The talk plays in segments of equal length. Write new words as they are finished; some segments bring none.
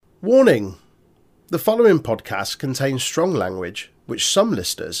Warning! The following podcast contains strong language which some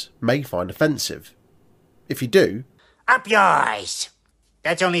listeners may find offensive. If you do, Up yours!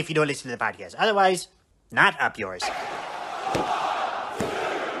 That's only if you don't listen to the podcast. Otherwise, not up yours.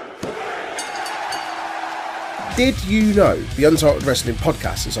 did you know the Untitled Wrestling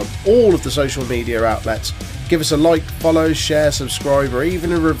Podcast is on all of the social media outlets? Give us a like, follow, share, subscribe, or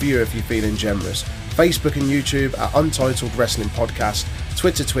even a review if you're feeling generous. Facebook and YouTube at Untitled Wrestling Podcast,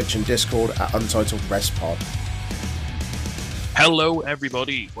 Twitter, Twitch and Discord at Untitled Rest Pod. Hello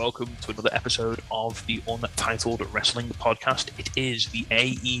everybody, welcome to another episode of the Untitled Wrestling Podcast. It is the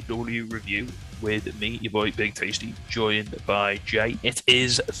AEW review with me, your boy Big Tasty, joined by Jay. It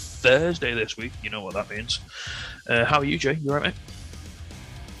is Thursday this week, you know what that means. How are you, Jay? You alright,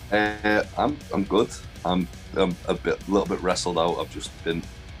 mate? I'm good. I'm a little bit wrestled out. I've just been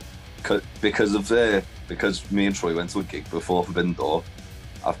because me and Troy went to a gig before Forbidden Door.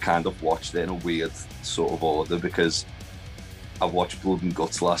 I've kind of watched it in a weird sort of order because I watched Blood and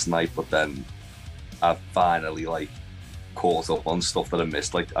Guts last night, but then I finally caught up on stuff that I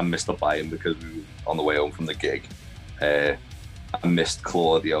missed. I missed the buy-in because we were on the way home from the gig. I missed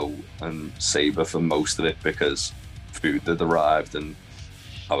Claudio and Sabre for most of it because food had arrived and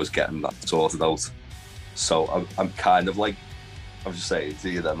I was getting that sorted out. So I'm kind of I'm just saying to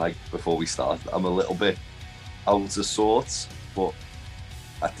you then, before we start, I'm a little bit out of sorts, but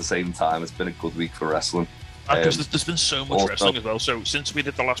at the same time, it's been a good week for wrestling. Because there's been so much wrestling as well. So since we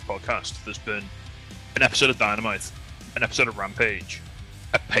did the last podcast, there's been an episode of Dynamite, an episode of Rampage,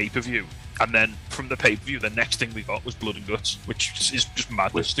 a pay-per-view, and then from the pay-per-view, the next thing we got was Blood and Guts, which is just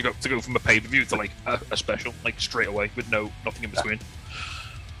madness to go from a pay-per-view to a special, straight away with nothing in between.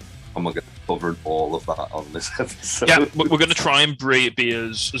 I'm going to cover all of that on this episode. Yeah, we're going to try and be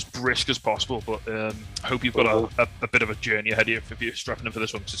as brisk as possible, but I hope you've got a bit of a journey ahead of you if you're strapping in for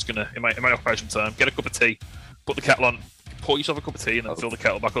this one, because it might occupy some time. Get a cup of tea, put the kettle on, pour yourself a cup of tea, and then fill the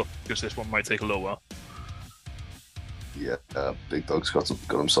kettle back up, because this one might take a little while. Yeah, Big Dog's got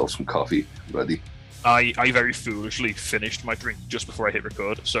himself some coffee ready. I very foolishly finished my drink just before I hit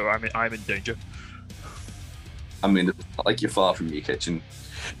record, so I'm in danger. I mean, it's not like you're far from your kitchen.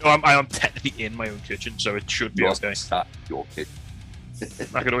 No, I am technically in my own kitchen, so it should be okay. Your kitchen.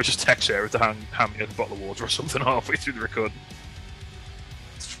 I could always just text Sarah to hand me a bottle of water or something halfway through the record.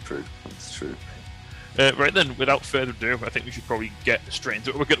 It's true. It's true. Right then, without further ado, I think we should probably get straight into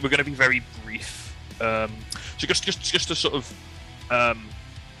it. We're going to be very brief. So just to sort of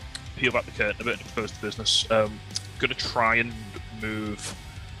peel back the curtain a bit and expose the business, going to try and move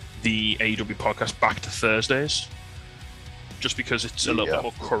the AEW podcast back to Thursdays, just because it's a little bit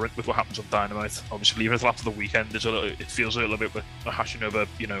more current with what happens on Dynamite. Obviously, leaving it after the weekend it feels a little bit we're hashing over,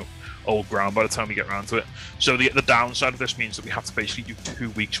 old ground by the time we get around to it. So the downside of this means that we have to basically do 2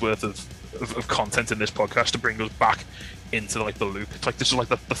 weeks worth of content in this podcast to bring us back into the loop. It's this is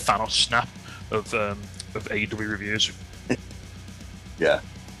the Thanos snap of AEW reviews. Yeah,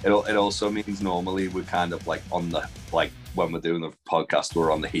 it also means normally we're kind of on the when we're doing the podcast,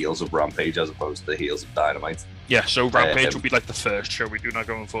 we're on the heels of Rampage as opposed to the heels of Dynamite. Yeah, so Rampage will be the first show we do now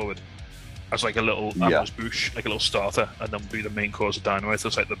going forward, as a little amuse-bouche, a little starter, and then we'll do the main course of Dynamite.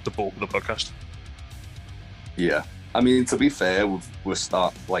 That's the bulk of the podcast. Yeah, I mean, to be fair,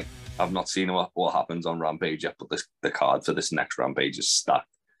 I've not seen what happens on Rampage yet, but the card for this next Rampage is stacked.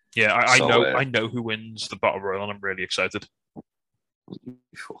 Yeah, I know who wins the Battle Royal, and I'm really excited. You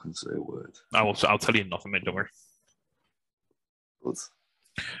fucking say a word. I'll tell you nothing, mate. Don't worry. Good.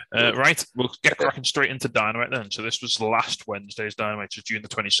 Right, we'll get cracking straight into Dynamite then. So this was last Wednesday's Dynamite, so June the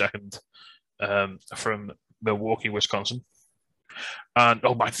 22nd, from Milwaukee, Wisconsin. And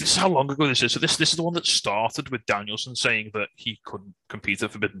oh my, this is how long ago this is. So this is the one that started with Danielson saying that he couldn't compete at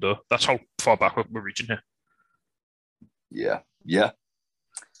Forbidden Door. That's how far back we're reaching here. Yeah.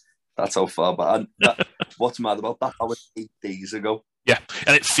 That's how far back. And what's mad about that? That was 8 days ago. Yeah,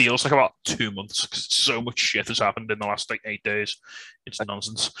 and it feels like about 2 months because so much shit has happened in the last 8 days. It's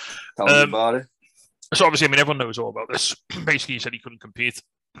nonsense. Tell me about it. So obviously, everyone knows all about this. Basically, he said he couldn't compete.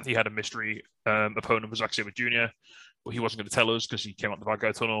 He had a mystery opponent with Zack Sabre Jr., but he wasn't going to tell us because he came out the bad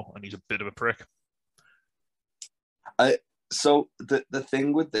guy tunnel and he's a bit of a prick. So the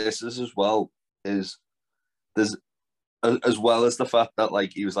thing with this is as well is there's as well as the fact that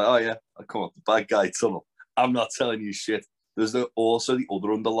he was oh yeah, I come up the bad guy tunnel. I'm not telling you shit. There's also the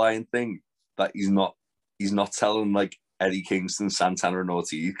other underlying thing that he's not telling Eddie Kingston, Santana, and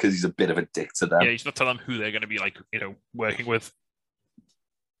Ortiz because he's a bit of a dick to them. Yeah, he's not telling them who they're going to be working with.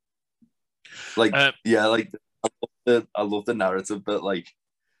 I love the narrative, but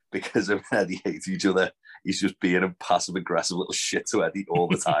because of Eddie hates each other, he's just being a passive aggressive little shit to Eddie all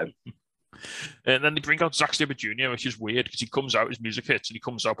the time. And then they bring out Zack Sabre Jr., which is weird because he comes out, his music hits, and he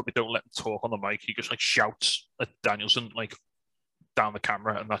comes out, but they don't let him talk on the mic. He just like shouts at Danielson like down the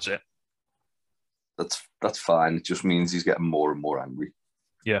camera, and that's it. That's fine. It just means he's getting more and more angry.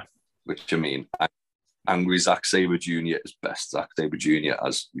 Yeah. Which I mean, angry Zack Sabre Jr. is best Zack Sabre Jr.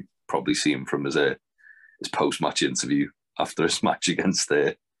 as we've probably seen from his post-match interview after his match against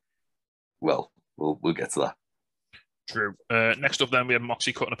well, we'll get to that. True. Next up, then we have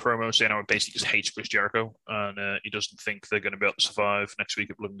Moxley cutting a promo saying how he basically just hates Chris Jericho and he doesn't think they're going to be able to survive next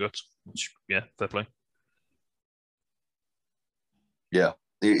week at Blood and Guts. Which, yeah, fair play. Yeah,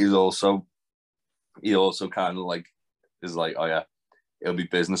 he also kind of like is like, oh yeah, it'll be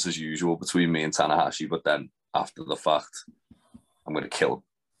business as usual between me and Tanahashi, but then after the fact, I'm going to kill him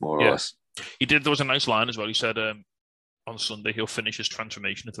more or less. He did. There was a nice line as well. He said on Sunday he'll finish his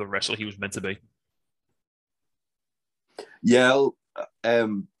transformation into the wrestler he was meant to be. Yeah,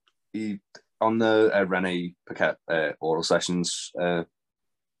 he on the Renee Paquette oral sessions. Well,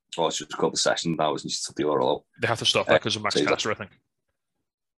 it's just called the session now, isn't it? Just the oral. They have to stop that because of Max Caster, I think.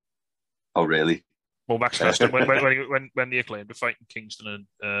 Oh, really? Well, Max Caster, when the Acclaimed were fighting Kingston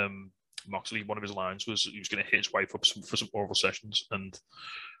and Moxley, one of his lines was he was going to hit his wife up for some oral sessions, and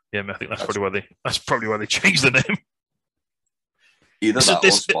yeah, I think that's probably why they changed the name. Either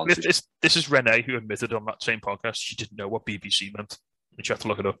this is Renee who admitted on that same podcast she didn't know what BBC meant, and she had to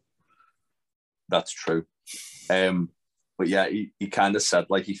look it up. That's true. But yeah, he kind of said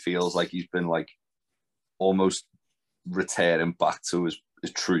like he feels like he's been like almost returning back to his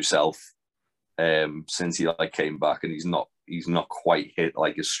true self since he like came back, and he's not quite hit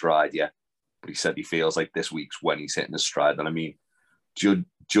like his stride yet. But he said he feels like this week's when he's hitting his stride. And I mean,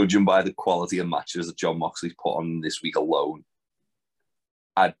 judging by the quality of matches that Jon Moxley's put on this week alone,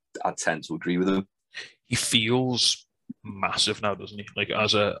 I'd tend to agree with him. He feels massive now, doesn't he? Like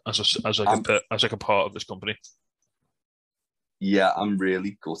as a part of this company. Yeah, I'm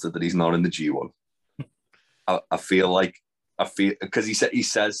really gutted that he's not in the G1. I feel because he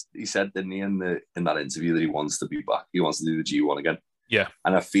said didn't he in that interview that he wants to be back. He wants to do the G1 again. Yeah,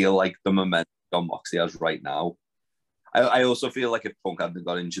 and I feel like the momentum Jon Moxley has right now. I also feel like if Punk hadn't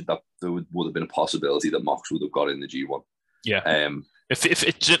got injured, that there would have been a possibility that Mox would have got in the G1. Yeah. If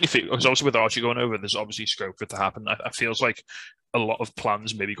it certainly feels, because obviously with Archie going over, there's obviously scope for it to happen. I feels like a lot of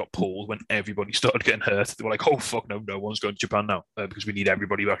plans maybe got pulled when everybody started getting hurt. They were like, "Oh fuck, no one's going to Japan now because we need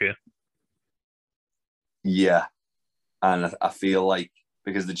everybody back here." Yeah, and I feel like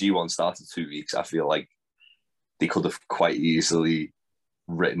because the G1 started 2 weeks, I feel like they could have quite easily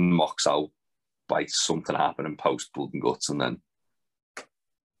written Mox out by something happening post Blood and Guts, and then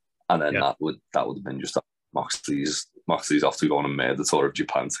that would have been just Moxley's off to go on a murder tour of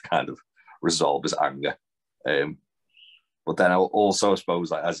Japan to kind of resolve his anger. But then I also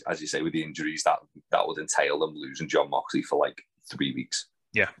suppose, like as you say, with the injuries, that would entail them losing Jon Moxley for like 3 weeks.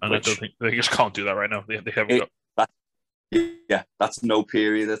 Yeah, and I don't think they just can't do that right now. They haven't got. Yeah, that's no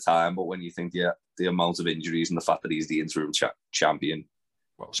period of time. But when you think, the amount of injuries and the fact that he's the interim champion.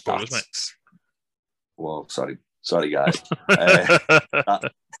 Well, spoilers, mate. Well, sorry, guys.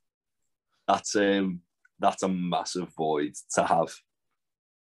 That's a massive void to have,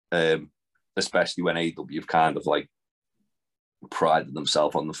 especially when AEW have kind of like prided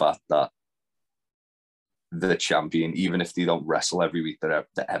themselves on the fact that the champion, even if they don't wrestle every week, they're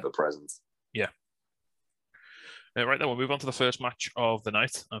ever present. Yeah. Right then, we'll move on to the first match of the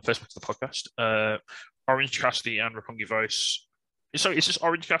night, first match of the podcast. Orange Cassidy and Roppongi Vice. Sorry, is this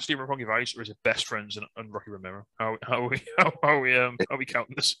Orange Cassidy and Roppongi Vice, or is it Best Friends and Rocky Romero? How are we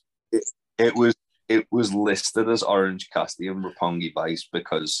counting this? It was listed as Orange Cassidy and Roppongi Vice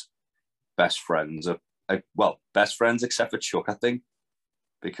because best friends except for Chuck, I think,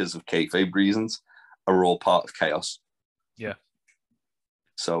 because of kayfabe reasons, are all part of Chaos. Yeah.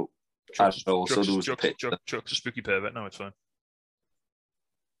 So Chuck's a spooky pervert. No, it's fine.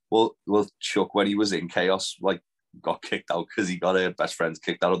 Well, Chuck, when he was in Chaos, like got kicked out because he got best friends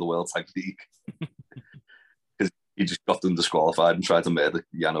kicked out of the World Tag League because he just got them disqualified and tried to murder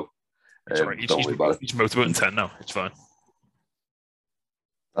Yano. Right. He's motivated 10 now. It's fine.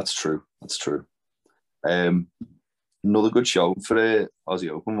 That's true. Another good show for Aussie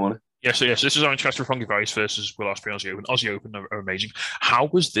Open, wasn't it? Yes. This is Orange Cassidy Roppongi Vice versus Will Ospreay Aussie Open. Aussie Open are amazing. How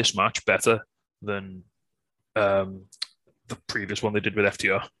was this match better than the previous one they did with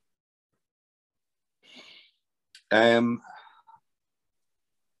FTR?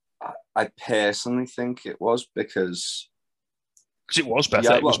 I personally think it was because it was better.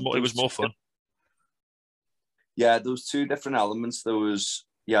 Yeah, it was more fun. Yeah, there was two different elements. There was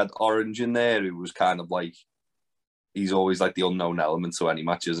you had Orange in there, who was kind of like, he's always like the unknown element to any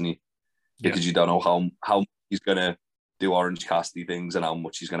match, isn't he? Because you don't know how he's going to do Orange Cassidy things and how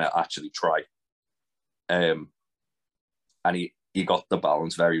much he's going to actually try. And he got the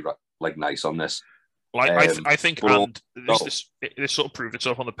balance very like nice on this. Like I think, and this sort of proved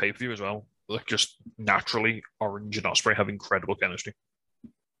itself on the pay-per-view as well. Like, just naturally, Orange and Ospreay have incredible chemistry.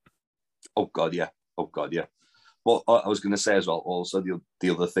 Oh god, yeah. Well, I was going to say as well. Also, the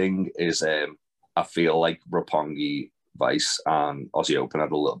other thing is, I feel like Roppongi, Vice, and Aussie Open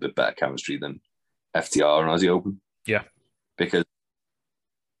had a little bit better chemistry than FTR and Aussie Open. Yeah, because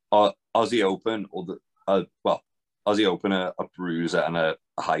Aussie Open, Aussie Open a bruiser and a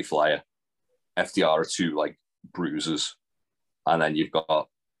high flyer. FTR are two like bruisers, and then you've got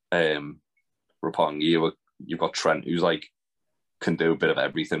Roppongi. You've got Trent, who's like can do a bit of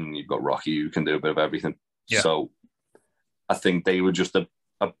everything. And you've got Rocky, who can do a bit of everything. Yeah. So I think they were just a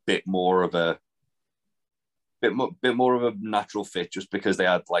bit more of a natural fit, just because they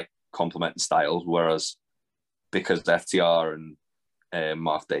had like complementing styles. Whereas because FTR and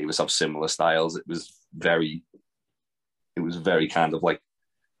Mark Davis have similar styles, it was very kind of like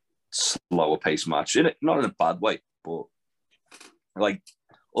slower pace match. Not in a bad way, but like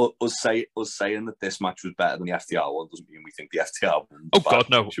us saying that this match was better than the FTR one doesn't mean we think the FTR one. Oh god,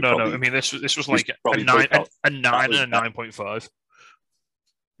 no. I mean, this was like a 9 and a 9.5.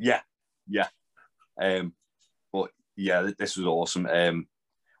 Yeah. But yeah, this was awesome.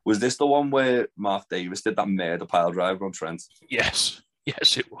 Was this the one where Mark Davis did that murder pile driver on Trent? Yes,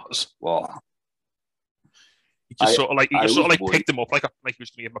 it was. Wow. He just sort of like picked him up like he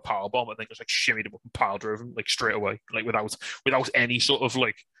was going to give him a power bomb, and then just like shimmied him up and pile drove him like straight away, like without any sort of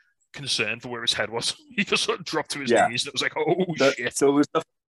like concern for where his head was. He just sort of dropped to his knees, and it was like, oh shit. So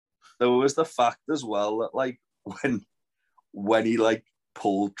there was the fact as well that like when he like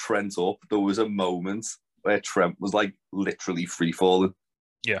pulled Trent up, there was a moment where Trent was like literally free falling.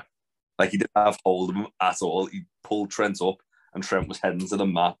 Yeah, like he didn't have hold of him at all. He pulled Trent up, and Trent was heading to the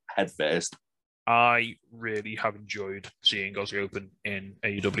mat head first. I really have enjoyed seeing Aussie Open in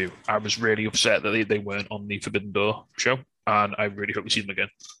AEW. I was really upset that they weren't on the Forbidden Door show, and I really hope we see them again.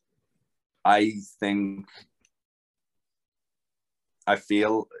 I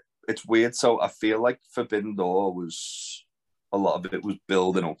feel it's weird. So I feel like Forbidden Door was, a lot of it was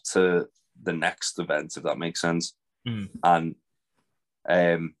building up to the next event, if that makes sense. And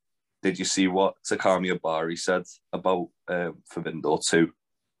did you see what Takami Obari said about Forbidden Door 2?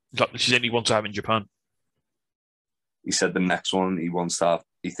 This is anyone to have in Japan. He said the next one he wants to have,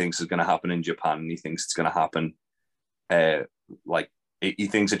 he thinks is going to happen in Japan, and he thinks it's going to happen he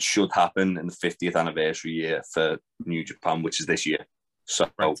thinks it should happen in the 50th anniversary year for New Japan, which is this year. So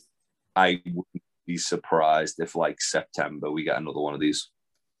right. I wouldn't be surprised if like September we get another one of these.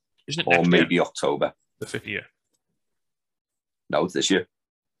 Isn't it or next maybe year? October. The 50th year. No, it's this year.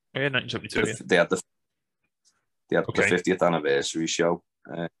 Oh, yeah, 1972. They had the 50th anniversary show.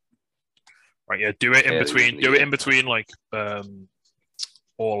 Right, yeah, do it in between like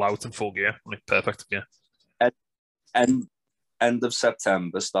All Out and Full Gear. Like, perfect, yeah. End of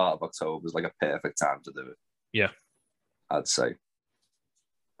September, start of October is like a perfect time to do it. Yeah, I'd say,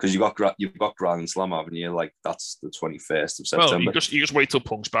 because you've got Grand Slam, haven't you? Like that's the 21st of September. Well, you just wait till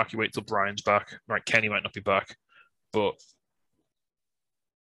Punk's back. You wait till Brian's back. Right, Kenny might not be back, but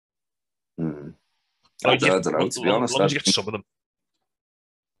I don't know. To be honest, as long as you get some of them.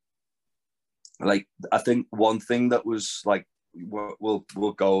 Like, I think one thing that was like, we'll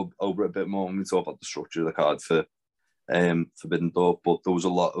go over it a bit more when we talk about the structure of the card for Forbidden Door, but there was a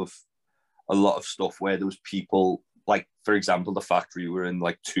lot of stuff where there was people, like, for example, the Factory were in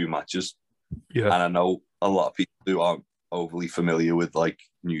like 2 matches. Yeah. And I know a lot of people who aren't overly familiar with like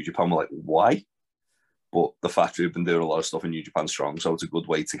New Japan were like, why? But the Factory have been doing a lot of stuff in New Japan Strong, so it's a good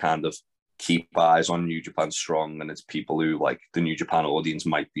way to kind of keep eyes on New Japan Strong, and it's people who like the New Japan audience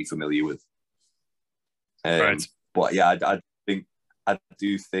might be familiar with. Right. But yeah, I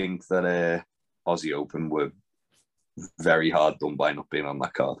do think that Aussie Open were very hard done by not being on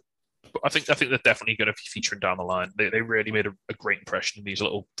that card. But I think they're definitely going to be featuring down the line. They really made a great impression in these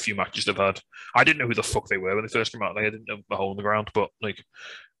little few matches they've had. I didn't know who the fuck they were when they first came out. I didn't know the hole in the ground, but like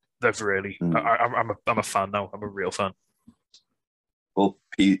they've really. I'm a fan now. I'm a real fan. Well,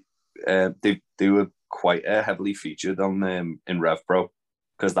 they were quite heavily featured on in Rev Pro,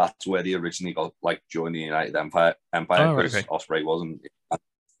 because that's where they originally got like joined the United Empire. Because Ospreay wasn't.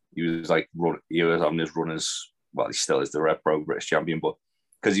 He was like he was having his run as, well, he still is the Rev Pro British champion, but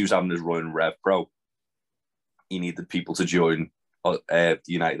because he was having his run in Rev Pro, he needed people to join the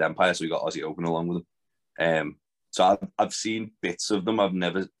United Empire, so he got Aussie Open along with him. So I've seen bits of them. I've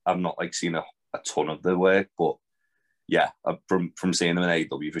not like seen a ton of their work, but yeah, from seeing them in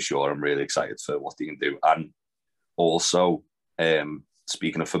AEW for sure, I'm really excited for what they can do. And also,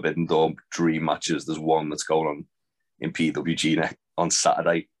 speaking of Forbidden Door dream matches, there's one that's going on in PWG on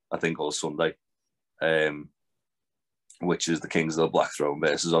Saturday, I think, or Sunday, which is the Kings of the Black Throne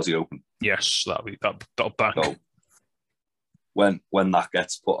versus Aussie Open. Yes, that'll bang. So when that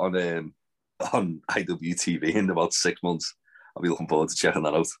gets put on IWTV in about 6 months, I'll be looking forward to checking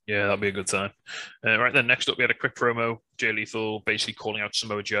that out. Yeah, that'll be a good time. Right then, next up, we had a quick promo. Jay Lethal basically calling out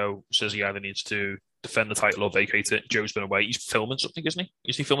Samoa Joe, says he either needs to defend the title or vacate it. Joe's been away. He's filming something, isn't he?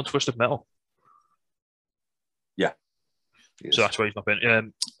 Is he filming Twisted Metal? Yeah. So that's why he's not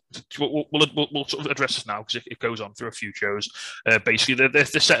been. We'll sort of address this now because it goes on through a few shows. Basically, they're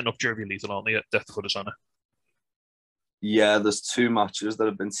setting up Joe Lethal, aren't they, at Death Before Dishonor? Yeah, there's 2 matches that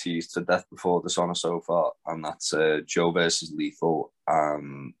have been teased to Death Before Dishonor so far, and that's Joe versus Lethal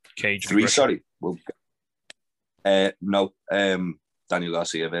and Cage. 3. Sorry, no, Daniel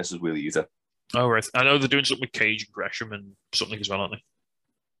Garcia versus Wheeler Yuta. Oh right, I know they're doing something with Cage and Gresham and something as well, aren't they?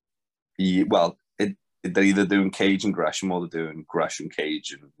 Yeah, well, they're either doing Cage and Gresham or they're doing Gresham,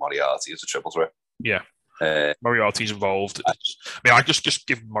 Cage, and Moriarty as a triple threat. Yeah. Moriarty's involved. I just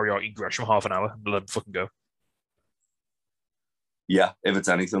give Moriarty and Gresham half an hour and let them fucking go. Yeah, if it's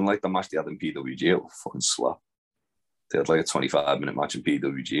anything like the match they had in PWG, it was fucking slap. They had like a 25-minute match in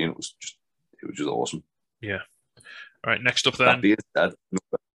PWG, and it was just awesome. Yeah. All right, next up then. That being said,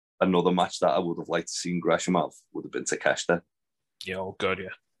 another match that I would have liked to see Gresham have would have been Takeshita. Yeah, oh god, yeah.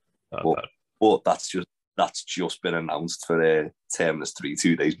 But that's just been announced for Terminus 3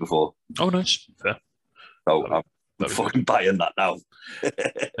 2 days before. Oh, nice. Fair. So I'm fucking buying that now.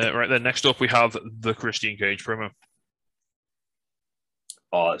 Right then, next up we have the Christian Cage promo.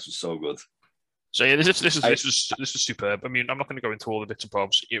 Oh, this was so good. So yeah, this is superb. I mean, I'm not going to go into all the bits and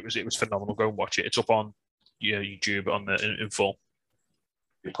bobs. It was phenomenal. Go and watch it. It's up on YouTube in full.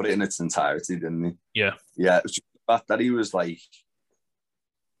 He put it in its entirety, didn't he? Yeah. Yeah, it was just the fact that he was like,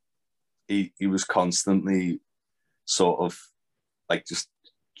 he was constantly sort of like just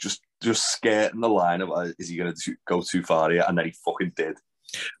skirting the line of is he going to go too far here, and then he fucking did.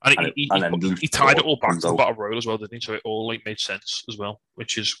 And he tied it all back to the Battle Royal as well, didn't he? So it all like made sense as well,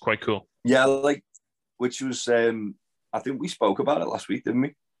 which is quite cool. Yeah, like which was I think we spoke about it last week, didn't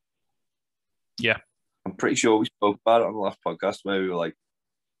we? Yeah, I'm pretty sure we spoke about it on the last podcast where we were like,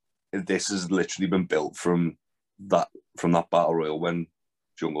 this has literally been built from that Battle Royal when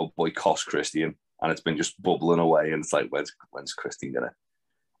Jungle Boy cost Christian, and it's been just bubbling away, and it's like, when's Christian gonna?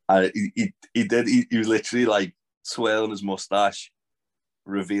 And he was literally like swirling his mustache,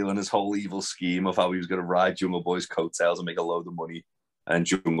 revealing his whole evil scheme of how he was going to ride Jungle Boy's coattails and make a load of money, and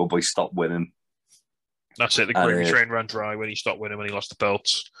Jungle Boy stopped winning. That's it. The gravy train ran dry when he stopped winning, when he lost the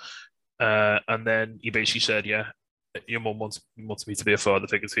belts. And then he basically said, yeah, your mum wants me to be a father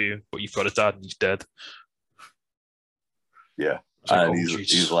figure to you, but you've got a dad and he's dead. Yeah. Like, and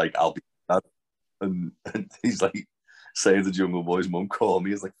he's like, I'll be dad. And he's like, saying the Jungle Boy's mum called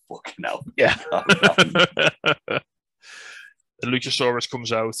me. He's like, fucking hell. Yeah. And Luchasaurus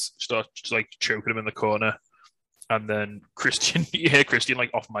comes out, starts like choking him in the corner, and then Christian, you hear Christian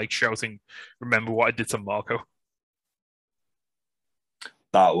like off mic shouting, "Remember what I did to Marco?"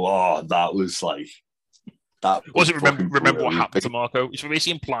 That was like that. Was it remember what happened to Marco? It's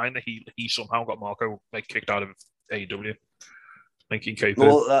basically implying that he somehow got Marco like kicked out of AEW, making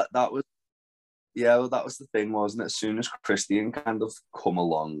capable. Well, that was that was the thing, wasn't it? As soon as Christian kind of come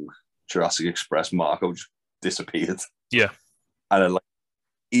along, Jurassic Express, Marco just disappeared. Yeah. And then, like,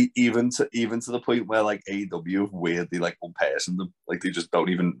 even to the point where like AEW weirdly like unpersoned them, like they just don't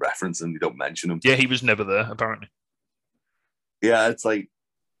even reference them, they don't mention him. Yeah, he was never there apparently. Yeah, it's like,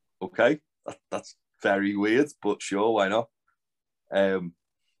 okay, that's very weird, but sure, why not? And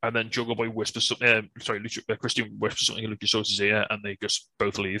then Jungle Boy whispers something. Christian whispers something in Luchasaurus' ear, and they just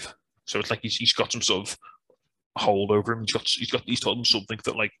both leave. So it's like he's got some sort of hold over him. He's told him something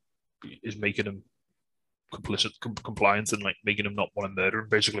that like is making him complicit, compliant, and like making him not want to murder him,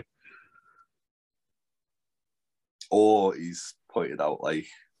 basically. Or he's pointed out like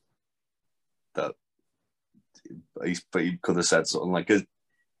that he could have said something like, it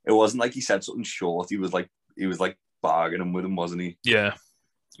wasn't like he said something short. He was like bargaining with him, wasn't he? Yeah,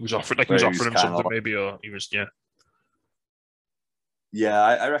 he was offering him something, like, maybe, or he was Yeah,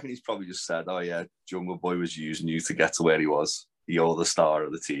 I reckon he's probably just said, "Oh yeah, Jungle Boy was using you to get to where he was. You're the star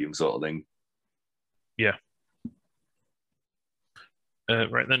of the team," sort of thing. Yeah.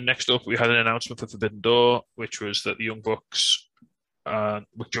 Right then, next up, we had an announcement for Forbidden Door, which was that the Young Bucks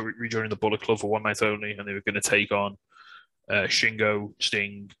rejoining the Bullet Club for one night only, and they were going to take on Shingo,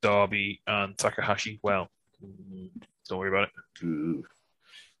 Sting, Darby, and Takahashi. Well, don't worry about it. Ooh.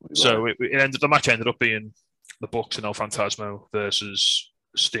 So the match ended up being the Bucks and El Phantasmo versus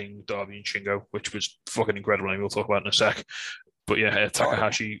Sting, Darby, and Shingo, which was fucking incredible, and we'll talk about it in a sec. But yeah,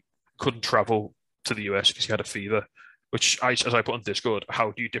 Takahashi couldn't travel to the US because he had a fever, which, as I put on Discord,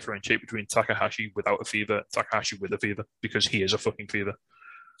 how do you differentiate between Takahashi without a fever and Takahashi with a fever? Because he is a fucking fever.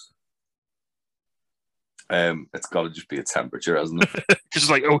 It's got to just be a temperature, hasn't it? Because it's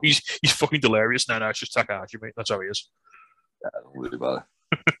like, oh, he's fucking delirious. No, it's just Takahashi, mate. That's how he is. Yeah, don't worry about it.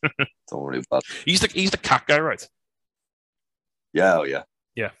 Don't worry about it. He's the cat guy, right? Yeah, oh yeah.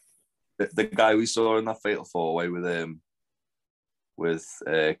 Yeah. The guy we saw in that Fatal 4-Way with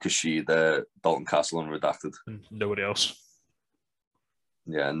Kushida, Dalton Castle, and Redacted. And nobody else.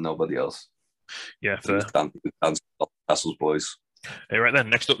 Yeah, nobody else. Yeah, fair. Dalton Castle's boys. Hey, right then,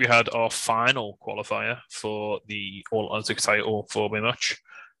 next up we had our final qualifier for the All-Atlantic title 4-way match,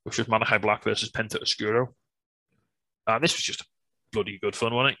 which was Malachi Black versus Penta Oscuro. This was just bloody good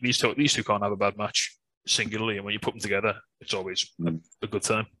fun, wasn't it? These two can't have a bad match singularly, and when you put them together, it's always a good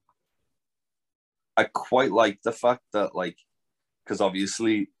time. I quite like the fact that, like, because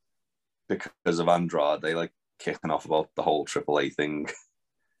obviously, because of Andrade, they like kicking off about the whole AAA thing.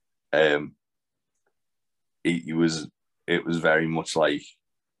 It was very much like,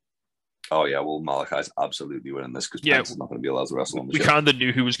 oh yeah, well, Malachi's absolutely winning this because Penta's not going to be allowed to wrestle on the show. We kind of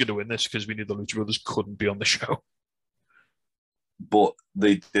knew who was going to win this because we knew the Lucha Brothers couldn't be on the show. But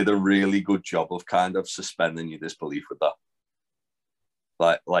they did a really good job of kind of suspending your disbelief with that.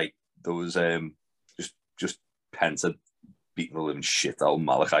 Like there was just Penta beating the living shit out of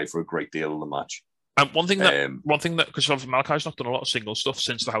Malachi for a great deal of the match. And one thing that because Malachi's not done a lot of single stuff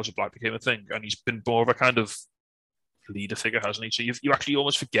since the House of Black became a thing, and he's been more of a kind of leader figure, hasn't he? So you actually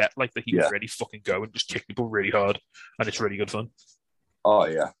almost forget like that he can really fucking go and just kick people really hard, and it's really good fun. Oh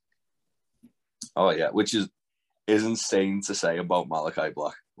yeah, which is insane to say about Malachi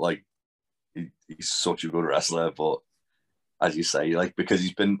Black. Like he's such a good wrestler, but as you say, like because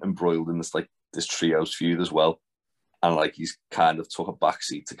he's been embroiled in this trios feud as well, and like he's kind of took a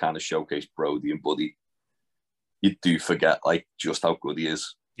backseat to kind of showcase Brody and Buddy. You do forget like just how good he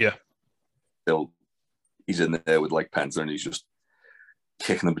is. Yeah. Still, he's in there with like Penta and he's just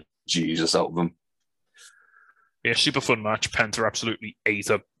kicking the Jesus out of him. Yeah, super fun match. Penta absolutely ate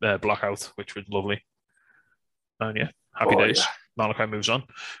a Blackout, which was lovely. And yeah, happy days. Yeah. Malachi moves on.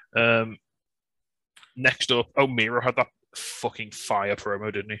 Next up, Miro had that fucking fire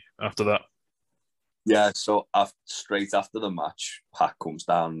promo, didn't he? After that. Yeah, so straight after the match, Pac comes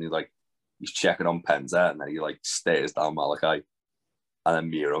down and he's checking on Penta and then he like stares down Malachi. And then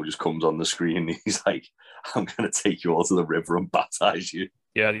Miro just comes on the screen and he's like, I'm going to take you all to the river and baptize you.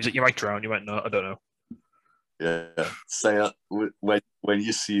 Yeah, he's like, you might drown. You might not. I don't know. Yeah, say it when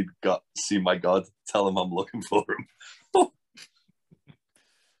you see my God, tell him I'm looking for him.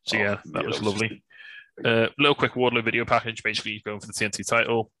 So yeah, that was lovely. Little quick Wardlow video package. Basically, he's going for the TNT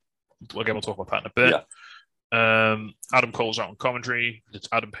title. Again, we'll talk about that in a bit. Yeah. Adam Cole's out on commentary. It's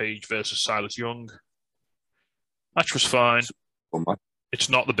Adam Page versus Silas Young. Match was fine. It's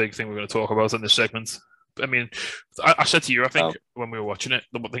not the big thing we're going to talk about in this segment. I mean, I said to you, I think when we were watching it,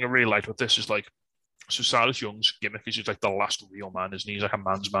 the one thing I really liked with this is like, so Silas Young's gimmick is just like the last real man, isn't he? He's like a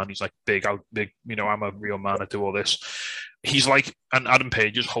man's man. He's like big, I'm a real man. I do all this. He's like, and Adam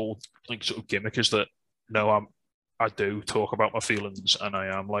Page's whole like sort of gimmick is that I do talk about my feelings and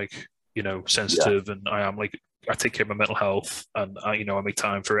I am like, sensitive and I am like, I take care of my mental health and I make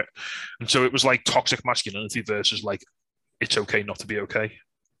time for it. And so it was like toxic masculinity versus like, it's okay not to be okay.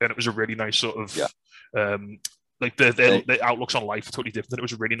 And it was a really nice sort of, like their outlooks on life are totally different. It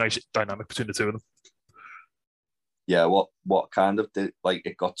was a really nice dynamic between the two of them. Yeah, what kind of did, like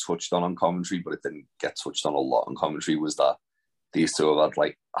it got touched on commentary, but it didn't get touched on a lot on commentary was that these two have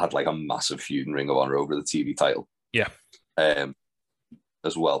had a massive feud in Ring of Honor over the TV title. Yeah.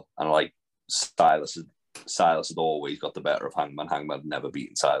 As well. And like Silas had always got the better of Hangman. Hangman had never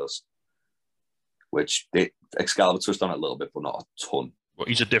beaten Silas. Which Excalibur touched on it a little bit, but not a ton. Well,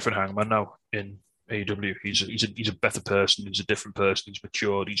 he's a different Hangman now in AEW. He's a better person. He's a different person. He's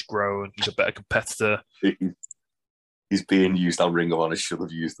matured. He's grown. He's a better competitor. He's being used how Ring of Honor should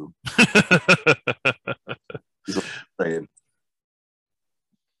have used him. He's saying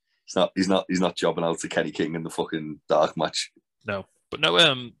he's not jobbing out to Kenny King in the fucking dark match. No, but no.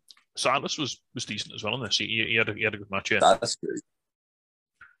 Silas was decent as well in this. He had a good match. Yeah, that's good.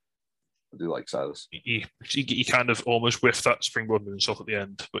 I do like Silas. He kind of almost whiffed that springboard moonsault at the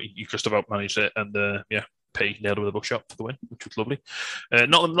end, but he just about managed it. And yeah, Paige nailed her with a buckshot for the win, which was lovely.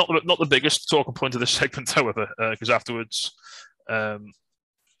 Not the biggest talking point of this segment, however, because afterwards,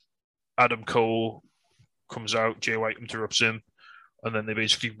 Adam Cole comes out, Jay White interrupts him, and then they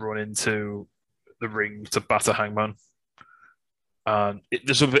basically run into the ring to batter Hangman. And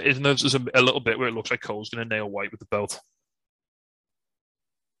there's a little bit where it looks like Cole's going to nail White with the belt.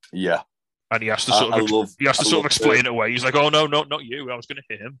 Yeah. And he has to sort of explain it away. He's like, "Oh no, not you! I was going to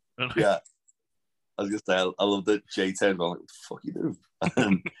hit him." Yeah, I was going to say, I love that Jay turned around like, "What the fuck you do?"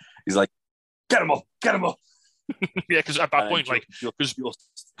 And he's like, "Get him up! Yeah, because at that point, like,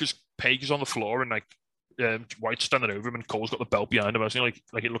 because Paige is on the floor and like White's standing over him, and Cole's got the belt behind him. I was thinking,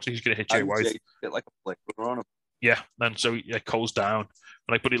 like it looks like he's going to hit Jay White. Get like a plate on him. Yeah, and so Cole's down,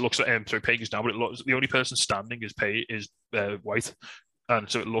 but it looks like Paige is down, but it looks the only person standing is White. And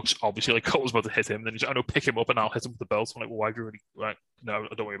so it looks obviously like Cole's about to hit him. And then he's like, "I know, pick him up and I'll hit him with the belt." I'm like, "Well, why have you already?" Right, no,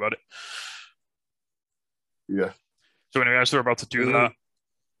 don't worry about it. Yeah. So anyway, as they're about to do that,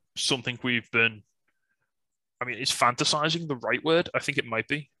 something we've been, I mean, is fantasizing the right word? I think it might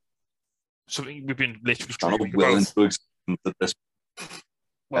be. Something we've been literally dreaming about.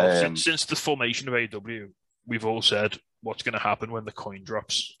 Well, since the formation of AEW, we've all said what's going to happen when the coin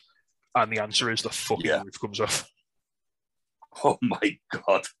drops. And the answer is the fucking roof comes off. Oh my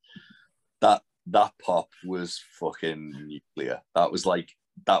god, that pop was fucking nuclear. That was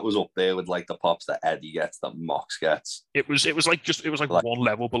up there with like the pops that Eddie gets, that Mox gets. It was like one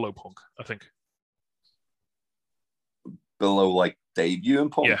level below Punk, I think. Below like debut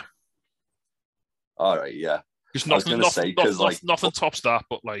and Punk. Yeah. All right, yeah. Because nothing tops that,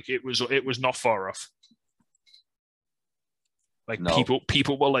 but like it was not far off. Like no.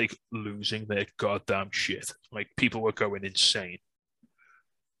 people were like losing their goddamn shit. Like people were going insane.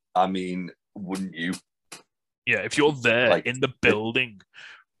 I mean, wouldn't you? Yeah, if you're there in the building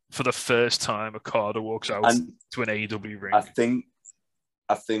for the first time, Okada walks out to an AEW ring. I think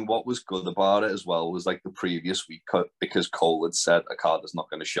what was good about it as well was like the previous week, because Cole had said Okada's not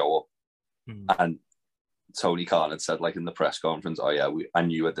going to show up, and Tony Khan had said like in the press conference, "Oh yeah, I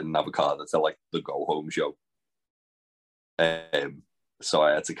knew I didn't have Okada to like the go home show." So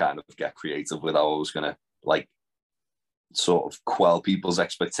I had to kind of get creative with how I was going to like sort of quell people's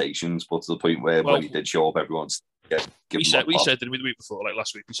expectations, but to the point where when he did show up, everyone's we said the week before, like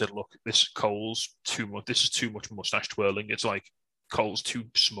last week, we said, "Look, this Cole's too much. This is too much mustache twirling. It's like Cole's too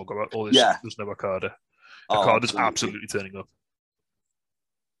smug about all this. Yeah. There's no Okada. Okada's absolutely turning up."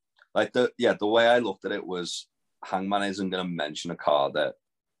 Like the way I looked at it was, Hangman isn't going to mention Okada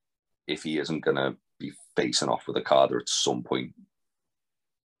if he isn't going to be facing off with Okada at some point,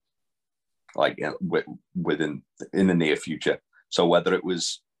 like within in the near future. So whether it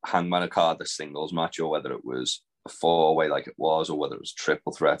was Hangman Okada singles match, or whether it was a 4-way like it was, or whether it was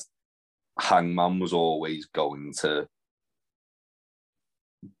triple threat, Hangman was always going to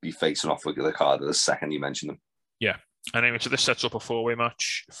be facing off with Okada the second you mentioned him. Yeah. Anyway, so this sets up a 4-way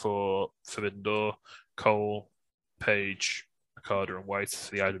match for Forbidden Door, Cole, Page, Okada, and White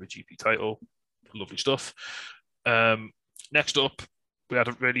for the IWGP title. Lovely stuff. Next up, we had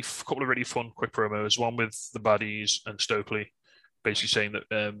a couple of really fun quick promos. One with the baddies and Stokely, basically saying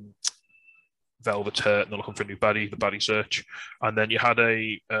that Velvet's hurt and they're looking for a new baddie, the baddie search. And then you had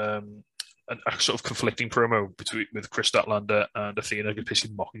a sort of conflicting promo with Chris Statlander and Athena,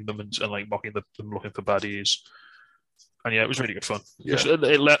 basically mocking them and like mocking them looking for baddies. And yeah, it was really good fun. Yeah.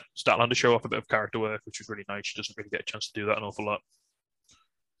 It let Statlander show off a bit of character work, which was really nice. She doesn't really get a chance to do that an awful lot.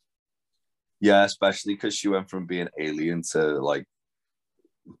 Yeah, especially because she went from being alien to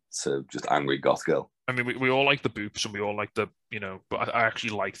just angry goth girl. I mean, we all like the boops and we all like the, but I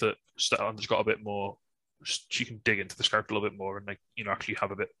actually like that Statlander's got a bit more, she can dig into this character a little bit more and actually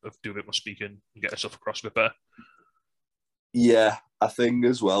do a bit more speaking and get herself across a bit better. Yeah, I think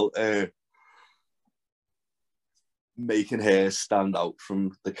as well, making her stand out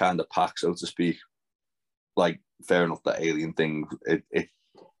from the kind of pack, so to speak. Like, fair enough, the alien thing,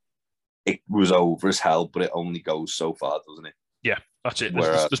 it was over as hell, but it only goes so far, doesn't it? Yeah, that's it.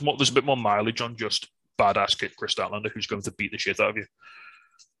 There's a bit more mileage on just badass kid Chris Statlander who's going to beat the shit out of you.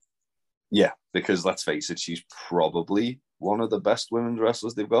 Yeah, because let's face it, she's probably one of the best women's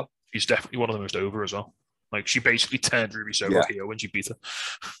wrestlers they've got. She's definitely one of the most over as well. Like, she basically turned Ruby Soho here when she beat her.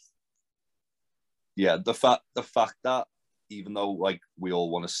 Yeah, the fact that even though like we all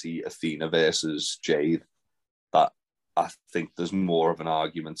want to see Athena versus Jade, that I think there's more of an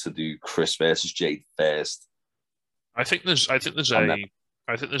argument to do Chris versus Jade first. I think there's an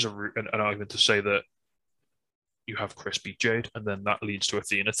argument to say that you have Chris beat Jade, and then that leads to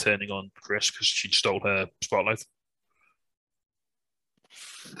Athena turning on Chris because she stole her spotlight.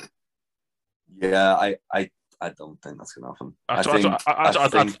 Yeah, I don't think that's gonna happen.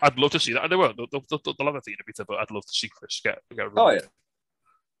 I'd love to see that. They won't. They'll have a thing to but I'd love to see Chris get a run. Oh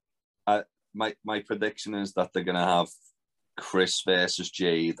yeah. My prediction is that they're gonna have Chris versus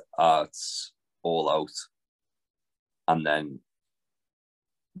Jade at All Out, and then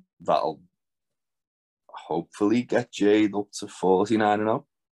that'll hopefully get Jade up to 49-0.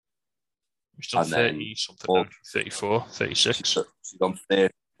 She's on 30 something now, 34, 36. She's on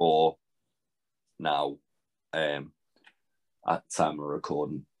 34 now, at time of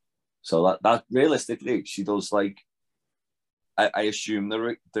recording. So that realistically, she does like. I assume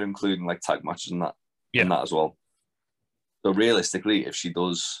they're including like tag matches and that, and that as well. So realistically, if she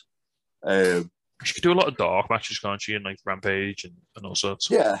does, she could do a lot of dark matches, can't she? And like Rampage and all sorts.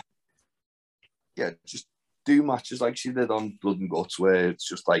 Yeah, just do matches like she did on Blood and Guts, where it's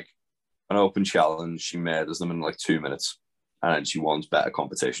just like an open challenge. She murders them in like 2 minutes, and then she wants better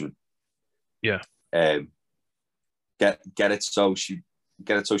competition. Yeah. Get it so she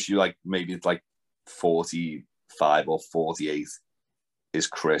like maybe like 45 or 48 is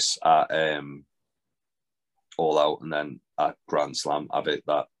Chris at All Out, and then at Grand Slam have it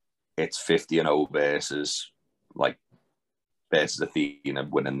that it's 50-0 versus Athena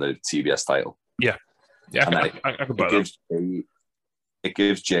winning the TBS title. Yeah, and I can buy that. It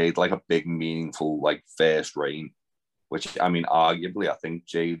gives Jade like a big meaningful like first reign, which I mean arguably I think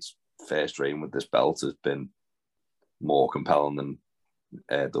Jade's first reign with this belt has been more compelling than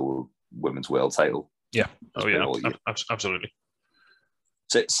the women's world title. Yeah. Oh yeah, absolutely.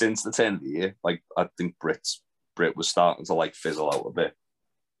 Since the turn of the year, like I think Britt was starting to like fizzle out a bit.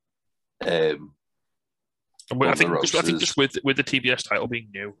 I think just with the TBS title being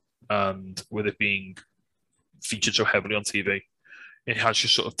new and with it being featured so heavily on TV, it has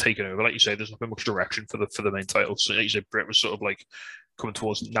just sort of taken over. Like you say, there's not been much direction for the main title. So like you said, Britt was sort of like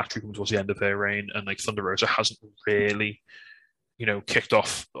naturally coming towards the end of her reign, and like Thunder Rosa hasn't really, kicked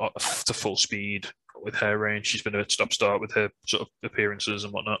off to full speed with her reign. She's been a bit stop-start with her sort of appearances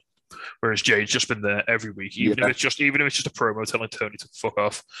and whatnot. Whereas Jade's just been there every week, even if it's just a promo telling Tony to fuck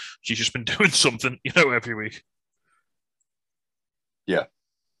off. She's just been doing something, every week. Yeah,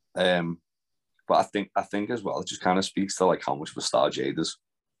 but I think as well, it just kind of speaks to like how much of a star Jade is.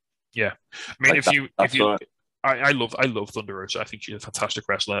 Yeah, I mean, I love Thunder Rosa. I think she's a fantastic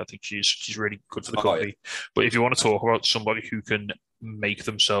wrestler. I think she's really good for the company. Yeah. But if you want to talk about somebody who can make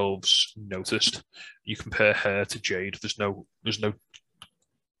themselves noticed, you compare her to Jade. There's no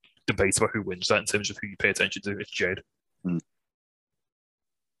debate about who wins that in terms of who you pay attention to. It's Jade.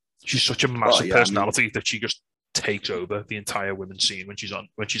 She's such a massive personality that she just takes over the entire women's scene when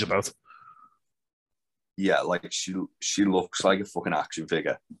she's about. Yeah, like she looks like a fucking action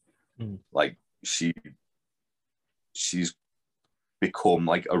figure. Like she's become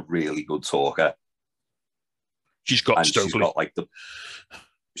like a really good talker. She's got Stokely.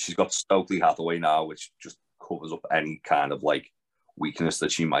 She's got Stokely Hathaway now, which just covers up any kind of like weakness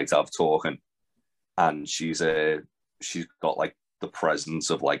that she might have talking. And she's got like the presence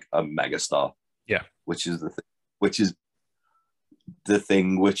of like a megastar. Yeah, which is the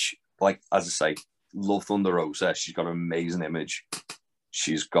thing which, like, as I say, love Thunder Rosa. She's got an amazing image.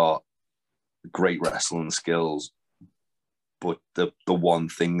 She's got great wrestling skills, but the one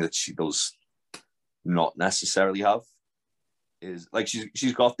thing that she does not necessarily have is like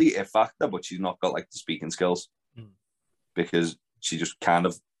she's got the it factor, but she's not got like the speaking skills, because she just kind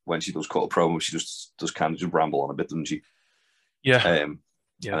of, when she does cut a promo, she just does kind of just ramble on a bit, doesn't she? Yeah. And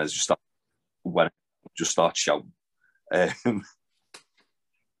it's just start shouting.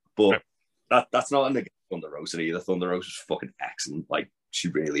 But that's not a Thunder Rosa either. Thunder Rosa's fucking excellent. Like, she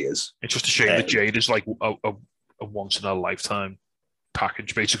really is. It's just a shame that Jade is like a once in a lifetime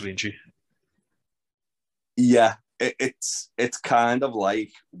package, basically, isn't she? Yeah, it's kind of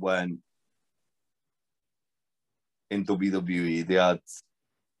like when in WWE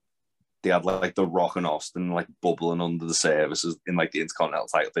they had like The Rock and Austin like bubbling under the surface in like the Intercontinental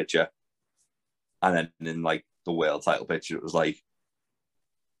title picture, and then in like the world title picture it was like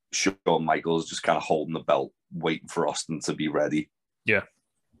Shawn Michaels just kind of holding the belt, waiting for Austin to be ready. Yeah,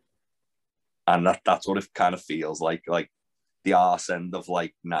 and that's what it kind of feels like the arse end of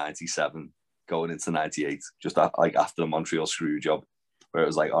like 97 going into 98, just like after the Montreal screw job, where it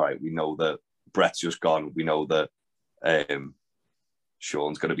was like, all right, we know that Brett's just gone, we know that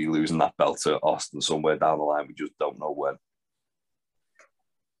Shawn's going to be losing that belt to Austin somewhere down the line, we just don't know when.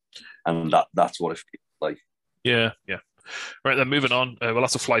 And that's what it feels like. Yeah. Right, then moving on. We'll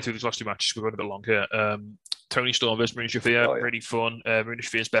have to fly through these last two matches. We're going a bit long here. Toni Storm versus Marina Shafir, really fun. Marina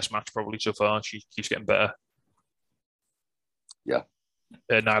Shafir's best match probably so far. She keeps getting better. Yeah.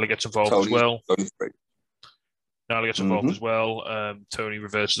 Nyla gets involved as well. Tony's great. Nyla gets involved as well. Tony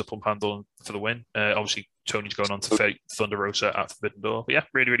reverses the pump handle for the win. Obviously, Tony's going on to fight Thunder Rosa at Forbidden Door. But yeah,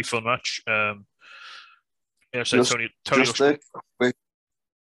 really, really fun match. So Tony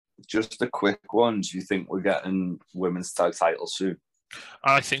just a quick one. Do you think we're getting women's tag titles soon?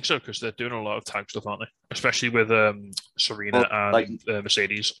 I think so, because they're doing a lot of tag stuff, aren't they? Especially with Serena and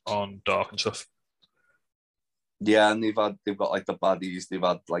Mercedes on Dark and stuff. Yeah, and they've got like the baddies. They've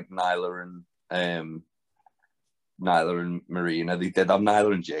had like Nyla and Marina. They did have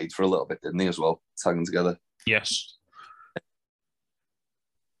Nyla and Jade for a little bit, didn't they, as well, tagging together? Yes.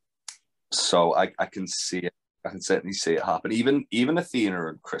 So I can see it. I can certainly see it happen. Even Athena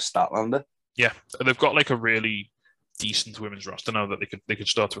and Chris Statlander. Yeah, they've got like a really decent women's roster now that they could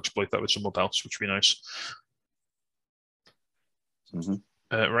start to exploit that with some more belts, which would be nice.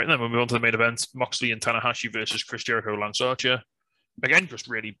 Right then, we'll move on to the main event: Moxley and Tanahashi versus Chris Jericho, Lance Archer. Again, just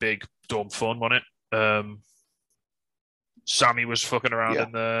really big, dumb fun, wasn't it? Sammy was fucking around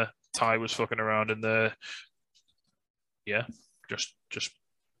in there. Ty was fucking around in there. Yeah, just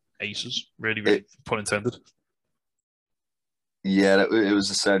aces. Really, really pun intended. Yeah, it was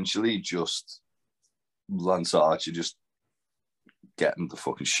essentially just Lance Archer just getting the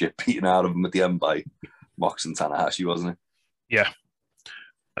fucking shit beaten out of him at the end by Mox and Tanahashi, wasn't it? Yeah.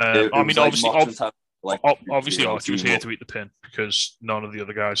 I mean, obviously Archer was here to eat the pin because none of the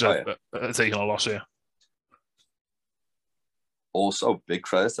other guys are taking a loss here. Also, big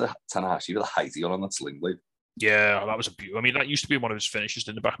credit to Tanahashi with the height he got on that sling blade. Yeah, that was a beauty. I mean, that used to be one of his finishes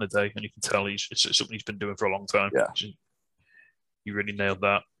in the back in the day, and you can tell it's something he's been doing for a long time. Yeah. He really nailed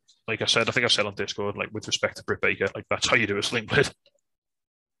that. Like I said, I think I said on Discord, like with respect to Britt Baker, like that's how you do a sling blade.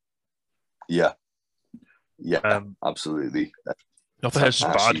 Yeah, absolutely. Not that his is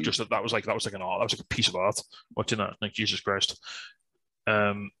bad, just that was like an art. That was like a piece of art. Watching that, like Jesus Christ.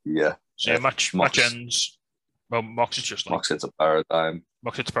 Yeah. So match ends. Well, Mox is just like Mox hits a paradigm.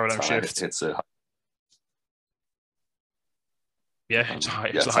 Mox hits a paradigm shift. It's a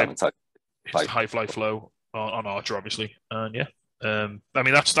high fly flow on Archer, obviously, and yeah. I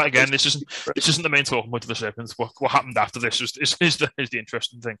mean that's that again. This isn't the main talking point of the segment. What happened after this is the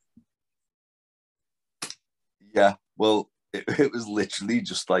interesting thing. Yeah, well, it was literally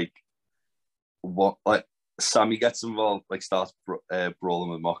just like Sammy gets involved, like starts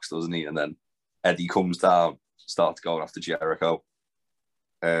brawling with Mox, doesn't he? And then Eddie comes down, starts going after Jericho,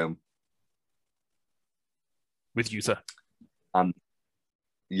 with Yuta, and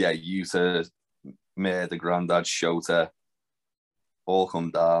yeah, Yuta, Mir, the Granddad, Shota, all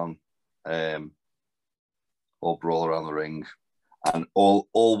come down, all brawl around the ring, and all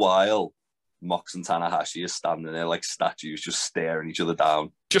while Mox and Tanahashi are standing there like statues, just staring each other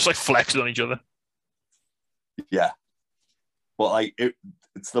down, just like flexing on each other. Yeah, but like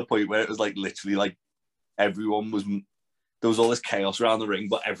it's the point where it was like literally like everyone was. There was all this chaos around the ring,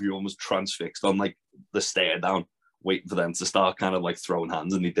 but everyone was transfixed on like the stare down, waiting for them to start kind of like throwing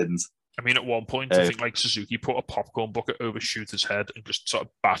hands, and they didn't. I mean, at one point, I think like Suzuki put a popcorn bucket over Shooter's head and just started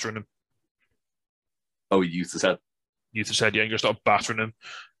battering him. Oh, Yuta's head. Yuta's head, yeah, and just started battering him.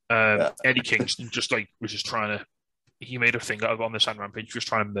 Eddie Kingston just like was just trying to. He made a thing out of on this hand rampage, just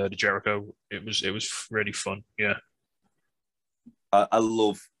trying to murder Jericho. It was really fun. Yeah. I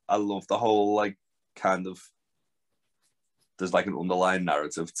love the whole like kind of. There's like an underlying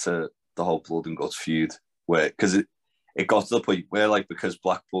narrative to the whole Blood and Guts feud where because it got to the point where like because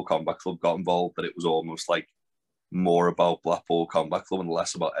Blackpool Combat Club got involved that it was almost like more about Blackpool Combat Club and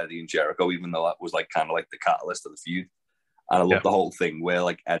less about Eddie and Jericho, even though that was like kind of like the catalyst of the feud. And I love the whole thing where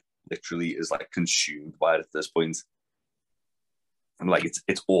like Eddie literally is like consumed by it at this point. And like it's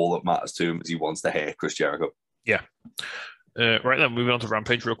all that matters to him is he wants to hate Chris Jericho. Yeah. Right then, moving on to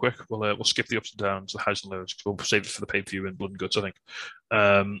Rampage real quick. We'll skip the ups and downs, the highs and lows. We'll save it for the pay-per-view in Blood and Guts, I think.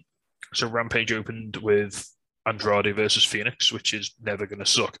 So Rampage opened with Andrade versus Phoenix, which is never going to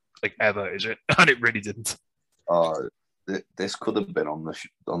suck, like ever, is it? And it really didn't. This could have been on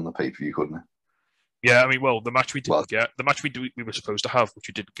the pay-per-view, couldn't it? Yeah, I mean, well, the match we didn't get, the match we were supposed to have, which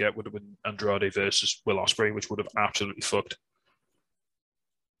we didn't get, would have been Andrade versus Will Ospreay, which would have absolutely fucked.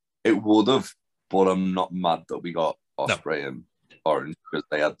 It would have, but I'm not mad that we got Ospreay and Orange because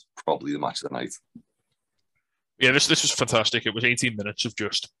they had probably the match of the night. Yeah, this was fantastic. It was 18 minutes of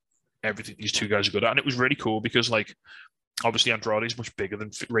just everything these two guys are good at, and it was really cool because, like, obviously Andrade is much bigger than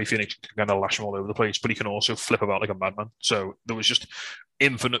Ray Phoenix, can kind of lash him all over the place, but he can also flip about like a madman. So there was just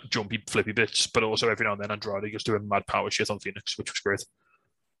infinite jumpy, flippy bits, but also every now and then Andrade just doing mad power shit on Phoenix, which was great.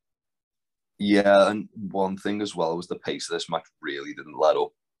 Yeah, and one thing as well was the pace of this match really didn't let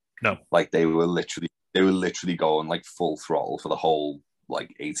up. No, like they were literally going like full throttle for the whole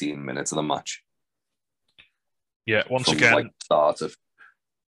like 18 minutes of the match. Yeah, once From, again, like, start of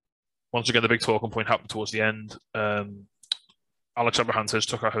the big talking point happened towards the end. Alex Abrahantes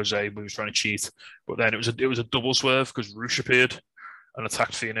took out Jose, who was trying to cheat, but then it was a double swerve because Roosh appeared and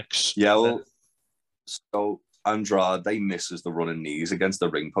attacked Phoenix. Yeah, well, so Andrade misses the running knees against the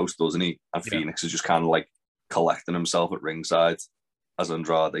ring post, doesn't he? And Phoenix is just kind of like collecting himself at ringside as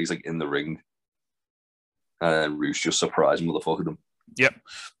Andrade's like in the ring. And then Roosh just surprised motherfuckered him. Yep.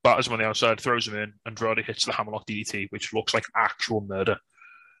 Batters him on the outside, throws him in. Andrade hits the hammerlock DDT, which looks like actual murder.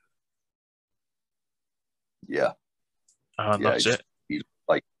 Yeah. And that's it. He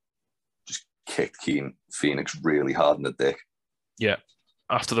like just kicked Phoenix really hard in the dick. Yeah.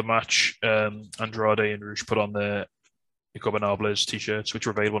 After the match, Andrade and Roosh put on the Ingobernables t-shirts, which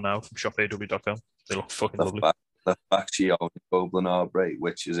are available now from shopaw.com. They look fucking lovely. The Faccio Ingobernables,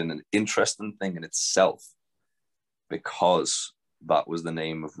 which is an interesting thing in itself, because that was the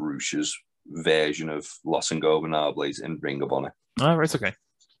name of Roosh's version of Los Ingobernables in Ring of Honor. Oh, right, okay.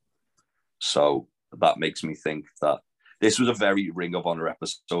 So that makes me think that this was a very Ring of Honor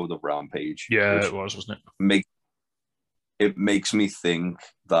episode of Rampage. Yeah, it was, wasn't it? It makes me think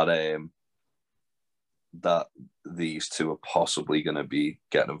that that these two are possibly going to be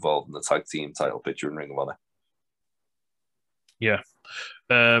getting involved in the tag team title picture in Ring of Honor. Yeah.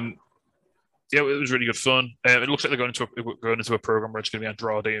 Yeah, it was really good fun. It looks like they're going into a program where it's going to be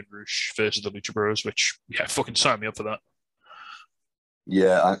Andrade and Roosh versus the Lucha Bros, which, yeah, fucking sign me up for that.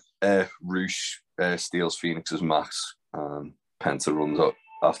 Yeah, Roosh steals Phoenix's mask. Penta runs up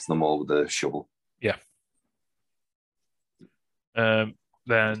after them all with the shovel. Yeah.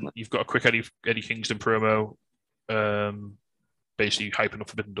 Then you've got a quick Eddie Kingston promo, basically hyping up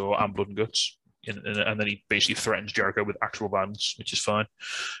Forbidden Door and Blood and Guts, and then he basically threatens Jericho with actual violence, which is fine.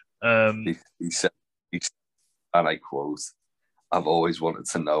 He said, and I quote, "I've always wanted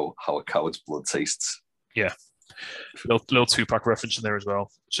to know how a coward's blood tastes." Yeah. Little Tupac reference in there as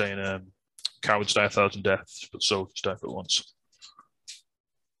well, saying cowards die 1,000 deaths, but soldiers die but once.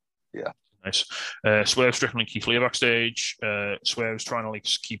 Yeah. Nice. Swerve Strickland and Keith Lee backstage. Swerve's trying to like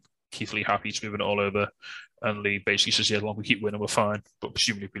keep Keith Lee happy, he's moving it all over. And Lee basically says, yeah, as long as we keep winning, we're fine. But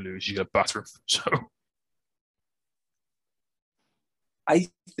presumably if we lose, you get a bathroom. So I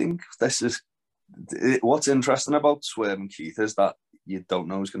think this is what's interesting about Swerve and Keith is that you don't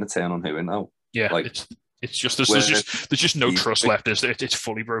know who's going to turn on who now. Yeah, like, it's just there's just no trust left. It's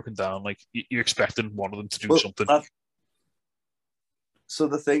fully broken down. Like you're expecting one of them to do something. So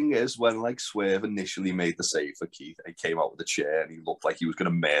the thing is, when like Swerve initially made the save for Keith, he came out with a chair and he looked like he was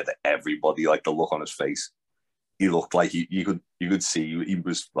going to murder everybody. Like the look on his face, he looked like you could see he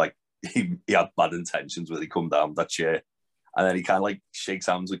was like he had bad intentions when he come down with that chair, and then he kind of like shakes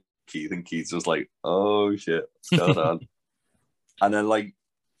hands with Keith, and Keith's just like, "Oh shit, what's going on?" And then like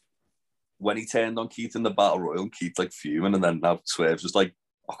when he turned on Keith in the Battle Royal, Keith like fuming, and then now Swerve's just like,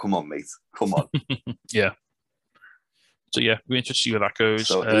 "Oh come on, mate, come on." Yeah. So yeah, we're interested to see where that goes.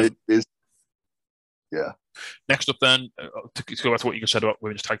 So it is, yeah. Next up, then, to go back to what you said about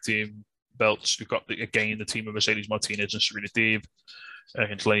women's tag team belts, we've got again the team of Mercedes Martinez and Serena Deeb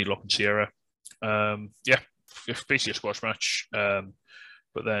against Lady Luck and Sierra. Yeah, basically a squash match.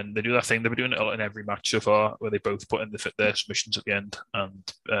 But then they do that thing they've been doing it in every match so far, where they both put in their submissions at the end and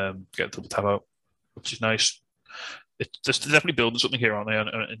get a double tap out, which is nice. It's definitely building something here, aren't they? And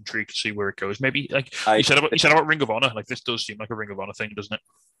intrigued to see where it goes. Maybe like you said about Ring of Honor. Like this does seem like a Ring of Honor thing, doesn't it?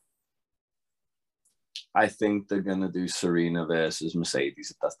 I think they're gonna do Serena versus Mercedes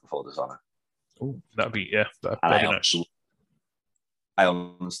if that's before Dishonor. Oh, that'd be nice. I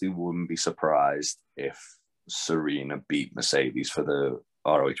honestly wouldn't be surprised if Serena beat Mercedes for the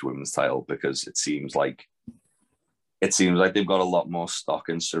ROH Women's title, because it seems like they've got a lot more stock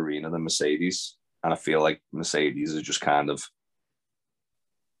in Serena than Mercedes. And I feel like Mercedes is just kind of,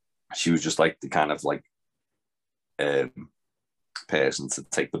 she was just like the kind of like person to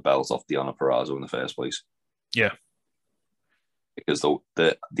take the belt off Deonna Purrazzo in the first place. Yeah. Because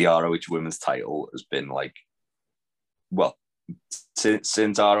the ROH Women's title has been like, well,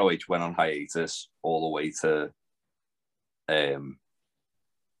 since ROH went on hiatus all the way to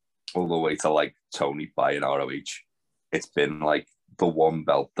like Tony buying ROH, it's been like the one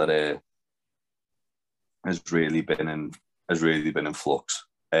belt that has really been in flux,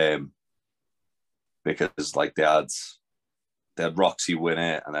 because like they had Roxy win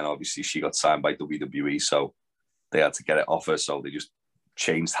it, and then obviously she got signed by WWE, so they had to get it off her. So they just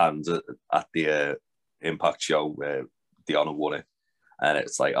changed hands at the Impact show where Deonna won it, and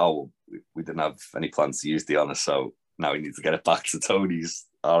it's like, oh, we didn't have any plans to use Deonna, so now we need to get it back to Tony's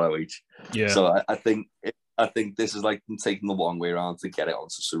ROH. Yeah. So I think I think this is like them taking the long way around to get it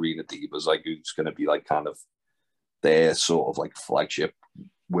onto Serena Divas, like who's going to be like kind of their sort of like flagship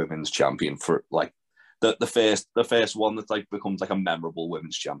women's champion for like the first one that like becomes like a memorable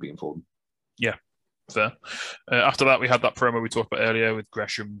women's champion for them. Yeah, fair. After that, we had that promo we talked about earlier with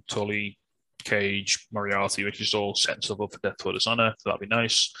Gresham, Tully, Cage, Moriarty, which is all setting stuff up for Death for Dishonor. So that'd be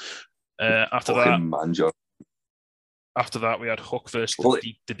nice. After that, we had Hook versus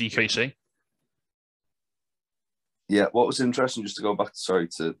the DKC. Yeah, what was interesting, just to go back, sorry,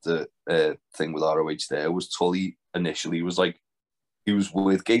 to the thing with ROH there, was Tully initially was like, he was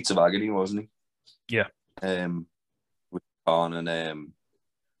with Gates of Agony, wasn't he? Yeah. With Khan and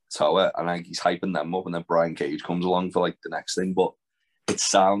Tower, and like he's hyping them up, and then Brian Cage comes along for like the next thing, but it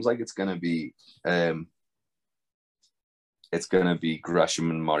sounds like it's gonna be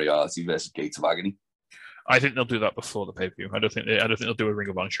Gresham and Moriarty versus Gates of Agony. I think they'll do that before the pay-per-view. I don't think they'll do a Ring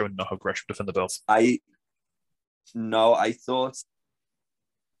of Honor show and not have Gresham defend the belt. I thought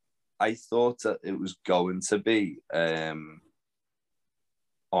that it was going to be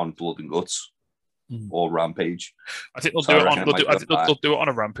on Blood and Guts or Rampage. I think they'll do it on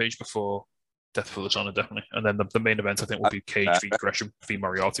a Rampage before Death for Dishonor, definitely, and then the main event I think will be Cage v Gresham v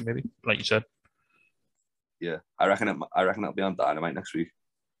Moriarty, maybe, like you said. Yeah, I reckon it'll be on Dynamite next week.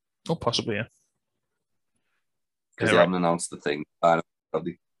 Oh, possibly, yeah. Because they haven't announced the thing. No.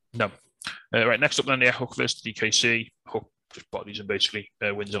 Right, next up then, yeah, Hook versus DKC. Hook just bodies and basically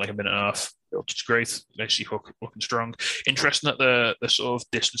wins in like a minute and a half, which is great. Nice to see Hook looking strong. Interesting that they're sort of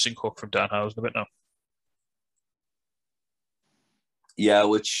distancing Hook from Danhausen a bit now. Yeah,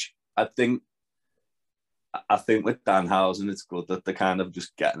 which I think with Danhausen, it's good that they're kind of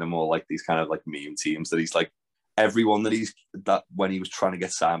just getting him all like these kind of like meme teams that he's like everyone that when he was trying to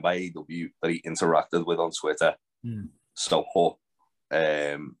get signed by AEW that he interacted with on Twitter. So Hook,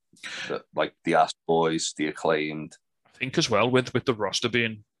 like the Ass Boys, the Acclaimed. I think as well with the roster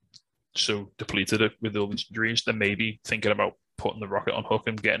being so depleted with all these injuries, they're maybe thinking about putting the Rocket on Hook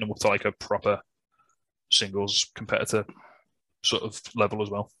and getting him up to like a proper singles competitor sort of level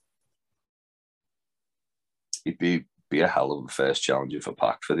as well. He'd be a hell of a first challenger for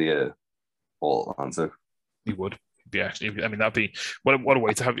Pac for the All Atlantic. He would. Be actually. I mean, that'd be what a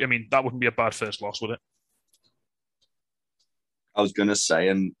way to have. I mean, that wouldn't be a bad first loss, would it? I was gonna say,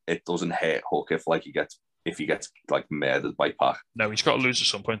 and it doesn't hurt Hook if he gets like murdered by Pac. No, he's got to lose at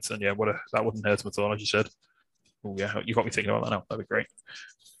some point, and yeah, that wouldn't hurt him at all, as you said. Oh yeah, you got me thinking about that now. That'd be great.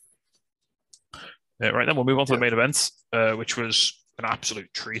 Right then, we'll move on to the main event, which was an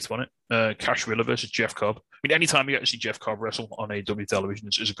absolute treat, wasn't it? Cash Wheeler versus Jeff Cobb. I mean, anytime you get to see Jeff Cobb wrestle on AEW television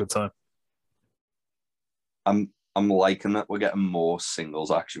is a good time. I'm liking that we're getting more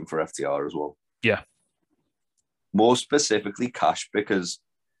singles action for FTR as well. Yeah. More specifically, Cash, because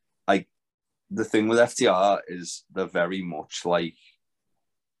like the thing with FTR is they're very much like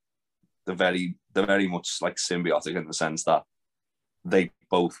symbiotic in the sense that they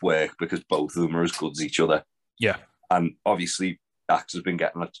both work because both of them are as good as each other. Yeah. And obviously, Dax has been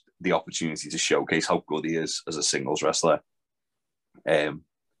getting the opportunity to showcase how good he is as a singles wrestler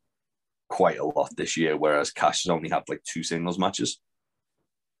quite a lot this year, whereas Cash has only had like 2 singles matches.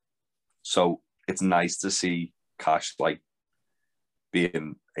 So it's nice to see Cash like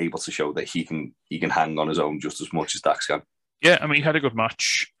being able to show that he can hang on his own just as much as Dax can. Yeah, I mean, he had a good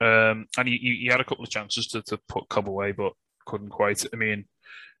match, and he had a couple of chances to put Cobb away, but couldn't quite. I mean,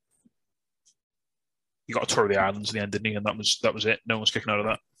 he got a Tour of the Islands in the end, didn't he? And that was it. No one's kicking out of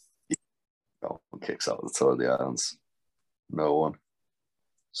that. No one kicks out of the Tour of the Islands. No one.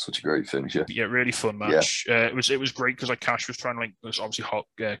 Such a great finisher. Yeah, really fun match. Yeah. It was great because like Cash was trying to like, obviously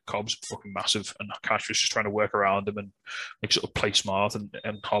Cobb's fucking massive, and Cash was just trying to work around him and like sort of play smart, and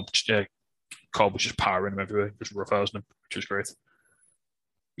Cobb was just powering him everywhere, just roughhousing him, which was great.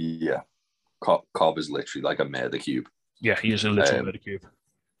 Yeah, Cobb is literally like a murder cube. Yeah, he is a literal murder cube.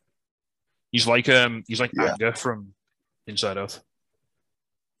 He's like Anger from Inside Out.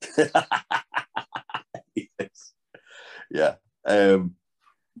 Yes. Yeah.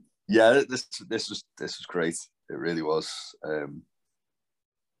 Yeah, this was great. It really was. And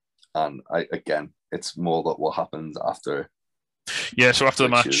it's more that what happened after. Yeah, so after the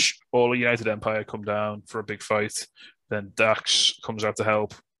match, all of United Empire come down for a big fight. Then Dax comes out to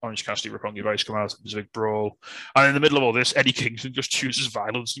help. Orange Cassidy, Roppongi Vice come out. There's a big brawl. And in the middle of all this, Eddie Kingston just chooses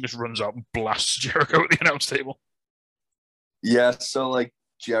violence and just runs out and blasts Jericho at the announce table. Yeah, so like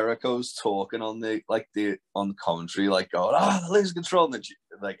Jericho's talking on the commentary, like going, the laser control, and then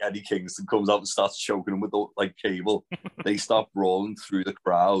like Eddie Kingston comes out and starts choking him with the like cable. They start brawling through the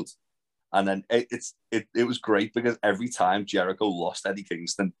crowd, and then it was great because every time Jericho lost Eddie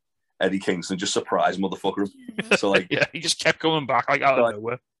Kingston, Eddie Kingston just surprised motherfucker him. So like, yeah, he just kept going back like out of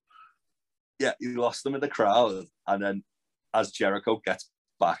nowhere. Yeah, he lost him in the crowd, and then as Jericho gets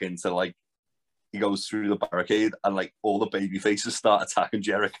back into like, he goes through the barricade, and like all the baby faces start attacking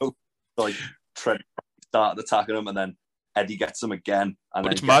Jericho. So, like Trent started attacking him, and then Eddie gets him again. And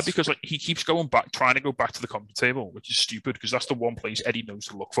but it's mad because like he keeps going back, trying to go back to the commentary table, which is stupid because that's the one place Eddie knows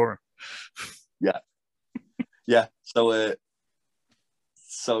to look for him. Yeah, yeah. So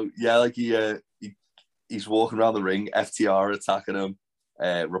yeah, like he's walking around the ring. FTR are attacking him.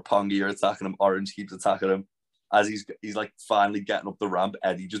 Roppongi are attacking him. Orange keeps attacking him. As he's like finally getting up the ramp,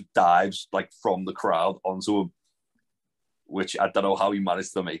 Eddie just dives like from the crowd onto him, which I don't know how he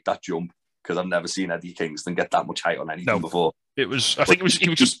managed to make that jump because I've never seen Eddie Kingston get that much height on anything before. It was, I think it was he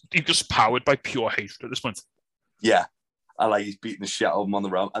was just powered by pure hatred at this point. Yeah, and like he's beating the shit out of him on the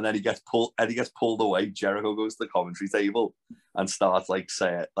ramp, and then Eddie gets pulled away. Jericho goes to the commentary table and starts like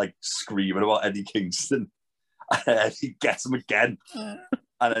screaming about Eddie Kingston. And Eddie gets him again.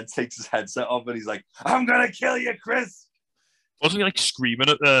 And then takes his headset off and he's like, "I'm gonna kill you, Chris." Wasn't he like screaming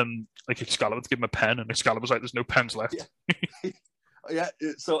at like Excalibur to give him a pen, and Excalibur's like, "There's no pens left." Yeah. Yeah.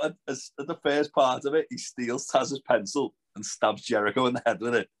 So at the first part of it, he steals Taz's pencil and stabs Jericho in the head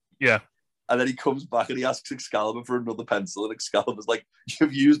with it. Yeah. And then he comes back and he asks Excalibur for another pencil, and Excalibur's like,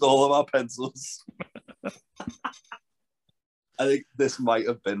 "You've used all of our pencils." I think this might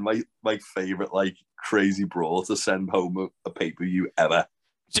have been my favorite like crazy brawl to send home a pay-per-view ever.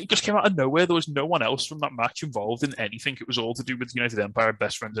 It just came out of nowhere. There was no one else from that match involved in anything. It was all to do with United Empire,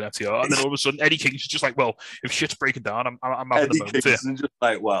 best friends in FTR. And then all of a sudden, Eddie Kingston's just like, well, if shit's breaking down, I'm having Eddie a moment Kingston's just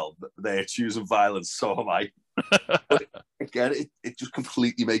like, well, they're choosing violence, so am I. But again, it just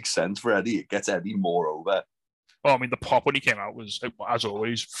completely makes sense for Eddie. It gets Eddie more over. Oh, I mean, the pop when he came out was, as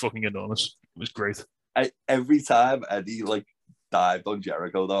always, fucking enormous. It was great. Every time Eddie like dived on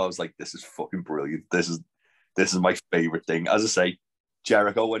Jericho, though, I was like, this is fucking brilliant. This is my favorite thing. As I say,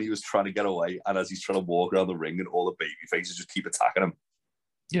 Jericho, when he was trying to get away, and as he's trying to walk around the ring, and all the baby faces just keep attacking him.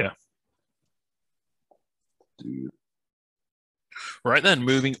 Yeah. Dude. Right then,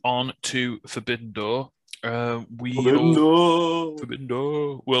 moving on to Forbidden Door. Forbidden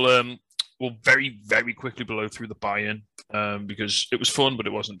Door. We'll very, very quickly blow through the buy-in because it was fun, but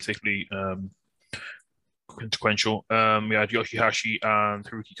it wasn't particularly consequential. We had Yoshihashi and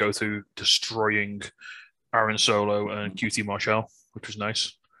Haruki Goto destroying Aaron Solo and QT Marshall, which was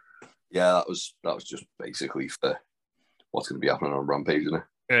nice. Yeah, that was just basically for what's going to be happening on Rampage, isn't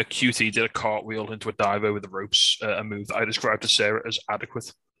it? QT did a cartwheel into a dive over the ropes, a move that I described to Sarah as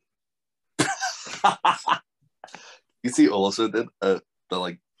adequate. QT also did a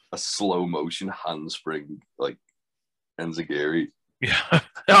slow motion handspring like enziguri. Yeah,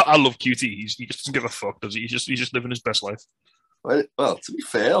 I love QT. He just doesn't give a fuck, does he? He's just living his best life. Well, to be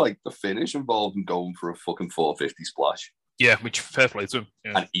fair, like the finish involved him going for a fucking 450 splash. Yeah, which fair play to him.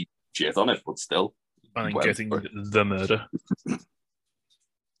 Yeah. And he shit on it, but still. And getting the murder.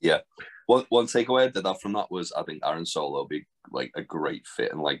 Yeah. One takeaway I did that from that was I think Aaron Solo would be like a great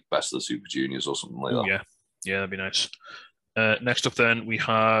fit in like Best of the Super Juniors or something like that. Yeah, that'd be nice. Next up, then we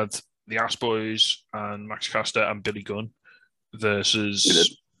had the Ass Boys and Max Caster and Billy Gunn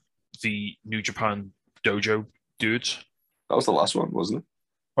versus the New Japan Dojo dudes. That was the last one, wasn't it?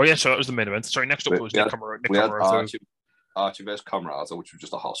 Oh yeah, so that was the main event. Sorry, next up was Nick Comoroto. Archie versus Comoroto, which was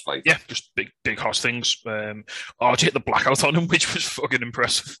just a hoss fight. Yeah, just big hoss things. Archie hit the blackout on him, which was fucking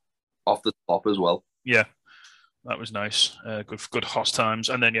impressive. Off the top as well. Yeah, that was nice. Good hoss times.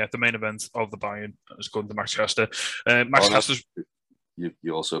 And then, the main event of the buy-in was going to Max Caster. Caster's...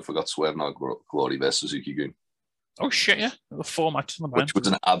 You also forgot Swerve No Glory versus Suzuki-gun. Oh shit! Yeah, the 4 matches on the buy-in. Which was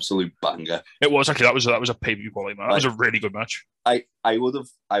an absolute banger. It was actually that was a pay-per-view quality match. That was a really good match. I would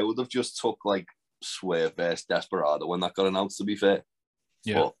have just took like Swerve versus Desperado when that got announced. To be fair,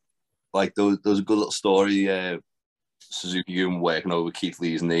 yeah. But like there was a good little story. Suzuki-gun working over Keith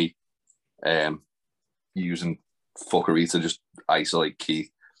Lee's knee, using fuckery to just isolate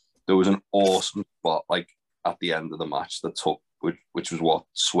Keith. There was an awesome spot like at the end of the match that took which was what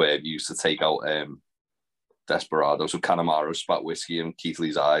Swerve used to take out Desperado. So Kanemaru spat whiskey in Keith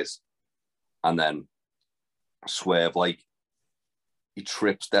Lee's eyes, and then Swerve he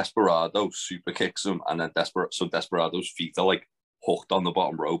trips Desperado, super kicks him, and then Desperado's feet are like hooked on the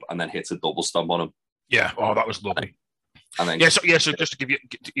bottom rope, and then hits a double stomp on him. Yeah, that was lovely. And then so just to give you,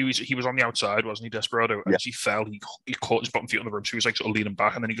 he was on the outside, wasn't he, Desperado? And as he fell, he caught his bottom feet on the rope, so he was like sort of leaning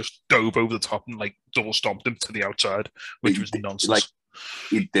back, and then he just dove over the top and like double stomped him to the outside, which was nonsense.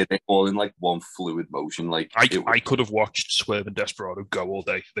 He did it all in like one fluid motion. Like I could have watched Swerve and Desperado go all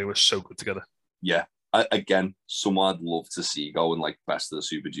day. They were so good together. Yeah, again, someone I'd love to see going like best of the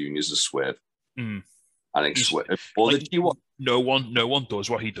Super Juniors is Swerve. Mm. I think Swerve. No one does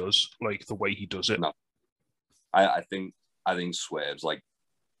what he does like the way he does it. No, I think Swerve's like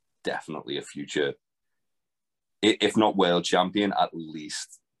definitely a future, if not world champion, at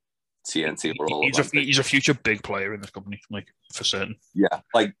least TNT. He's a future big player in this company, like for certain. Yeah,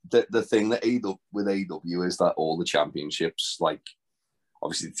 like the thing that with AEW is that all the championships, like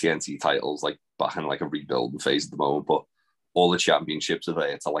obviously the TNT titles, like back in like a rebuilding phase at the moment, but all the championships are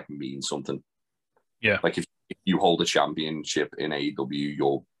there to like mean something. Yeah, like if you hold a championship in AEW,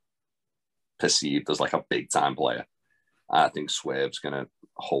 you're perceived as like a big time player. I think Swerve's gonna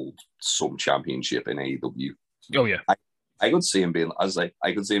hold some championship in AEW. Oh yeah, I could see him being, as I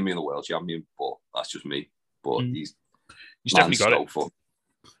could see him being the world champion, but that's just me. But he's definitely got it.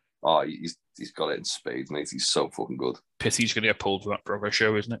 Oh, he's got it in spades, mate. He's so fucking good. Pity's going to get pulled for that Progress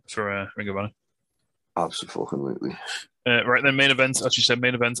show, isn't it, for Ring of Honor? Absolutely. Right then, main event, as you said,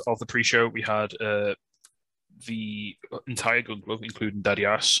 main event of the pre-show, we had the entire Gun Club, including Daddy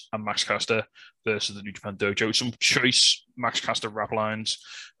Ass and Max Caster versus the New Japan Dojo. Some choice Max Caster rap lines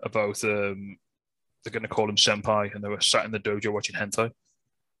about they're going to call him Senpai, and they were sat in the dojo watching hentai.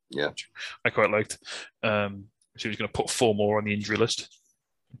 Yeah, I quite liked. So he was going to put 4 more on the injury list.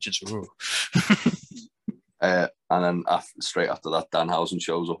 Which is, and then straight after that, Danhausen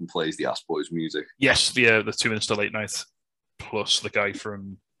shows up and plays the Ass Boys music. Yes, the 2 minutes to late night, plus the guy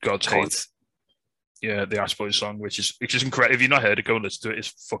from God's Hate. Yeah, the Ass Boys song, which is incredible. If you've not heard it, go and listen to it.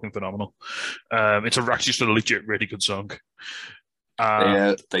 It's fucking phenomenal. It's actually just a legit, really good song.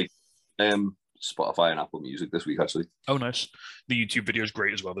 They Spotify and Apple Music this week, actually. Oh, nice. The YouTube video is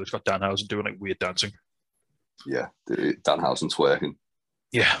great as well. Though. It's got Danhausen doing like weird dancing. Yeah, Danhausen twerking.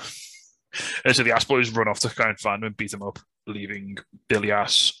 Yeah. And so the Ass Boys run off to kind of find him and beat him up, leaving Billy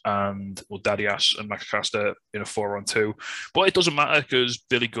Ass Daddy Ass and Max Caster in a 4-on-2. But it doesn't matter because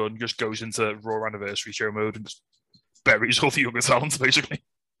Billy Gunn just goes into Raw Anniversary Show mode and just buries all the younger talent, basically.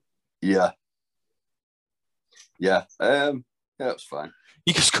 Yeah. Yeah. That's fine.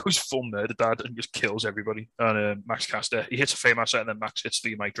 He just goes full murder dad and just kills everybody. And Max Caster, he hits a fame asset and then Max hits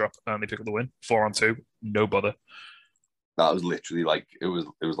the mic drop and they pick up the win. 4-on-2. No bother. That was literally like it was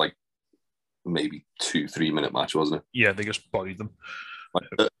like maybe 2-3 minute match, wasn't it? Yeah, they just bodied them. Like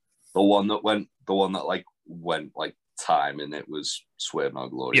the one that went like time, and it was Swerve No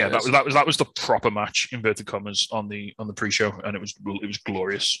Glory. Yeah, that was the proper match, inverted commas, on the pre-show, and it was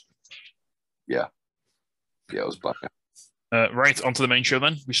glorious. Yeah, it was back. Right, onto the main show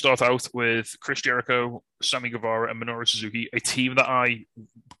then. We start out with Chris Jericho, Sammy Guevara, and Minoru Suzuki, a team that I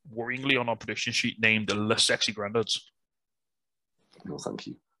worryingly on our prediction sheet named the Les Sexy Granddads. No, thank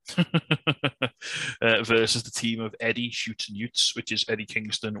you. Versus the team of Eddie, Shoots, and Utes, which is Eddie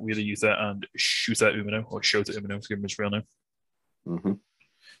Kingston, Wheeler Yuta, and Shota Umino, or Shota Umino, to give him his real name. Mm-hmm.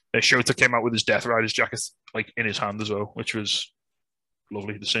 Shota came out with his Death Riders jacket like in his hand as well, which was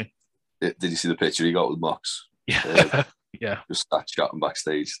lovely to see. Did you see the picture he got with Mox? Yeah. Yeah. Just sat chatting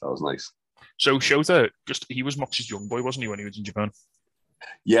backstage. That was nice. So Shota, he was Mox's young boy, wasn't he, when he was in Japan?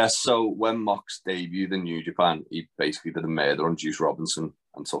 Yeah, so when Mox debuted in New Japan, he basically did a murder on Juice Robinson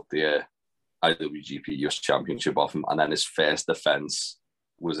and took the IWGP US Championship off him. And then his first defense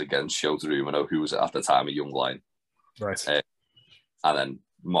was against Shota Umino, who was at the time a young lion. Right. And then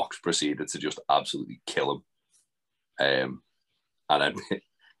Mox proceeded to just absolutely kill him. And then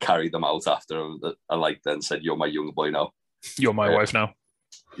carried them out after him and then said, "You're my young boy now. You're my wife now."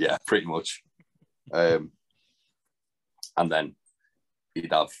 Yeah, pretty much. And then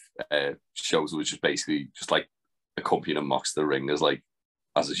he'd have shows that was just basically just like accompanying Mox to the ring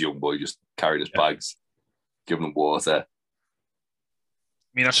as his young boy, just carrying his bags, giving him water.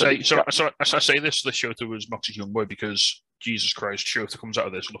 I mean, I say this Shota was Mox's young boy because Jesus Christ, Shota comes out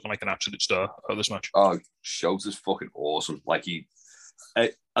of this looking like an absolute star out of this match. Oh, Shota's fucking awesome. Like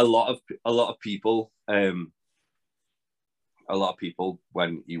a lot of people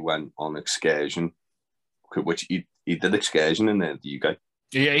when he went on excursion, which he did excursion in the UK.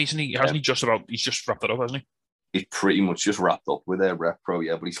 Yeah, hasn't he just wrapped that up, hasn't he? He's pretty much just wrapped up with Rep Pro,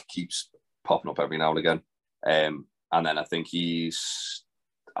 yeah, but he keeps popping up every now and again. And then I think he's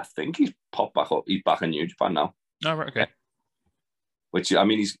popped back up. He's back in New Japan now. Oh, right, okay. Which, I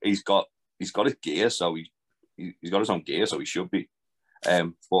mean, he's got his gear, so he's got his own gear, so he should be.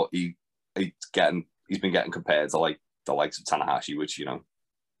 But he's been getting compared to like the likes of Tanahashi, which, you know,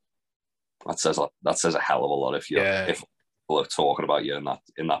 that says a hell of a lot if people are talking about you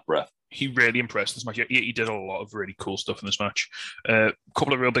in that breath. He really impressed this match. He did a lot of really cool stuff in this match. A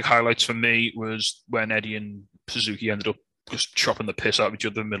couple of real big highlights for me was when Eddie and Suzuki ended up just chopping the piss out of each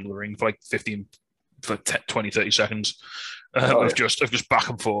other in the middle of the ring for like 15 for 20, 30 seconds of just back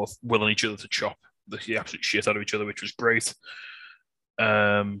and forth, willing each other to chop the absolute shit out of each other, which was great.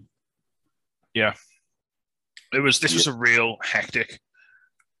 Yeah, this was a real hectic,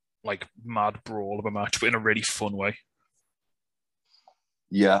 like mad brawl of a match, but in a really fun way.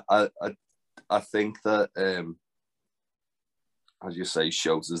 Yeah, I think that as you say,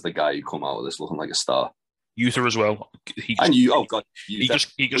 Shota's the guy who come out of this looking like a star. Uther as well.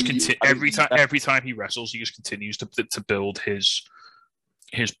 Every time he wrestles, he just continues to build his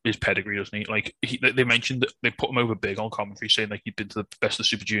pedigree, doesn't he? Like they mentioned that they put him over big on commentary, saying like he'd been to the best of the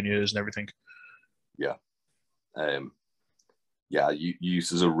Super Juniors and everything. Yeah,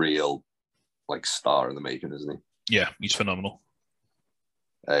 Uther's a real like star in the making, isn't he? Yeah, he's phenomenal.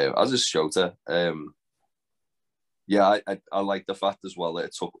 As is Shota. I like the fact as well that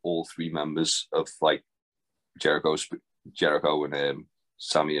it took all three members of like Jericho and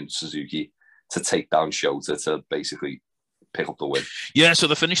Sammy and Suzuki to take down Shota to basically pick up the win. Yeah, so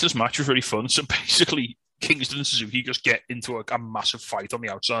the finish of this match was really fun. So basically, Kingston and Suzuki just get into a massive fight on the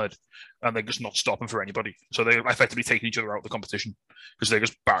outside, and they're just not stopping for anybody. So they're effectively taking each other out of the competition because they're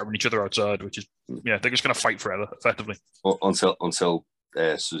just battering each other outside, which is they're just going to fight forever, effectively. Until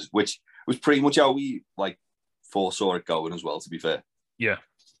which was pretty much how we like foresaw it going as well. To be fair, yeah.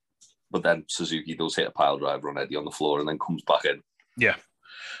 But then Suzuki does hit a pile driver on Eddie on the floor and then comes back in. Yeah.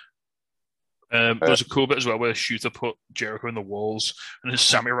 There was a cool bit as well where Shooter put Jericho in the walls and then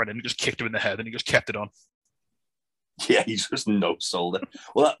Sammy ran in and just kicked him in the head and he just kept it on. Yeah, he just no-sold it.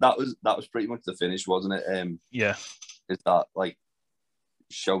 Well, that was pretty much the finish, wasn't it? Yeah. Is that like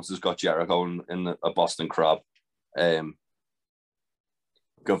Shota's got Jericho in a Boston Crab.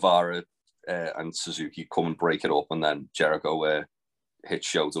 Guevara and Suzuki come and break it up, and then Jericho hit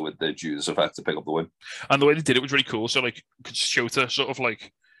Shota with the Judas effect to pick up the win. And the way they did it was really cool. So like Shota sort of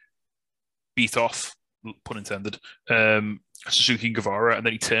like beat off, pun intended, Suzuki and Guevara, and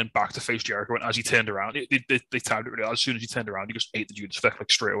then he turned back to face Jericho. And as he turned around, they timed it really. As soon as he turned around, he just ate the Judas effect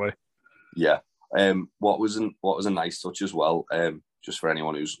like straight away. Yeah. What was a nice touch as well, just for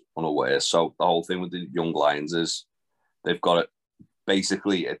anyone who's unaware. So the whole thing with the Young Lions is they've got it.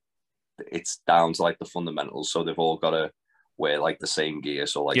 Basically, it's down to like the fundamentals. So they've all got to wear like the same gear.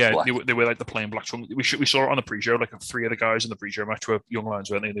 So like black. They wear like the plain black trunks. We saw it on the pre-show. Like 3 of the guys in the pre-show match were Young Lions,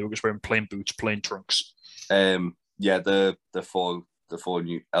 weren't they? They were just wearing plain boots, plain trunks. The four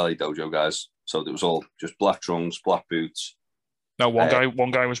new LA Dojo guys. So it was all just black trunks, black boots. No, one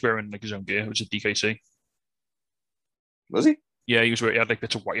guy was wearing like his own gear. It was a DKC. Was he? Yeah, he was wearing. He had like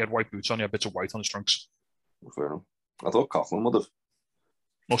bits of white. He had white boots on. He had bits of white on his trunks. Fair enough. I thought Coughlin would have.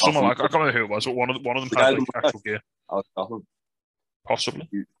 Well, someone I can't remember who it was, but one of them had like actual gear. Coughlin. Possibly.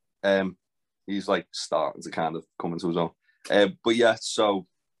 He's like starting to kind of come into his own. But yeah, so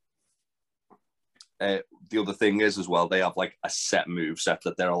the other thing is as well, they have like a set move set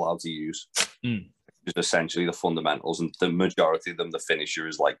that they're allowed to use. Just essentially the fundamentals, and the majority of them, the finisher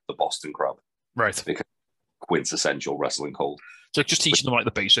is like the Boston Crab. Right. Because quintessential wrestling code. So just teaching them like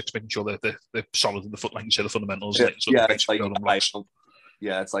the basics, making sure they're solid in the foot, like you say, the fundamentals. It's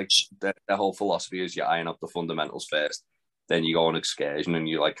like the whole philosophy is you iron up the fundamentals first, then you go on excursion and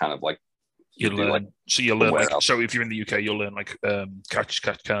you like kind of like you learn. So if you're in the UK, you'll learn like catch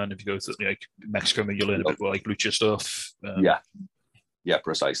can. If you go to like Mexico, then you'll learn a bit more like lucha stuff. Yeah,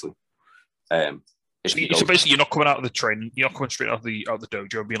 precisely. So basically, you're not coming out of the training. You're not coming straight out of the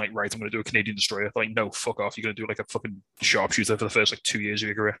dojo and being like, right, I'm going to do a Canadian destroyer. Like, no, fuck off. You're going to do like a fucking sharpshooter for the first like 2 years of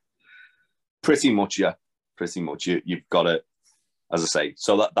your career. Pretty much, yeah. Pretty much, you've got it. As I say,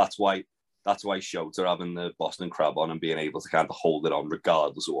 so that's why Shota having the Boston Crab on and being able to kind of hold it on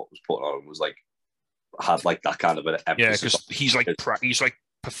regardless of what was put on was like had like that kind of an emphasis. Yeah, because he's like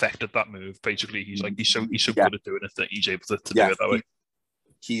perfected that move. Basically, he's so good at doing it that he's able to do it that way.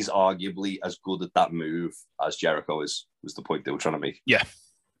 He's arguably as good at that move as Jericho is, was the point they were trying to make. Yeah.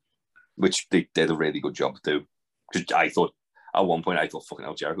 Which they did a really good job to do. Because I thought, at one point, fucking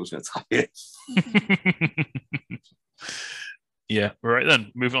hell, Jericho's going to tap it. Yeah, right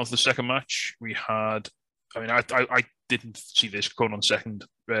then. Moving on to the second match, we had, I didn't see this going on second.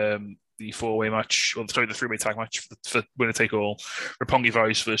 The 4-way match, the 3-way tag match for winner take all. Roppongi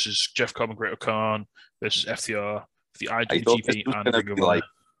Vice versus Jeff Cobb and Great Khan versus FTR. The IWGP and Ring of Honor.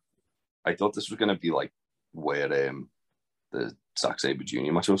 I thought this was going to be like where the Zack Sabre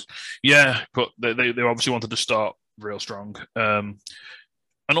Jr. match was. Yeah, but they obviously wanted to start real strong. And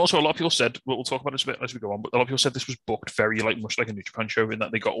also, a lot of people said, we'll talk about this a bit as we go on, but a lot of people said this was booked very much like a New Japan show in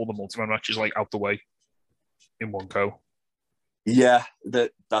that they got all the multi-man matches like out the way in one go. Yeah,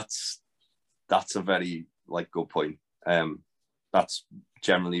 that's a very like good point. that's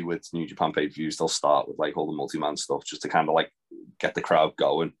generally with New Japan pay-per-views, they'll start with like all the multi-man stuff just to kind of like get the crowd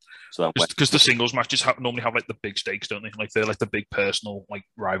going. So that because the singles matches normally have like the big stakes, don't they? Like they're like the big personal like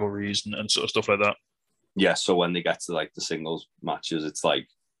rivalries and sort of stuff like that. Yeah, so when they get to like the singles matches, it's like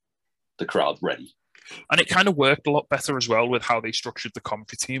the crowd ready. And it kind of worked a lot better as well with how they structured the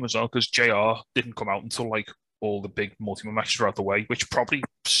commentary team as well, because JR didn't come out until like all the big multi-man matches were out the way, which probably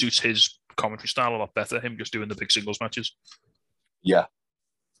suits his commentary style a lot better, him just doing the big singles matches. Yeah,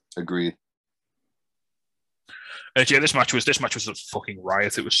 agreed. Yeah, this match was a fucking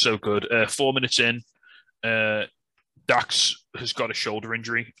riot. It was so good. 4 minutes in, Dax has got a shoulder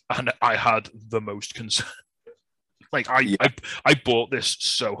injury, and I had the most concern. Like I bought this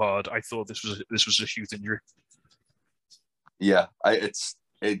so hard. I thought this was a huge injury. Yeah, it's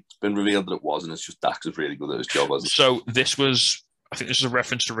been revealed that it wasn't. It's just Dax is really good at his job, wasn't it? So this was, I think this is a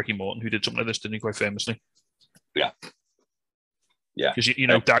reference to Ricky Morton, who did something like this, didn't he, quite famously? Yeah. Yeah. Because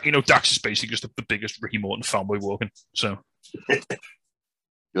Dax is basically just the biggest Ricky Morton fanboy walking. So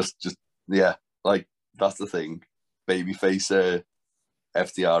just yeah, like that's the thing. Babyface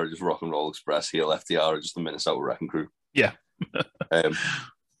FTR are just Rock and Roll Express. Heel FTR are just the Minnesota Wrecking Crew. Yeah.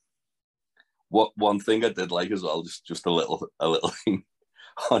 One thing I did like as well, just a little thing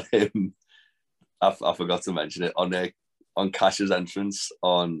on him. I forgot to mention it on Cash's entrance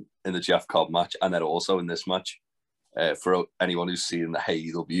in the Jeff Cobb match, and then also in this match. For anyone who's seen the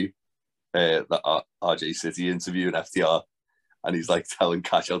AEW, the RJ City interview in FTR, and he's like telling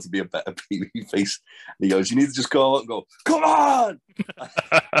Cash how to be a better babyface. And he goes, "You need to just go out and go, come on!"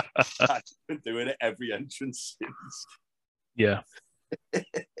 I've been doing it every entrance since. Yeah.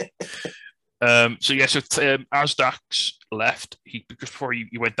 So as Dax left, because before he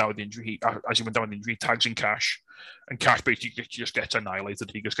went down with the injury, he tags in Cash, and Cash basically just gets annihilated.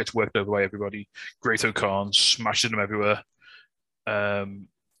 He just gets worked over by everybody. Great O'Khan smashing him everywhere.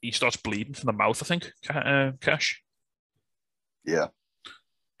 He starts bleeding from the mouth, I think, Cash. Yeah.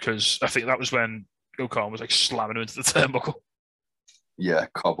 Because I think that was when O'Khan was like slamming him into the turnbuckle. Yeah,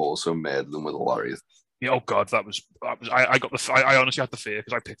 Cobb also murdered them with a lariat. Yeah, oh god, that was. I honestly had the fear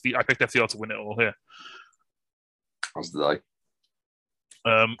because I picked FTR to win it all here. As did I.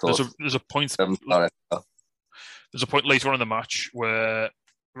 There's a point. There's a point later on in the match where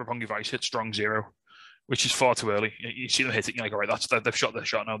Roppongi Vice hits Strong Zero, which is far too early. You see them hit it, you're like, all right, they've shot their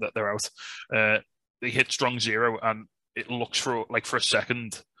shot now that they're out. They hit Strong Zero, and it looks for a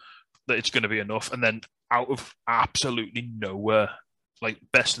second that it's going to be enough, and then out of absolutely nowhere, like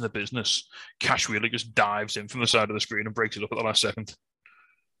best in the business, Cash Wheeler just dives in from the side of the screen and breaks it up at the last second.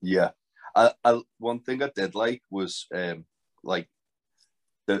 Yeah, one thing I did like was like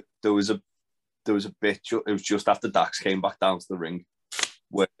there was a bit. It was just after Dax came back down to the ring,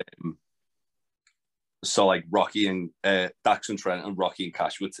 where so like Rocky and Dax and Trent and Rocky and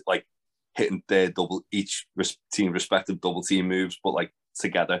Cash would like hitting their double each team respective double team moves, but like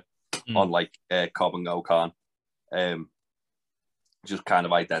together on like Cobb and O'Khan. Just kind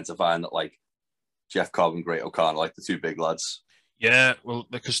of identifying that like Jeff Cobb and Great O'Khan are like the two big lads. Yeah, well,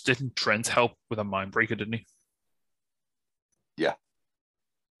 because didn't Trent help with a Mindbreaker, didn't he? Yeah.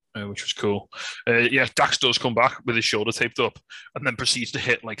 Which was cool. Yeah, Dax does come back with his shoulder taped up and then proceeds to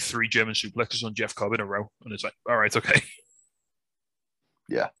hit like 3 German suplexes on Jeff Cobb in a row. And it's like, all right, okay.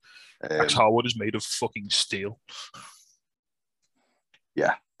 Yeah. Dax Harwood is made of fucking steel.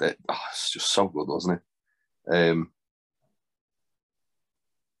 Yeah. It's just so good, wasn't it?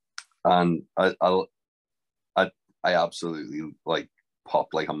 And I absolutely like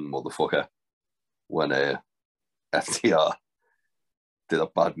popped like a motherfucker when FTR did a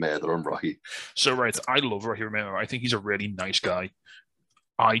bad murder on Rocky. So right, I love Rocky Romero. I think he's a really nice guy.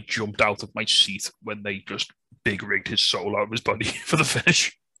 I jumped out of my seat when they just big rigged his soul out of his body for the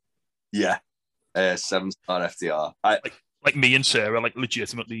finish. Yeah, 7-star FTR. Like me and Sarah, like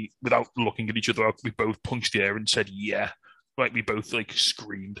legitimately, without looking at each other, we both punched the air and said, "Yeah." Like we both like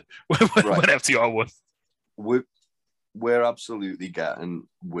screamed when FTR won. We're absolutely getting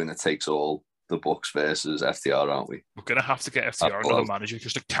winner takes all, the Bucks versus FTR, aren't we? We're gonna have to get FTR another manager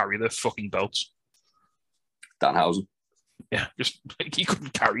just to carry their fucking belts. Danhausen. Yeah, just like, he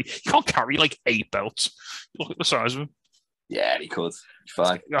can't carry like 8 belts. Look at the size of him. Yeah, he could. He's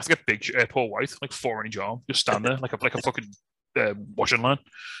fine. You have to get big Paul White, like 4 in each arm, just stand there like a fucking washing line.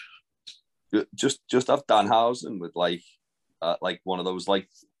 Just have Danhausen with like one of those like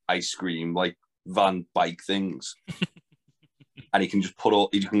ice cream like van bike things, and he can just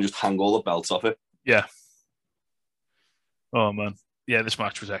hang all the belts off it. Yeah. Oh man, yeah, this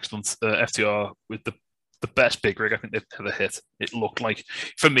match was excellent. FTR with the the best big rig I think they've ever hit. It looked like,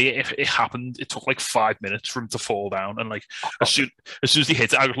 for me, if it happened, it took like 5 minutes for him to fall down, and like as soon as he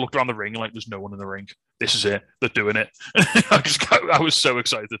hit it, I just looked around the ring and like there's no one in the ring. This is it. They're doing it. I was so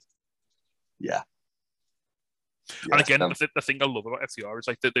excited. Yeah. And again, the thing I love about FTR is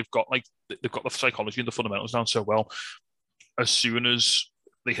like they've got the psychology and the fundamentals down so well. As soon as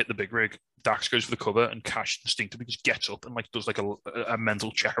they hit the big rig, Dax goes for the cover, and Cash instinctively just gets up and like does like a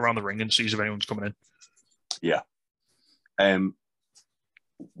mental check around the ring and sees if anyone's coming in. Yeah.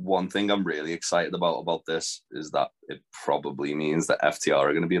 One thing I'm really excited about this is that it probably means that FTR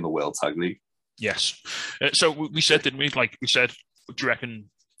are going to be in the World Tag League. Yes. So we said, didn't we? Like we said, do you reckon?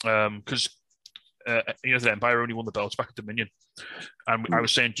 Because the Empire only won the belts back at Dominion, and I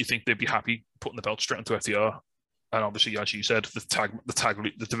was saying, do you think they'd be happy putting the belts straight into FTR? And obviously, as you said,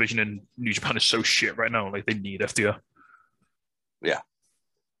 the division in New Japan is so shit right now. Like they need FTR. Yeah,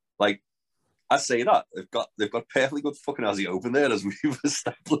 like I say that they've got perfectly good fucking Aussie Open there, as we've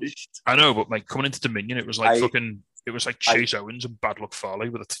established. I know, but like coming into Dominion, it was like it was like Chase Owens and Bad Luck Fale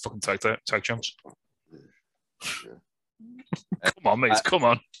with the fucking tag champs. Yeah. Come on, mate, come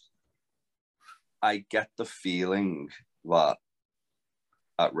on. I get the feeling that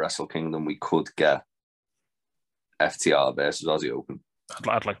at Wrestle Kingdom we could get FTR versus Aussie Open.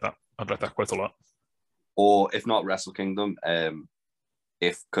 I'd like that. I'd like that quite a lot. Or if not Wrestle Kingdom,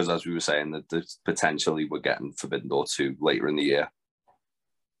 because as we were saying, that potentially we're getting Forbidden Door 2 later in the year.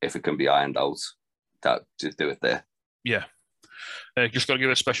 If it can be ironed out, that just do it there. Yeah. Just got to give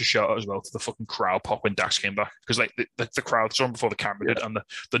a special shout out as well to the fucking crowd pop when Dax came back, because like the crowd saw him before the camera did, and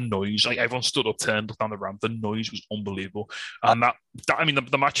the noise, like everyone stood up, turned down the ramp. The noise was unbelievable, and that I mean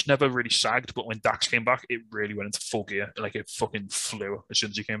the match never really sagged, but when Dax came back, it really went into full gear. Like it fucking flew as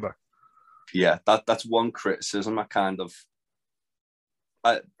soon as he came back. Yeah, that's one criticism I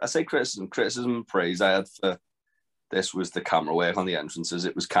say criticism and praise I had for this was the camera work on the entrances.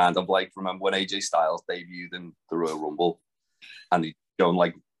 It was kind of like, remember when AJ Styles debuted in the Royal Rumble and he showed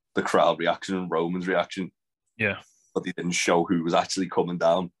like the crowd reaction and Roman's reaction. Yeah. But they didn't show who was actually coming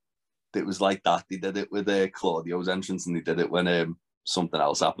down. It was like that. They did it with Claudio's entrance, and they did it when something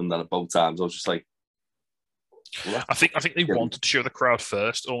else happened. And at both times, I was just like, I think they wanted to show the crowd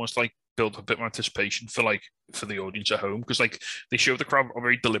first, almost like build a bit more anticipation for the audience at home, because like they showed the crowd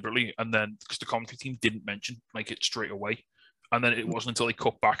very deliberately, and then because the commentary team didn't mention like it straight away, and then it wasn't until they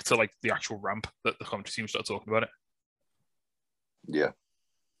cut back to like the actual ramp that the commentary team started talking about it. Yeah.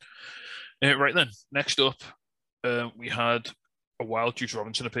 Right then, next up, we had a while Juice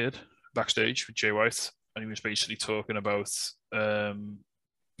Robinson appeared backstage with Jay White, and he was basically talking about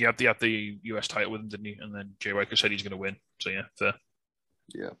he had the US title with him, didn't he? And then Jay White said he's going to win. So yeah, fair.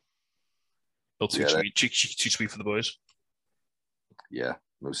 Yeah. Too sweet for the boys. Yeah,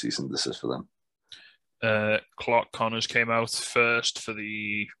 no cease and desist for them. Clark Connors came out first for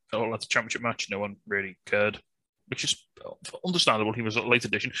the Atlanta Championship match. No one really cared, which is understandable. He was a late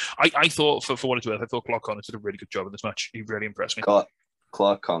addition. I thought, for what it's worth, I thought Clark Connors did a really good job in this match. He really impressed me.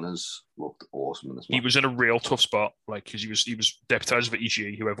 Clark Connors looked awesome in this match. He was in a real tough spot, like because he was deputized for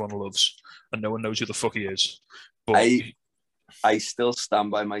Ishii, who everyone loves, and no one knows who the fuck he is. But I still stand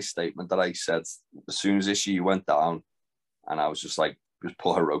by my statement that I said as soon as Ishii went down, and I was just like, just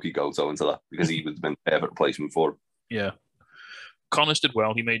put Hiroki Goto into that, because he would have been a perfect replacement for him. Yeah. Connors did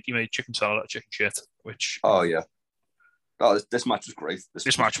well. He made chicken salad out of chicken shit, which... Oh, yeah. Oh, this match was great.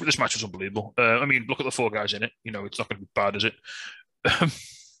 This match was unbelievable. I mean, look at the 4 guys in it. You know, it's not going to be bad, is it?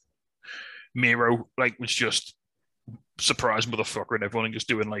 Miro, like, was just surprising motherfucker and everyone, and just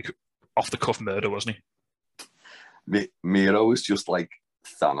doing, like, off-the-cuff murder, wasn't he? Miro was just like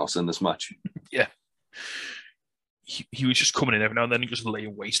Thanos in this match. Yeah. He was just coming in every now and then and just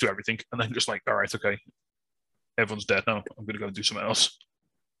laying waste to everything, and then just like, all right, okay, everyone's dead now. I'm going to go and do something else.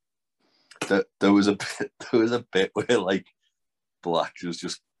 There was a bit where like Malachi was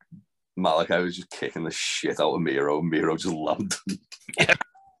just kicking the shit out of Miro, and Miro just loved him. Yeah.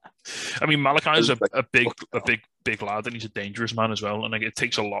 I mean, Malachi is a big lad, and he's a dangerous man as well. And like, it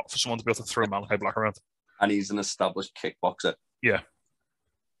takes a lot for someone to be able to throw Malachi Black around. And he's an established kickboxer. Yeah.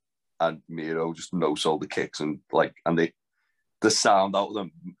 And Miro just no-sold the kicks, and the sound out of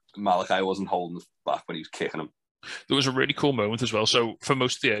them, Malachi wasn't holding us back when he was kicking him. There was a really cool moment as well. So for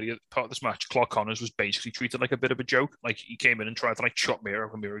most of the earlier part of this match, Clark Connors was basically treated like a bit of a joke. Like he came in and tried to like chop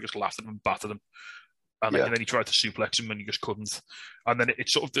Miro, and Miro just laughed at him and battered him. And then he tried to suplex him, and he just couldn't. And then it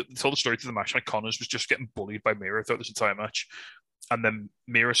sort of told the story through the match. Like Connors was just getting bullied by Miro throughout this entire match. And then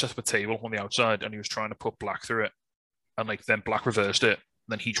Miro set up a table on the outside, and he was trying to put Black through it. And like then Black reversed it.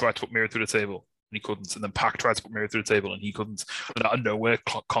 And then he tried to put Miro through the table. he couldn't. And then Pac tried to put Miro through the table, and he couldn't. And out of nowhere,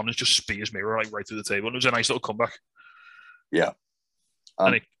 Connors just spears Miro like right through the table. And it was a nice little comeback. Yeah.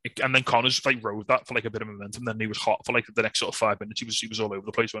 And then Connors like rode that for like a bit of momentum. Then he was hot for like the next sort of 5 minutes. He was all over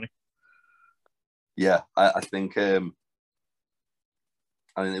the place, wasn't he? Yeah, I think it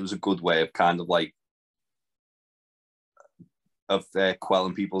was a good way of kind of like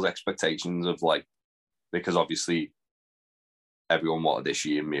quelling people's expectations of like, because obviously everyone wanted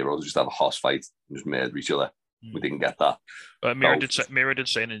Ishii and Miro to just have a hoss fight and just murder each other. We didn't get that. Miro did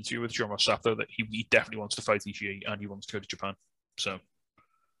say in an interview with John Ross Sapp that he definitely wants to fight Ishii and he wants to go to Japan. So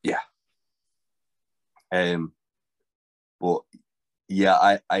yeah. But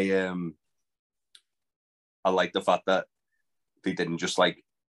yeah, I like the fact that they didn't just like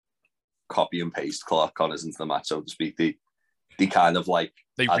copy and paste Clark Connors into the match, so to speak. They kind of like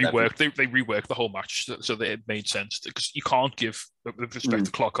they reworked the whole match so that it made sense, because you can't give, with respect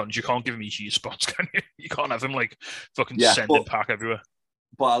to Clark Connors, you can't give him Ishii spots, can you? You can't have him like fucking sending Pac everywhere.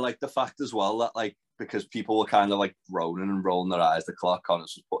 But I like the fact as well that like, because people were kind of like rolling their eyes that Clark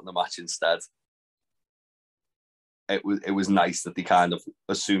Connors was putting the match instead. It was nice that they kind of,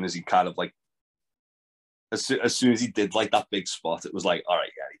 as soon as he did like that big spot, it was like, all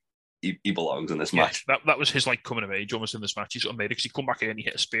right, yeah, he belongs in this match. That was his like coming of age almost in this match. He sort of made it, because he come back in, he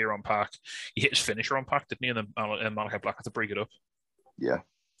hit a spear on Pac, he hit his finisher on Pac, didn't he? And then Malachi Black had to break it up. Yeah,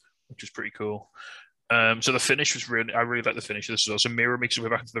 which was pretty cool. So the finish was I really like the finish of this as well. So Miro makes his way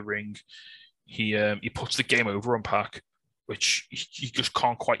back into the ring. He puts the game over on Pac, which he just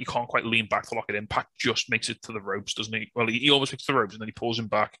can't quite lean back to lock it in. Pac just makes it to the ropes, doesn't he? Well, he almost makes the ropes, and then he pulls him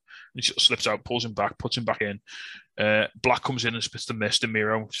back, and he sort of slips out, pulls him back, puts him back in. Black comes in and spits the mist in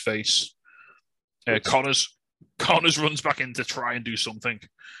Miro's face. Connors runs back in to try and do something.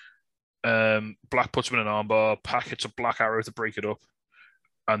 Black puts him in an armbar. Pac hits a black arrow to break it up,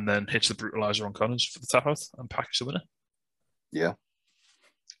 and then hits the brutalizer on Connors for the tap out, and Pac is the winner. Yeah.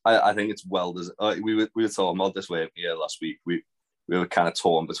 I think it's well designed. We were talking about this way last week. We were kind of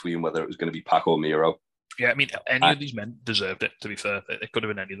torn between whether it was going to be Pac or Miro. Yeah, I mean, any of these men deserved it, to be fair. It could have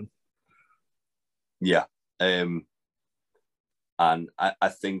been any of them. Yeah. And I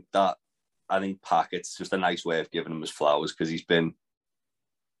think Pac, it's just a nice way of giving him his flowers, because he's been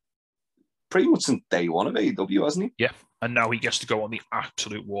pretty much since day one of AEW, hasn't he? Yeah. And now he gets to go on the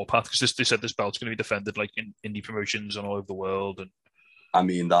absolute warpath, because they said this belt's going to be defended like in indie promotions and all over the world. And I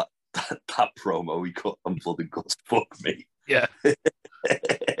mean, that promo he cut on Blood and Guts, fuck me. Yeah.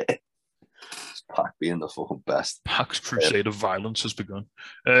 Pac being the fucking best. Pac's crusade of violence has begun.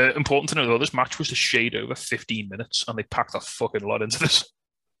 Important to know, though, this match was a shade over 15 minutes, and they packed a fucking lot into this.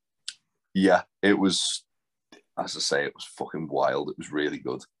 Yeah, it was, as I say, it was fucking wild. It was really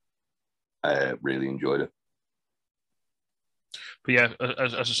good. Really enjoyed it. But yeah,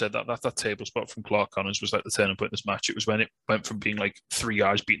 as I said, that table spot from Clark Connors was like the turning point in this match. It was when it went from being like 3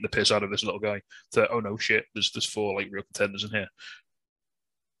 guys beating the piss out of this little guy to, oh no shit, there's 4 like real contenders in here.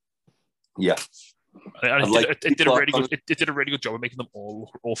 Yeah, it did a really good job of making them all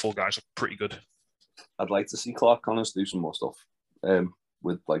 4 guys look pretty good. I'd like to see Clark Connors do some more stuff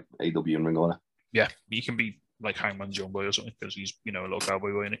with like AW and Ring of Honor. Yeah, he can be like Hangman's young boy or something, because he's a little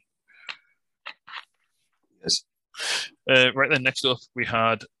cowboy boy, isn't he? Yes. Right then, next up we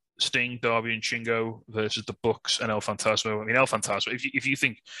had Sting, Darby, and Shingo versus the Bucks and El Fantasmo. I mean, El Fantasmo. If you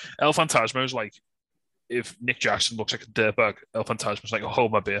think El Fantasmo is like if Nick Jackson looks like a dirtbag, El Fantasmo is like, oh,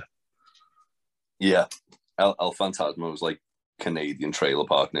 hold my beer. Yeah, El Fantasmo was like Canadian Trailer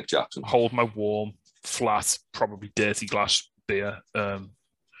Park Nick Jackson. Hold my warm, flat, probably dirty glass beer,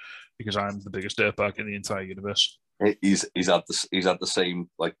 because I'm the biggest dirtbag in the entire universe. He's had the same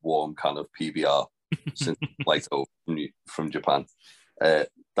like warm kind of PBR since Lighto from Japan.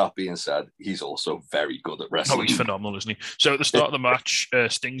 That being said, he's also very good at wrestling. Oh, he's phenomenal, isn't he? So at the start of the match,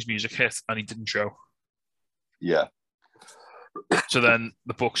 Sting's music hit and he didn't show. Yeah. So then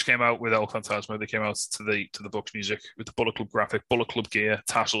the Bucks came out with El Fantasmo. They came out to the Bucks music with the Bullet Club graphic, Bullet Club gear,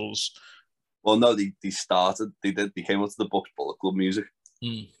 tassels. Well, no, they came out to the Bucks Bullet Club music.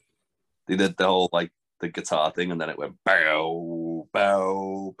 Mm. They did the whole like the guitar thing, and then it went bow,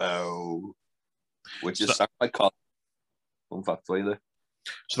 bow, bow, which is sound like fun fact for you there.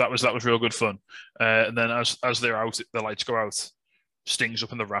 So that was real good fun. And then as they're out, the lights go out. Sting's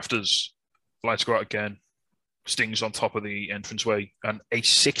up in the rafters. The lights go out again. Sting's on top of the entranceway, and a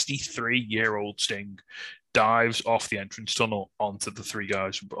 63-year-old Sting dives off the entrance tunnel onto the 3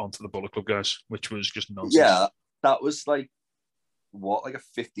 guys, onto the Bullet Club guys, which was just nonsense. Yeah, that was like like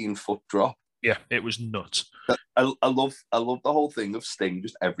a 15-foot drop. Yeah, it was nuts. I love the whole thing of Sting.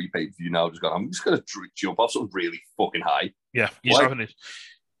 Just every pay-per-view now, I'm just gonna jump off something really fucking high. Yeah, he's having it.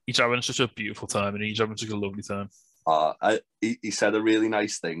 He's having such a beautiful time, and he's having such a lovely time. He said a really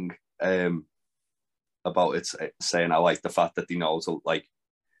nice thing about it, saying I like the fact that they know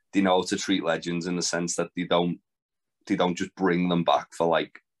to treat legends in the sense that they don't just bring them back for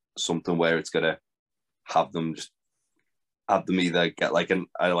like something where it's gonna have them either get like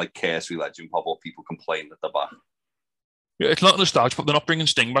a cursory legend pop up, people complain that they're back. Yeah, it's not nostalgia, but they're not bringing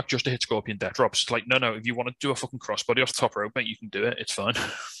Sting back just to hit Scorpion death drops. It's like, no, if you want to do a fucking crossbody off the top rope, mate, you can do it. It's fine.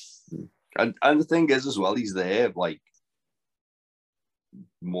 And the thing is, as well, he's there like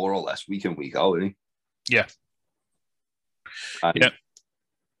more or less week in, week out, isn't he? Yeah. And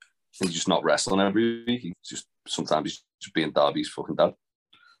he's just not wrestling every week. Sometimes he's just being Darby's fucking dad.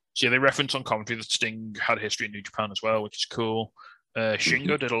 So yeah, they reference on commentary that Sting had a history in New Japan as well, which is cool.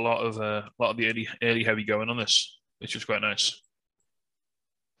 Shingo did a lot of the early heavy going on this, which was quite nice.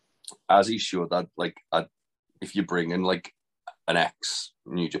 As he should. If you bring in like an ex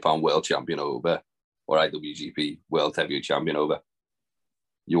New Japan World Champion over or IWGP World Heavyweight Champion over,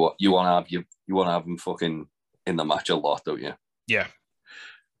 you want to have him fucking in the match a lot, don't you? Yeah.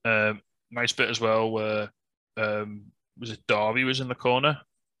 Nice bit as well where was it Darby was in the corner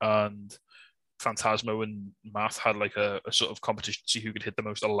and Phantasmo and Matt had like a sort of competition to see who could hit the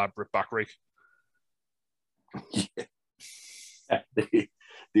most elaborate back rake. Yeah. They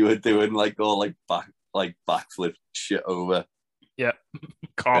were doing like all like backflip shit over. Yeah.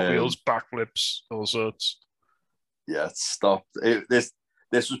 Cartwheels, backflips, all sorts. Yeah, stop. This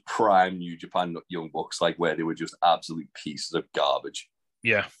was prime New Japan Young Bucks, like where they were just absolute pieces of garbage.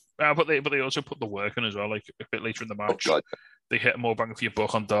 Yeah. But they also put the work in as well. Like a bit later in the match, they hit a more bang for your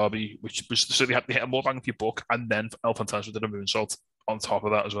buck on Darby, which was so they hit a more bang for your buck, and then El Phantasmo did a moonsault on top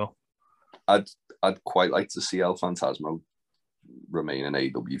of that as well. I'd quite like to see El Phantasmo remain in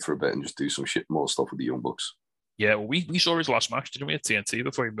AEW for a bit and just do some shit more stuff with the Young Bucks. Yeah, well, we saw his last match, didn't we, at TNT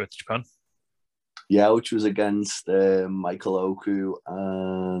before he moved to Japan? Yeah, which was against Michael Oku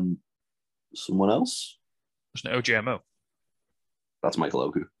and someone else. Wasn't it OGMO? That's Michael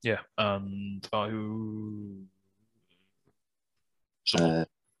Oku. Yeah, and was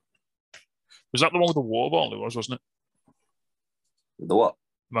that the one with the water bottle? It was, wasn't it? The what?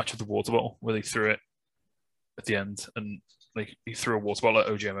 Match of the water bottle, where they threw it at the end, and like he threw a water bottle at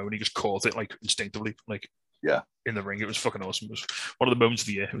OGMO, and he just caught it like instinctively, like in the ring. It was fucking awesome. It was one of the moments of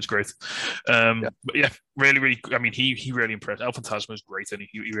the year. It was great. But yeah, really, really. I mean, he really impressed. El Phantasmo is great, and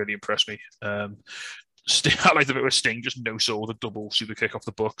he really impressed me. Sting, I like the bit where Sting just no soul with a double super kick off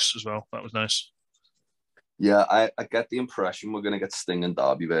the Bucks as well. That was nice. Yeah, I get the impression we're going to get Sting and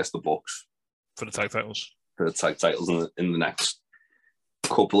Darby versus the Bucks for the tag titles. For the tag titles in the next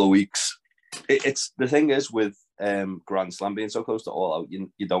couple of weeks. It's the thing is with Grand Slam being so close to All Out,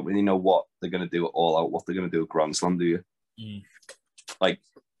 you don't really know what they're going to do at All Out, what they're going to do at Grand Slam, do you? Like,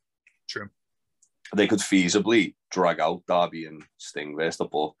 true. They could feasibly drag out Darby and Sting versus the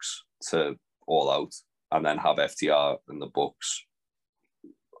Bucks to All Out, and then have FTR and the Bucks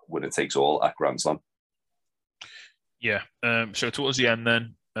when it takes all at Grand Slam. Yeah. So towards the end,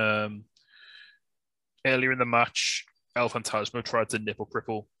 then earlier in the match, El Phantasmo tried to nipple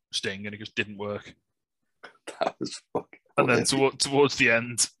cripple Sting, and it just didn't work. That was fucking. And then towards the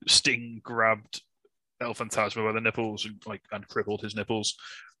end, Sting grabbed El Phantasmo by the nipples and crippled his nipples,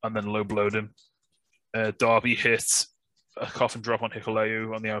 and then low blowed him. Darby hit a coffin drop on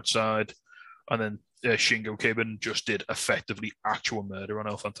Hikuleo on the outside, and then Shingo Kibin just did effectively actual murder on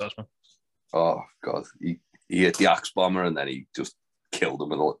El Phantasmo. Oh god, he hit the axe bomber and then he just killed him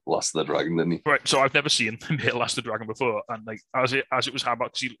with the Last of the Dragon, didn't he? Right. So I've never seen him hit Last of the Dragon before, and like as it was happening,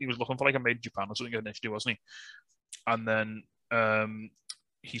 because he was looking for like a made in Japan or something initially, wasn't he? And then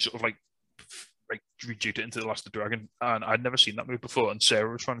he sort of like rejigged it into the Last of the Dragon, and I'd never seen that move before. And Sarah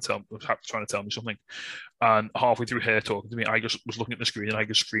was trying to tell me something, and halfway through her talking to me, I just was looking at the screen and I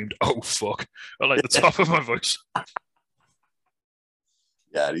just screamed, "Oh fuck!" at like the top of my voice.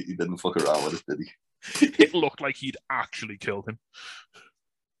 Yeah, he didn't fuck around with it, did he? It looked like he'd actually killed him.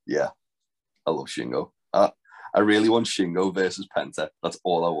 Yeah, I love Shingo. I really want Shingo versus Penta. That's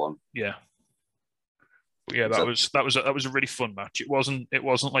all I want. Yeah. But yeah, that was a really fun match. It wasn't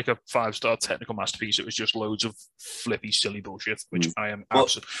like a 5-star technical masterpiece. It was just loads of flippy, silly bullshit, which I am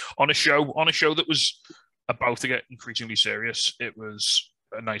absolutely on a show that was about to get increasingly serious. It was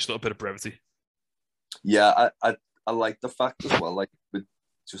a nice little bit of brevity. Yeah, I like the fact as well. Like,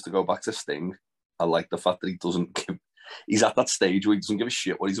 just to go back to Sting, I like the fact that he doesn't give. He's at that stage where he doesn't give a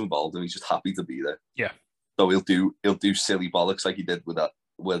shit what he's involved in. He's just happy to be there. Yeah. So he'll do silly bollocks like he did with El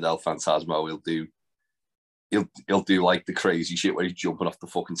Phantasmo. He'll do like the crazy shit where he's jumping off the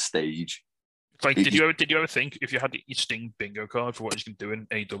fucking stage. Like, did you ever think if you had your Sting bingo card for what he's going to do in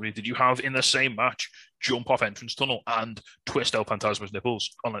AEW, did you have in the same match jump off entrance tunnel and twist El Fantasma's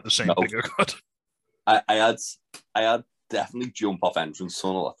nipples on like the same bingo card? I had definitely jump off entrance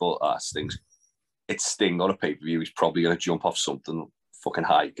tunnel. I thought, it's Sting on a pay-per-view. He's probably going to jump off something fucking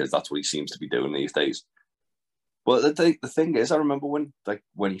high because that's what he seems to be doing these days. But the thing is, I remember when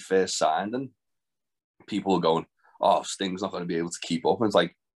he first signed and people were going, "Oh, Sting's not going to be able to keep up," and it's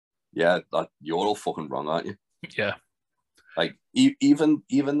like, yeah, you're all fucking wrong, aren't you? Yeah. Like even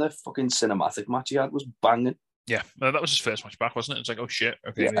the fucking cinematic match he had was banging. Yeah, that was his first match back, wasn't it? It's like, oh shit,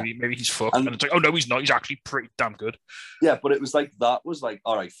 okay, yeah. maybe he's fucked, and it's like, oh no, he's not. He's actually pretty damn good. Yeah, but it was like that was like,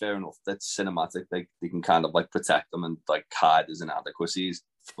 all right, fair enough. That's cinematic. They can kind of like protect them and like hide his inadequacies.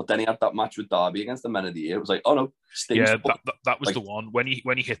 But then he had that match with Darby against the Men of the Year. It was like, oh no, Sting's that was like, the one when he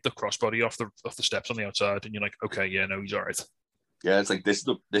hit the crossbody off the steps on the outside, and you're like, okay, yeah, no, he's all right. Yeah, it's like this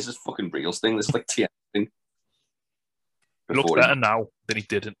is fucking real Sting. This is like TNT Sting. He looks better now than he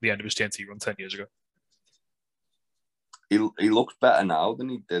did at the end of his TNT run 10 years ago. He looks better now than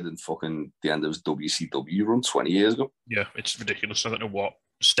he did in fucking the end of his WCW run 20 years ago. Yeah, it's ridiculous. I don't know what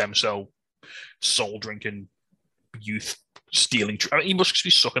stem cell, soul drinking, youth stealing. I mean, he must be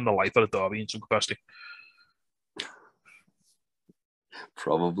sucking the life out of Darby in some capacity.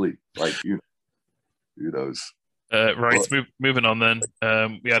 Probably. Like, who knows? Right, moving on then.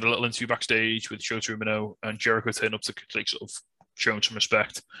 We had a little interview backstage with Shota Umino and Jericho turning up to like sort of showing some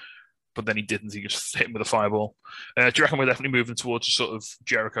respect, but then he didn't. He just hit him with a fireball. Do you reckon we're definitely moving towards a sort of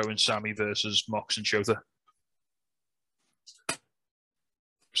Jericho and Sammy versus Mox and Shota?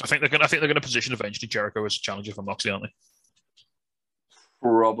 So I think they're going to position eventually Jericho as a challenger for Moxley, aren't they?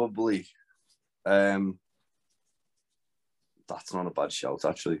 Probably. That's not a bad shout,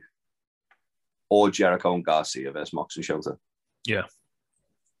 actually. Or Jericho and Garcia versus Mox and Shota. Yeah.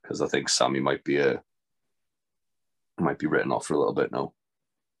 Because I think Sammy might be written off for a little bit now.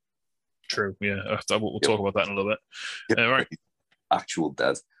 True, yeah. We'll talk about that in a little bit. Yep. Right. Actual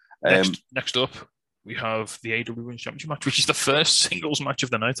dead. Next up, we have the AEW Women's Championship match, which is the first singles match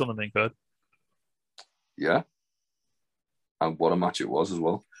of the night on the main card. Yeah. And what a match it was as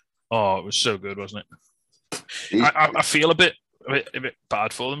well. Oh, it was so good, wasn't it? I feel a bit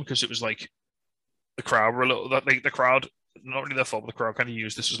bad for them because it was like the crowd were a little like the crowd, not really their fault, but the crowd kind of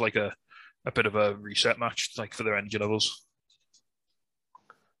used this as like a bit of a reset match, like for their energy levels.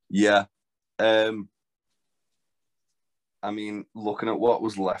 Yeah. I mean, looking at what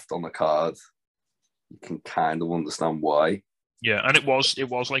was left on the card, you can kind of understand why. Yeah, and it was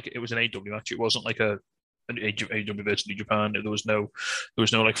like it was an AEW match. It wasn't like an AEW versus New Japan. There was no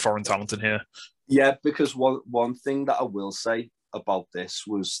like foreign talent in here. Yeah, because one thing that I will say about this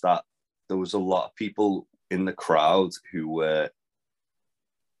was that there was a lot of people in the crowd who were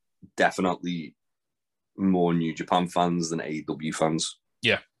definitely more New Japan fans than AEW fans.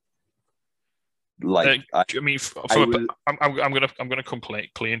 Yeah. Like, I'm gonna come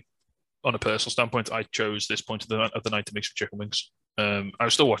clean on a personal standpoint. I chose this point of the night to make some chicken wings. I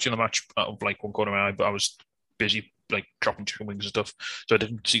was still watching the match out of like one corner of my eye, but I was busy like chopping chicken wings and stuff, so I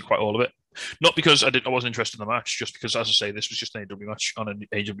didn't see quite all of it. Not because I wasn't interested in the match, just because, as I say, this was just an AEW match on an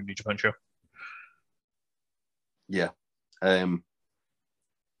AEW New Japan show. Yeah, but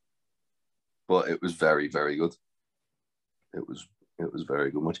it was very, very good. It was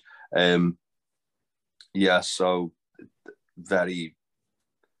very good match. Yeah, so very,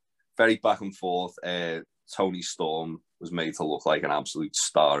 very back and forth. Toni Storm was made to look like an absolute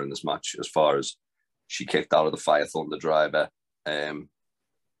star in this match as far as she kicked out of the Fire Thunder Driver.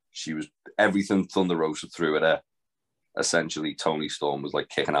 She was everything Thunder Rosa threw at her. Essentially, Toni Storm was like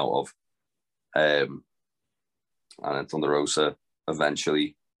kicking out of. And then Thunder Rosa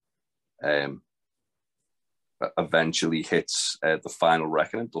eventually hits the final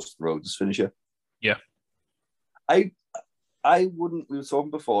reckoning, Dustin Rhodes' finisher. Yeah. I wouldn't. We were talking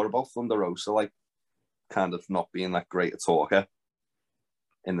before about Thunder Rosa, like kind of not being that great a talker,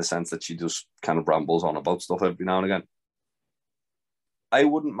 in the sense that she just kind of rambles on about stuff every now and again. I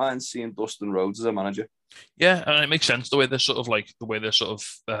wouldn't mind seeing Dustin Rhodes as a manager. Yeah, and it makes sense the way they're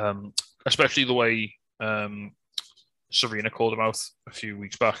especially the way Serena called him out a few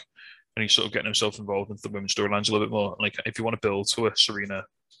weeks back, and he's sort of getting himself involved into the women's storylines a little bit more. Like, if you want to build to a Serena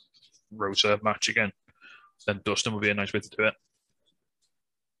Rosa match again, then Dustin would be a nice way to do it.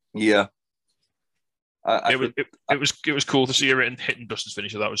 Yeah, it was cool to see her hitting Dustin's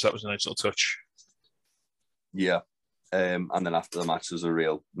finisher. That was a nice little touch. Yeah, and then after the match, was a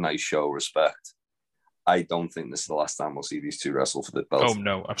real nice show of respect. I don't think this is the last time we'll see these two wrestle for the belt. Oh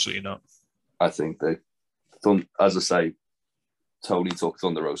no, absolutely not. I think as I say, Tony took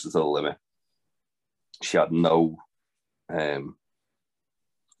Thunder Rosa to the limit. she had no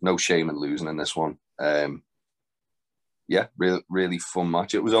shame in losing in this one. Yeah, really, really fun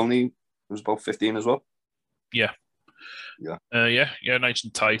match. It was about 15 as well. Yeah. Yeah. Nice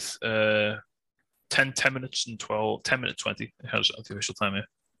and tight. 10 minutes and 10 minutes 20. It has the official time here.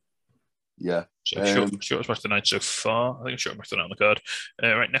 Yeah. So shortest match of the night so far. I think it's shortest match of the night on the card.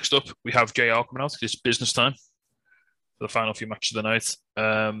 Right, next up, we have JR coming out. It's business time for the final few matches of the night.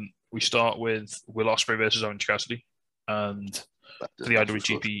 We start with Will Ospreay versus Orange Cassidy. And for the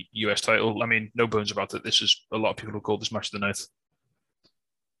IWGP US title, I mean, no bones about it. This is a lot of people who call this match of the night.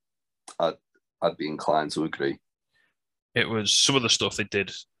 I'd be inclined to agree. It was some of the stuff they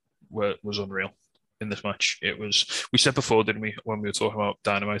did was unreal in this match. It was, we said before, didn't we, when we were talking about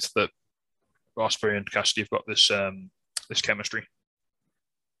Dynamite, that Ospreay and Cassidy have got this this chemistry.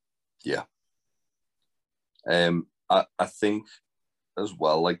 Yeah. I think as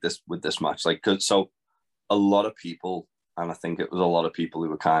well, like this with this match, like so a lot of people, and I think it was a lot of people who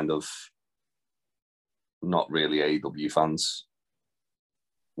were kind of not really AEW fans,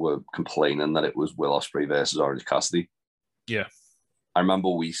 were complaining that it was Will Ospreay versus Orange Cassidy. Yeah. I remember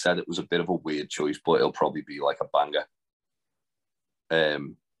we said it was a bit of a weird choice, but it'll probably be like a banger.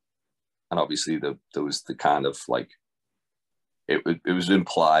 And obviously there was the kind of like, it was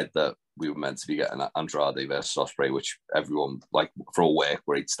implied that we were meant to be getting Andrade versus Ospreay, which everyone, like for a work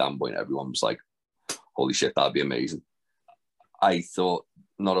rate standpoint, everyone was like, holy shit, that'd be amazing. I thought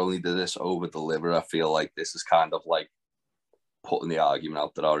not only did this over deliver, I feel like this is kind of like putting the argument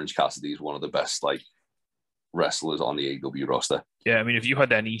out that Orange Cassidy is one of the best like wrestlers on the AEW roster. Yeah, I mean, if you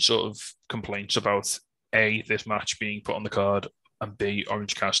had any sort of complaints about A, this match being put on the card, and B,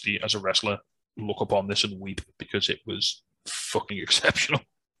 Orange Cassidy as a wrestler, look upon this and weep, because it was fucking exceptional.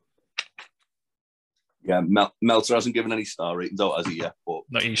 Yeah, Meltzer hasn't given any star ratings out as he yet, but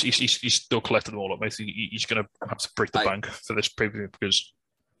no, he's still collected them all up, mate. He's going to have to break the bank for this pay-per-view, because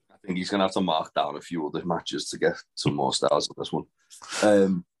I think he's going to have to mark down a few other matches to get some more stars on this one.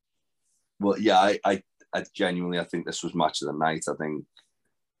 But yeah, I genuinely, I think this was match of the night. I think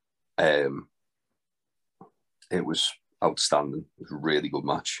it was outstanding. It was a really good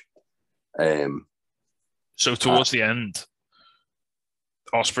match. So towards the end,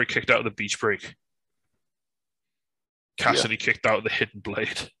 Ospreay kicked out of the beach break. Cassidy kicked out of the hidden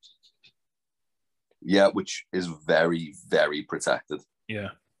blade. Yeah, which is very, very protected. Yeah.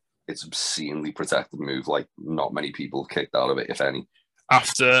 It's obscenely protected move. Like, not many people have kicked out of it, if any.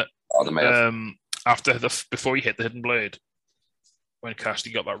 Before he hit the hidden blade, when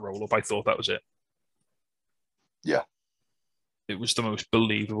Cassidy got that roll up, I thought that was it. Yeah. It was the most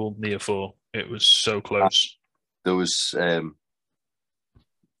believable near fall. It was so close. There was the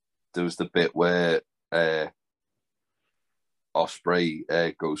bit where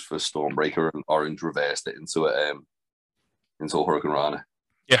Ospreay goes for Stormbreaker and Orange reversed it into a Hurricane Rana.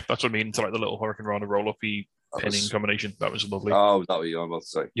 Yeah, that's what I mean. Into like the little Hurricane Rana roll-up-y pinning combination. That was lovely. Oh, was that what you were about to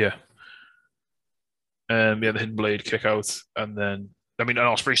say? Yeah. The hidden blade kick out, and then and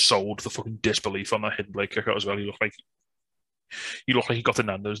Ospreay sold the fucking disbelief on that hidden blade kick out as well. He looked like he got to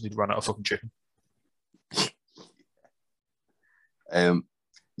Nando's and he'd run out of fucking chicken.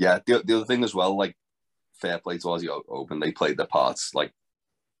 Yeah, the other thing as well, like, fair play to Aussie Open, they played their parts like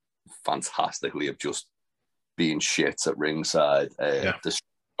fantastically of just being shit at ringside.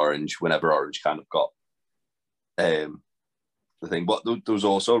 Orange, whenever Orange kind of got the thing, but there was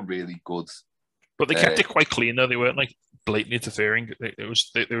also really good. But they kept it quite clean though. They weren't like blatantly interfering. They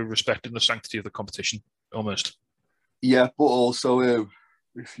were respecting the sanctity of the competition almost. Yeah, but also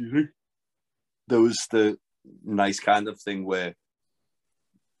there was the nice kind of thing where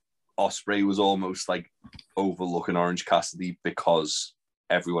Ospreay was almost like overlooking Orange Cassidy because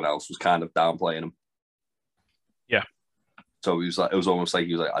everyone else was kind of downplaying him. Yeah. So it was almost like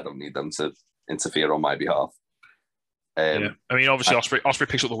he was like, I don't need them to interfere on my behalf. Yeah. I mean, obviously, Ospreay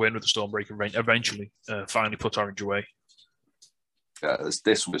picks up the win with the Stormbreaker. Eventually, finally puts Orange away. Yeah,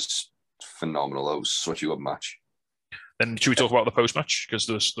 this was phenomenal. That was such a good match. Then should we talk about the post match, because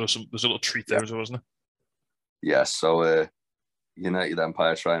there's a little treat there as well, wasn't there? Yeah. So United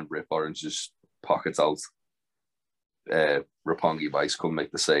Empire try and rip Orange's pockets out. Roppongi Vice come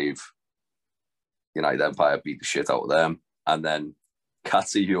make the save. United Empire beat the shit out of them, and then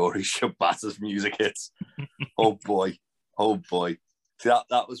Katsuyori Shibata's music hits. Oh boy.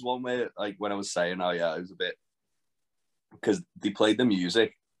 That was one where, like, when I was saying, oh yeah, it was a bit, because they played the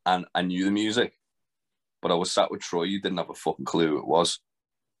music and I knew the music, but I was sat with Troy, you didn't have a fucking clue who it was.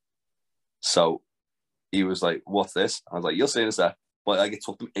 So he was like, what's this? I was like, you'll see in a sec. But like, it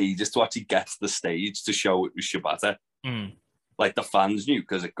took them ages to actually get to the stage to show it was Shibata. Like, the fans knew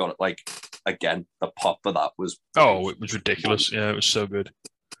because it got like again, the pop for that was it was ridiculous. Yeah, it was so good.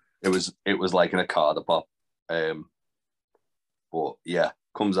 It was like an Okada pop. But yeah,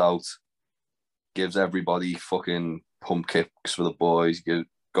 comes out, gives everybody fucking pump kicks for the boys,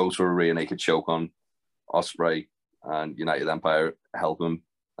 goes for a rear naked choke on Ospreay, and United Empire help him.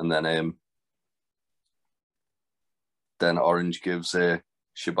 And then Orange gives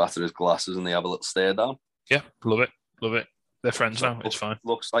Shibata his glasses and they have a little stare down. Yeah, love it. They're friends now. It's fine.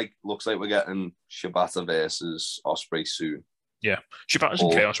 Looks like we're getting Shibata versus Ospreay soon. Yeah, Shibata's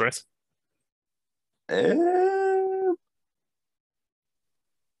in Chaos, right?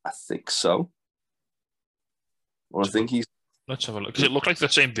 I think so. Well, I think he's. Let's have a look. Because it looked like the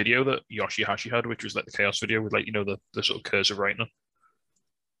same video that Yoshihashi had, which was like the Chaos video with, like, you know, the sort of cursive writing.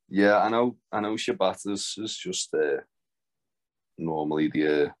 Yeah, I know Shibata's is just normally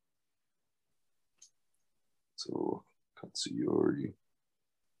the so Katsuyori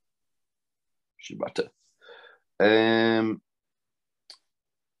Shibata. It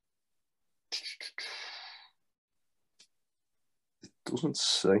doesn't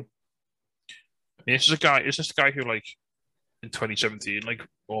say. I mean, is this the guy who, like, in 2017, like,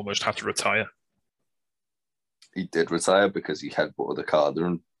 almost had to retire? He did retire because he headbutted the Okada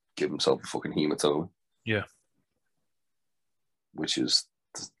and gave himself a fucking hematoma. Yeah. Which is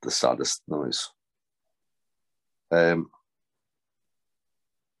the saddest noise. I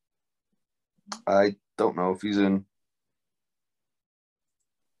don't know if he's in.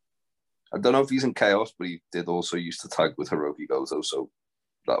 I don't know if he's in Chaos, but he did also used to tag with Hiroki Goto, so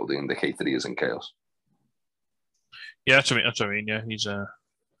that would indicate that he is in Chaos. Yeah, that's what I mean. Yeah, he's I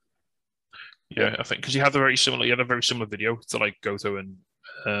think because he had a very similar video to like Goto and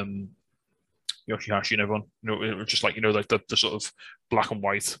Yoshihashi and everyone. You know, it was just like, you know, like the sort of black and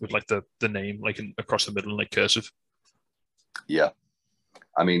white with like the name like across the middle, like cursive. Yeah,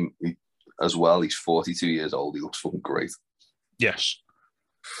 I mean, he's 42 years old. He looks fucking great. Yes,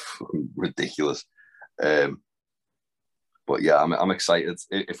 fucking ridiculous. But yeah, I'm excited.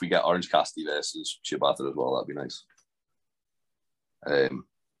 If we get Orange Cassidy versus Shibata as well, that'd be nice. But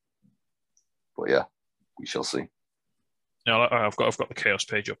yeah, we shall see. No, I've got the Chaos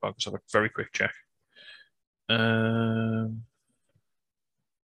page up. I'll just have a very quick check.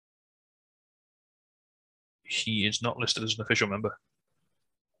 He is not listed as an official member.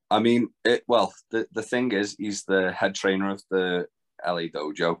 I mean, the thing is, he's the head trainer of the LA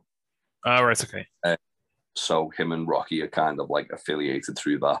Dojo. Ah, right, okay. So him and Rocky are kind of like affiliated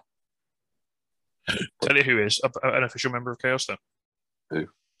through that. Tell you who is an official member of Chaos, then. Who?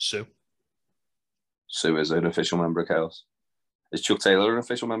 Sue. Sue is an official member of Chaos. Is Chuck Taylor an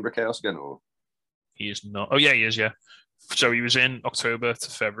official member of Chaos again? Or? He is not. Oh, yeah, he is, yeah. So he was in October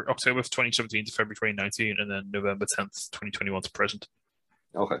 2017 to February 2019, and then November 10th, 2021 to present.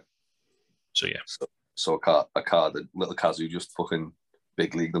 Okay. So, yeah. So a car that little Kazu just fucking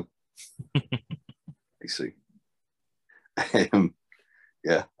big league them. I see.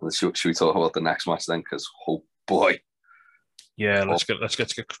 Yeah. Should we talk about the next match then? Because oh boy. Yeah, let's get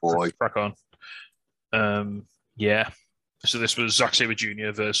crack on. Yeah. So this was Zack Sabre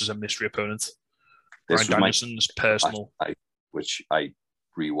Jr. versus a mystery opponent. Bryan Danielson's personal, which I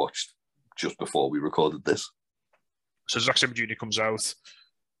rewatched just before we recorded this. So Zack Sabre Jr. comes out.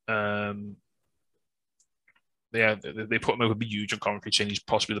 Yeah, they put him over be huge on commentary, saying he's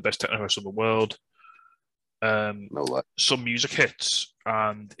possibly the best techno wrestler in the world. No lie. Some music hits,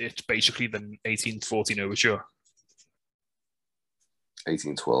 and it's basically the 1814 overture.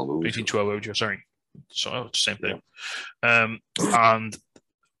 1812 overture. 1812 overture, sorry. So it's the same thing. Yeah. And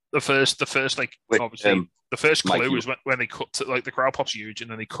the first like obviously the first clue Mikey, is when they cut to, like, the crowd pops huge, and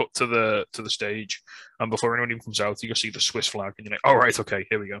then they cut to the stage, and before anyone even comes out, you can see the Swiss flag, and you're like, oh right, okay,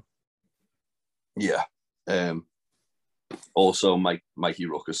 here we go. Yeah. Also, Mikey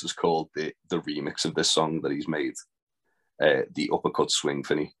Ruckus has called the remix of this song that he's made the Uppercut Swing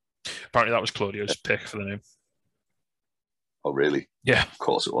Finny. Apparently that was Claudio's pick for the name. Oh, really? Yeah. Of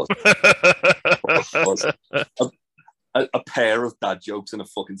course it was. A pair of dad jokes and a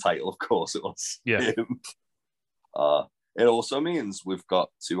fucking title, of course it was. Yeah. It also means we've got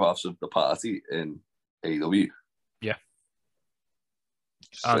two halves of the party in AEW. Yeah.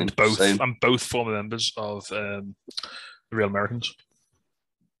 And both former members of the Real Americans.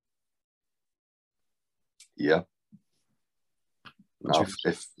 Yeah. Now,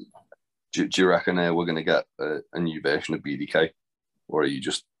 do you reckon we're going to get a new version of BDK, or are you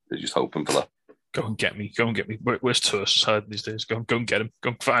just hoping for that? Go and get me. Where's Tursus hiding these days? Go and get him. Go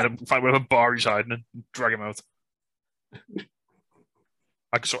and find him. Find whatever bar he's hiding in. And drag him out.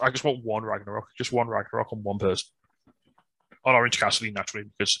 I just want one Ragnarok. Just one Ragnarok on one person. On Orange Cassidy, naturally,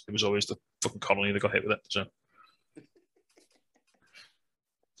 because it was always fucking colony that got hit with it. So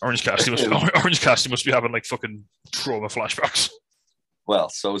Orange Cassidy must be having like fucking trauma flashbacks. Well,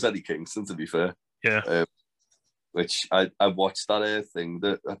 so was Eddie Kingston, to be fair. Yeah. Which I watched that thing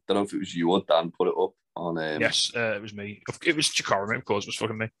that I don't know if it was you or Dan put it up on. Yes, it was me. It was Chikara, of course. It was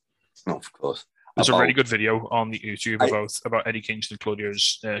fucking me. No, of course. There's a really good video on the YouTube about Eddie Kingston and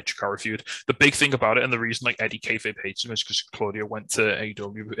Claudio's Chikara feud. The big thing about it, and the reason like Eddie kayfabe hates him, is because Claudio went to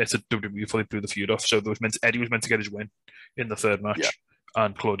AEW. It's a WWE before they blew the feud off. So Eddie was meant to get his win in the third match,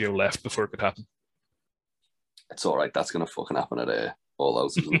 and Claudio left before it could happen. It's all right. That's gonna fucking happen at All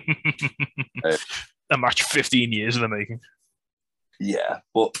Out, isn't it? A match 15 years in the making. Yeah,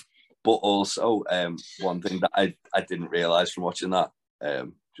 but also one thing that I didn't realize from watching that,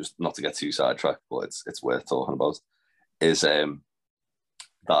 just not to get too sidetracked, but it's worth talking about, is that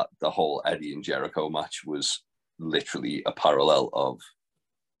the whole Eddie and Jericho match was literally a parallel of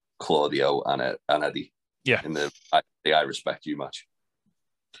Claudio and Eddie. Yeah. In the I Respect You match.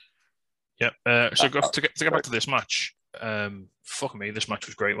 Yeah. So to get back to this match, fuck me, this match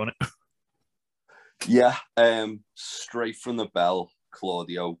was great, wasn't it? Yeah. Straight from the bell,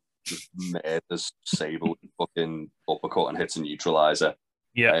 Claudio just murders Sable with fucking uppercut and hits a neutralizer.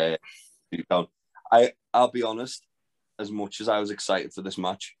 Yeah. I'll be honest, as much as I was excited for this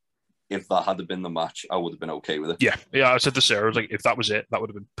match, if that had been the match, I would have been okay with it. Yeah. I said to Sarah, I was like, if that was it, that would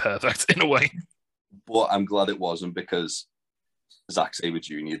have been perfect in a way. But I'm glad it wasn't, because Zack Sabre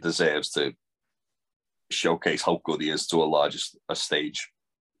Jr. deserves to showcase how good he is to a stage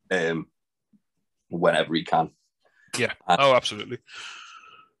whenever he can. Yeah. Absolutely.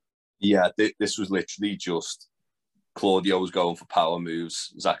 Yeah, this was literally just Claudio was going for power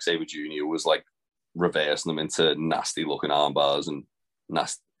moves. Zack Sabre Jr. was like reversing them into nasty looking arm bars and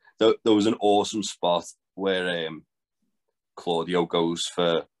nasty. There was an awesome spot where Claudio goes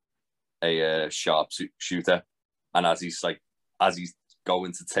for a sharp shooter, and as he's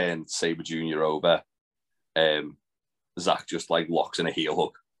going to turn Sabre Jr. over, Zack just like locks in a heel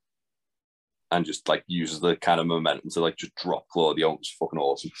hook and just like uses the kind of momentum to like just drop Claudio. It's fucking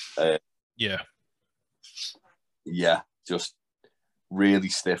awesome. Yeah, just really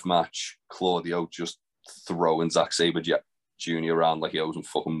stiff match. Claudio just throwing Zack Sabre Jr. around like he owes him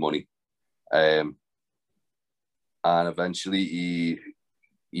fucking money. And eventually he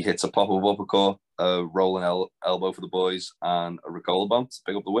hits a pop-up uppercut, a rolling elbow for the boys, and a Ricola bomb to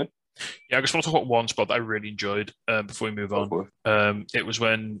pick up the win. Yeah, I just want to talk about one spot that I really enjoyed before we move on. It was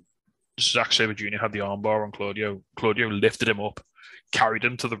when Zack Sabre Jr. had the armbar on Claudio. Claudio lifted him up, carried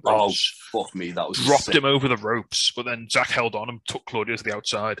him to the ropes. Oh, fuck me, that was dropped sick. him over the ropes, but then Zack held on and took Claudio to the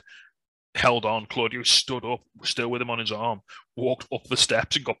outside. Held on. Claudio stood up, still with him on his arm, walked up the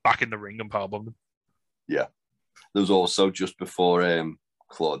steps and got back in the ring and powerbombed him. Yeah. There was also just before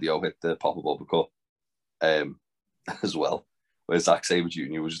Claudio hit the pop-up uppercut as well, where Zack Sabre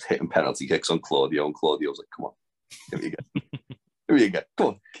Jr. was just hitting penalty kicks on Claudio, and Claudio was like, come on, give me again. Give me again. Come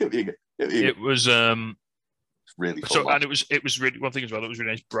on, give me again. It was really fun. So, and it was really one thing as well. It was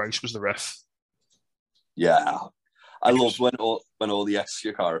really nice. Bryce was the ref. Yeah, I love when all the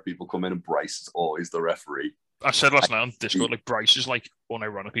ex-Shikara people come in and Bryce is always the referee. I said last night on Discord, like Bryce is like,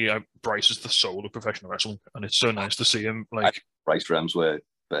 unironically, Bryce is the soul of professional wrestling, and it's so nice to see him. Like Bryce Remsworth,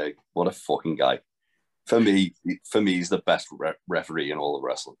 big, what a fucking guy. For me, he's the best referee in all of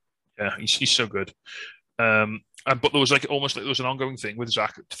wrestling. Yeah, he's so good. But there was like almost like there was an ongoing thing with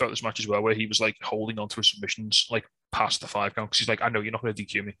Zack throughout this match as well, where he was like holding on to his submissions like past the 5 count, because he's like, I know you're not going to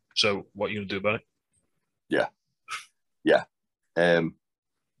DQ me, so what are you going to do about it? Yeah.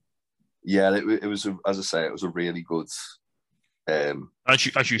 It was as I say, it was a really good.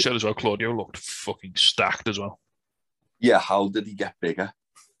 As you said as well, Claudio looked fucking stacked as well. Yeah, how did he get bigger?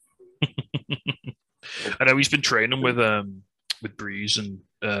 I know he's been training with Breeze and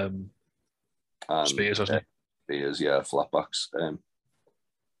Spears, hasn't he? Spears, yeah, flatbacks.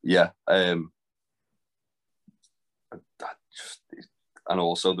 And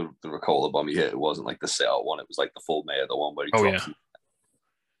also the Ricola bomb he hit, it wasn't like the sit out one; it was like the full murder one where he dropped him.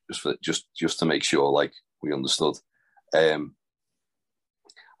 Just to make sure, like, we understood. I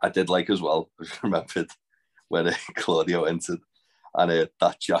did like as well. I remembered when Claudio entered, and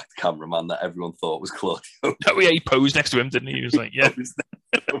that jacked cameraman that everyone thought was Claudio. Oh yeah, he posed next to him, didn't he? He was like, "Yeah."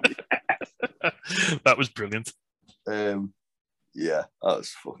 That was brilliant. Yeah, that was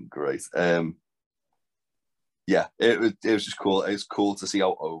fucking great. Yeah, it was just cool. It was cool to see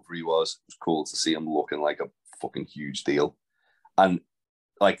how over he was. It was cool to see him looking like a fucking huge deal. And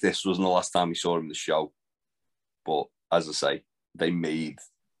like, this wasn't the last time we saw him in the show. But as I say, they made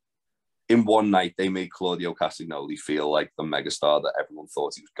in one night, they made Claudio Castagnoli feel like the megastar that everyone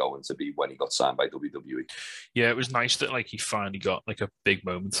thought he was going to be when he got signed by WWE. Yeah, it was nice that like he finally got like a big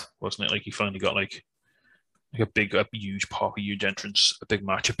moment, wasn't it? Like he finally got like a huge pop, a huge entrance, a big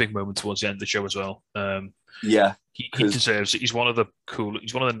match, a big moment towards the end of the show as well. Yeah, he deserves it. He's one of the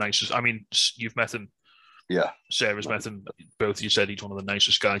nicest. I mean, you've met him. Yeah, Sarah's met him. Both of you said he's one of the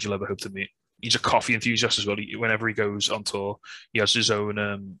nicest guys you'll ever hope to meet. He's a coffee enthusiast as well. Whenever he goes on tour, he has his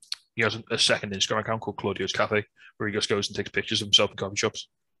own. He has a second Instagram account called Claudio's Cafe, where he just goes and takes pictures of himself in coffee shops.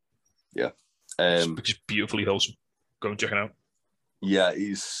 Yeah, which is beautifully wholesome. Go and check it out. Yeah,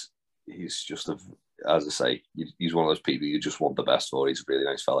 he's just as I say, he's one of those people you just want the best for. He's a really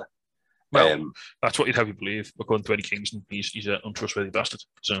nice fella. Well, that's what you'd have you believe. According to Eddie Kingston, he's an untrustworthy bastard.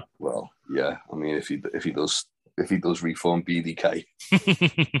 So, well, yeah. I mean, if he does reform BDK,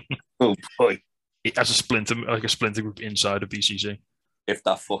 oh boy, it has a splinter group inside of BCC. If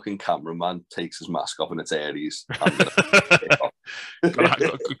that fucking cameraman takes his mask off and it's Aries,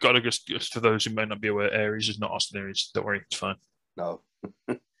 gotta just for those who may not be aware, Aries is not Austin Aries. Don't worry, it's fine. No,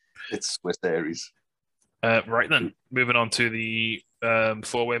 it's Swiss Aries. Right then, moving on to the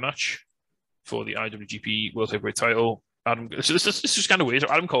four-way match for the IWGP World Heavyweight Title. So this is kind of weird.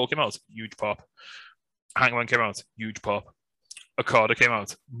 Adam Cole came out, huge pop. Hangman came out, huge pop. Okada came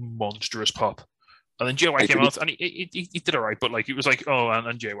out, monstrous pop. And then Jay White came out, and he did all right, but like it was like, oh,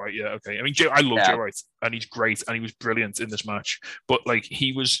 and Jay White, yeah, okay. I mean, I love Jay White, and he's great, and he was brilliant in this match. But like,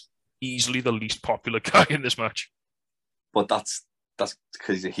 he was easily the least popular guy in this match. But that's because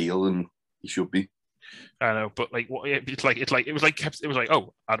he's a heel, and he should be. I know, but like, it was like,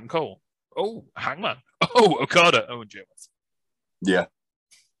 oh, Adam Cole, oh, Hangman, oh, Okada, oh, and Jay Yeah.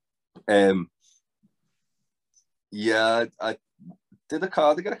 White. Yeah, I did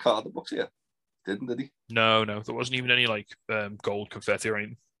Okada get a card the books here? Did he? No, there wasn't even any like gold confetti or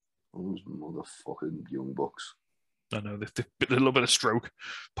anything. Those motherfucking young bucks. I know, a little bit of stroke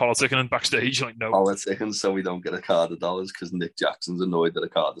politicking and backstage, like no. Politicking so we don't get a card of dollars because Nick Jackson's annoyed that a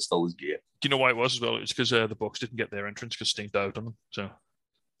card stole his gear. Do you know why it was as well? It's because the Bucks didn't get their entrance because Sting dived on them. So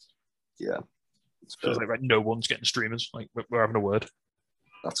yeah, so it's like right, no one's getting streamers. Like we're having a word.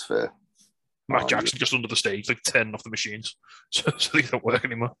 That's fair. Matt Jackson just under the stage, like 10 off the machines, so they don't work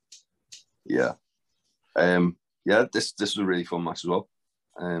anymore. Yeah, yeah. This was a really fun match as well.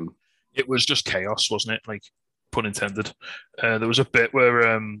 It was just chaos, wasn't it? Like, pun intended. There was a bit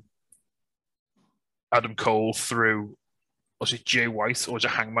where Adam Cole threw, was it Jay White or was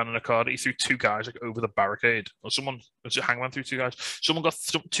it Hangman and Okada? He threw two guys like over the barricade, or was it Hangman threw two guys?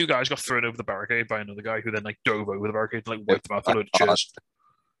 Two guys got thrown over the barricade by another guy who then like dove over the barricade and like wiped them out with a load of chairs.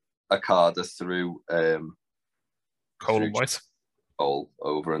 Okada threw Cole and White.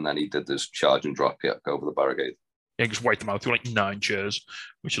 Over, and then he did this charge and drop kick over the barricade. Yeah, just wiped them out through like 9 chairs,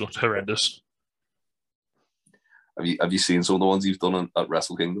 which looked horrendous. Have you seen some of the ones he's done at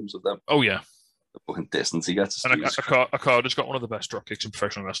Wrestle Kingdoms of them? Oh yeah, the fucking distance he gets. And Okada's got one of the best drop kicks in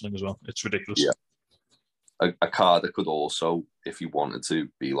professional wrestling as well. It's ridiculous. Yeah, Okada could also, if he wanted to,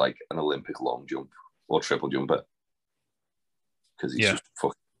 be like an Olympic long jump or triple jumper because he's just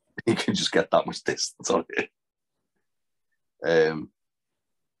fucking. He can just get that much distance on it.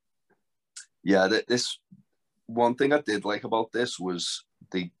 Yeah, this one thing I did like about this was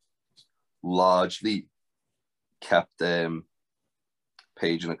they largely kept Page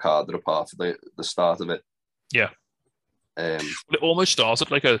and Okada apart for the start of it. Yeah. It almost started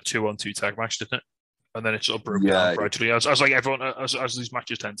like a 2-on-2 tag match, didn't it? And then it sort of broke down gradually. As like everyone, as these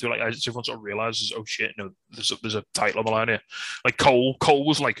matches tend to, like as everyone sort of realizes, oh shit, no, there's a title on the line here. Like Cole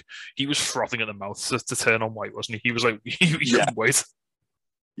was like, he was frothing at the mouth to turn on White, wasn't he? He was like, he couldn't wait.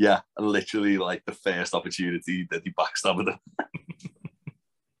 Yeah, and literally like the first opportunity that he backstabbed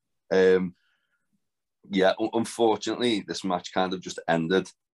him. Yeah, unfortunately, this match kind of just ended.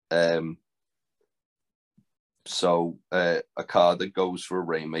 So Okada goes for a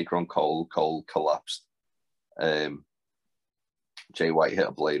Rainmaker on Cole. Cole collapsed. Jay White hit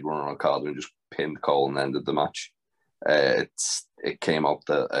a Blade Runner on Okada and just pinned Cole and ended the match. It came out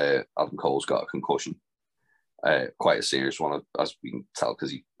that Adam Cole's got a concussion. Quite a serious one, as we can tell,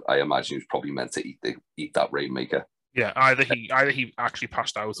 because I imagine he was probably meant to eat that Rainmaker. Yeah, either he actually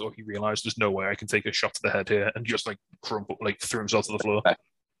passed out or he realised there's no way I can take a shot to the head here and just like threw himself to the floor.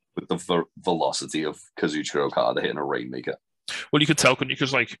 With the velocity of Kazuchika Okada hitting a Rainmaker. Well, you could tell, couldn't you?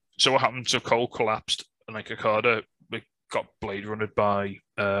 Because like, so what happened? So Cole collapsed and like Okada got Blade Runnered by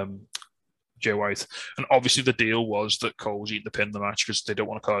Jay White, and obviously the deal was that Cole was eating the pin in the match because they don't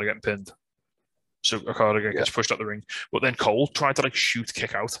want Okada getting pinned. So Okada gets pushed out the ring, but then Cole tried to like shoot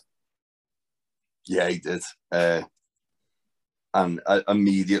kick out. Yeah, he did. And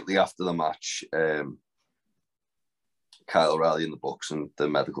immediately after the match, Kyle O'Reilly and the Bucks and the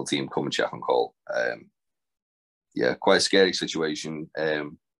medical team come and check on Cole. Yeah, quite a scary situation.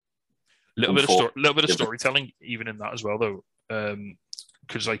 Little bit of storytelling even in that as well, though,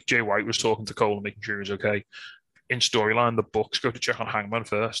 because like Jay White was talking to Cole and making sure he was okay. In storyline, the Bucks go to check on Hangman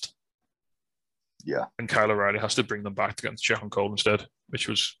first. Yeah, and Kyle O'Reilly has to bring them back to get to check on Cole instead, which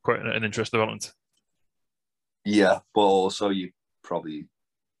was quite an interesting development. Yeah, but also you could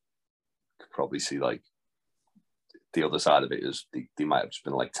probably see like the other side of it is they might have just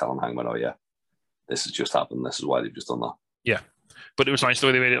been like telling Hangman, "Oh yeah, this has just happened. This is why they've just done that." Yeah, but it was nice the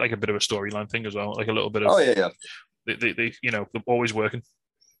way they made it like a bit of a storyline thing as well, like a little bit of. Oh yeah. They they're always working.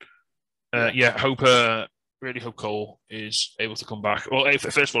 Really hope Cole is able to come back. Well,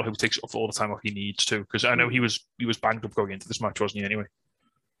 first of all, I hope he takes all the time off he needs to, because I know he was banged up going into this match, wasn't he? Anyway.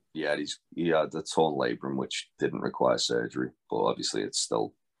 Yeah, he had the torn labrum, which didn't require surgery, but obviously it's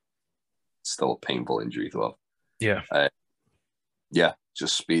still a painful injury to have. Yeah.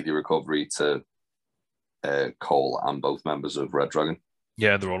 Just speedy recovery to Cole and both members of Red Dragon.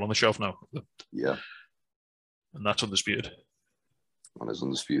 Yeah, they're all on the shelf now. Yeah. And that's undisputed. And it's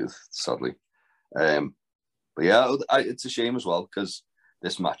undisputed, sadly. But yeah, it's a shame as well, because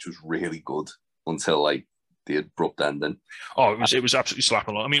this match was really good until like the abrupt ending. Oh, it was absolutely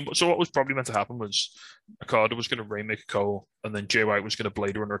slapping along. I mean, so what was probably meant to happen was Okada was going to Rainmaker Cole, and then Jay White was going to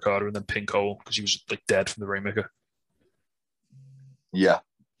Blade Runner Okada and then pin Cole because he was like dead from the Rainmaker. Yeah,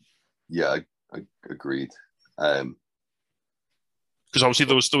 I agreed. Because obviously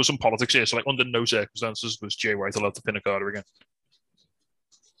there was some politics here. So like under no circumstances was Jay White allowed to pin Okada again.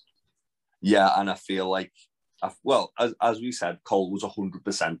 Yeah, and I feel like, as we said, Cole was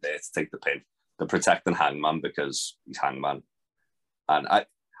 100% there to take the pin, to protecting Hangman because he's Hangman, and I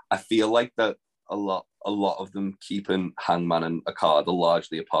feel like that a lot of them keeping Hangman and Okada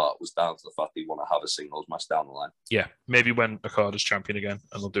largely apart was down to the fact they want to have a singles match down the line. Yeah, maybe when Okada's champion again,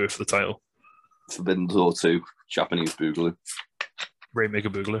 and they'll do it for the title. Forbidden Door 2, Japanese Boogaloo.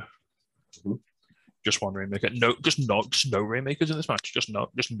 Rainmaker Boogaloo. Mm-hmm. Just one Rainmaker. No, just no Rainmakers in this match. Just no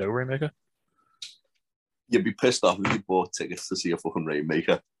Rainmaker. You'd be pissed off if you bought tickets to see a fucking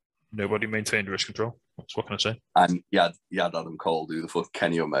Rainmaker. Nobody maintained risk control. What can I say? And you had Adam Cole do the fuck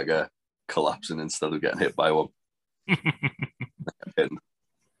Kenny Omega collapsing instead of getting hit by one.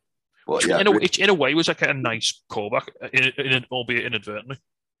 But yeah, in a way, it was like a nice callback, albeit inadvertently.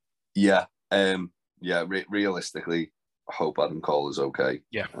 Yeah, realistically, I hope Adam Cole is okay.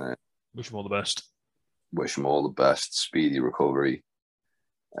 Yeah, wish him all the best. Wish him all the best, speedy recovery,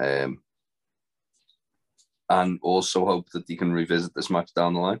 and also hope that he can revisit this match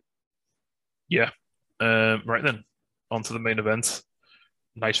down the line. Yeah. Right then, on to the main event.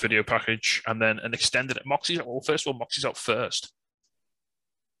 Nice video package, and then an extended. First of all, Moxie's out first.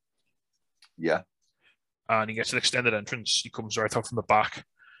 Yeah. And he gets an extended entrance. He comes right out from the back.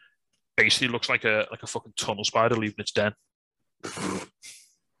 Basically looks like a fucking tunnel spider leaving its den.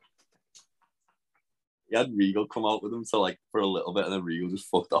 He had Regal come out with him for a little bit, and then Regal just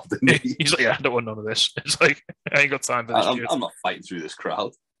fucked off, didn't he? He's like, yeah, I don't want none of this. It's like, I ain't got time for this. I'm not fighting through this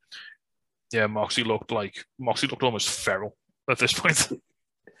crowd. Yeah, Moxie looked almost feral at this point.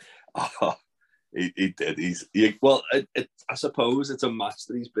 Oh, he did. I suppose it's a match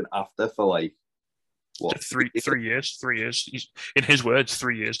that he's been after for like what 3 years. 3 years. He's, in his words,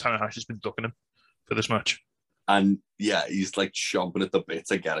 3 years. Tanahashi's been ducking him for this match. And yeah, he's like chomping at the bit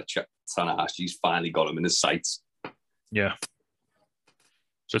to get a check. Tanahashi's finally got him in his sights. Yeah.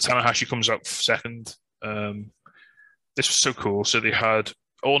 So Tanahashi comes out second. This was so cool. So they had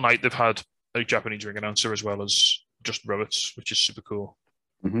all night. They've had a Japanese ring announcer as well as Justin Roberts, which is super cool.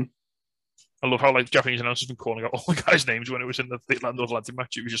 Mm-hmm. I love how like Japanese announcers been calling out all the guys' names when it was in the Atlanta Atlantic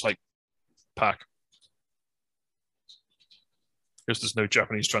match. It was just like Pac, because there's no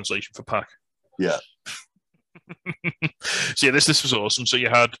Japanese translation for Pac. Yeah. So yeah, this was awesome. So you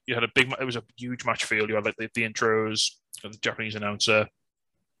had a big. It was a huge match feel. You had like the intros, the Japanese announcer.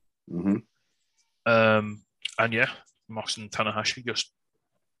 Mm-hmm. And yeah, Mox and Tanahashi just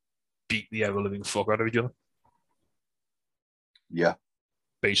beat the ever living fuck out of each other. Yeah,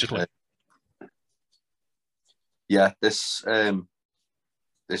 basically. Yeah, this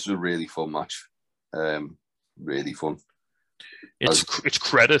was a really fun match. Really fun. It's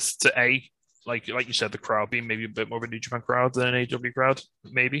credit to like you said, the crowd being maybe a bit more of a New Japan crowd than an AEW crowd,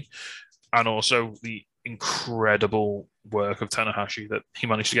 maybe, and also the incredible work of Tanahashi that he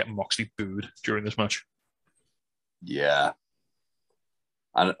managed to get Moxley booed during this match. Yeah,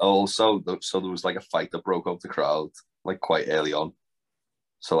 and also so there was like a fight that broke up the crowd like quite early on.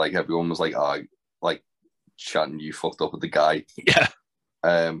 So like everyone was like, chanting "You fucked up" with the guy. Yeah.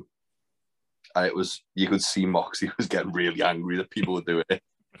 And it was, you could see Moxie was getting really angry that people were doing it.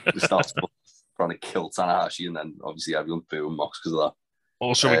 They started trying to kill Tanahashi, and then obviously everyone booing Mox because of that.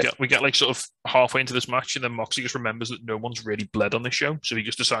 Also, we get like sort of halfway into this match, and then Moxie just remembers that no one's really bled on this show, so he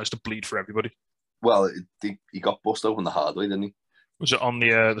just decides to bleed for everybody. Well, he got bust open the hard way, didn't he? Was it on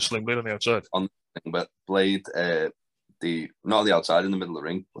the sling blade on the outside? On the blade, not on the outside, in the middle of the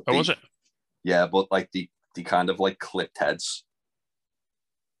ring. Oh, was it? Yeah, but like the kind of like clipped heads.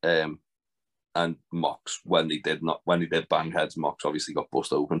 And Mox, when they did bang heads, Mox obviously got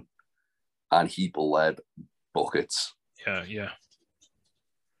bust open, and he bled buckets. Yeah.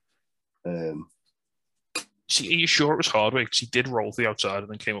 Um, See, are you sure it was Hardway? Because he did roll to the outside and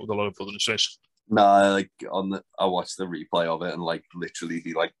then came up with a lot of blood in his face. No, like I watched the replay of it, and like literally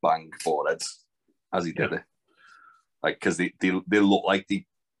he like banged foreheads as he did it. Like, because they look like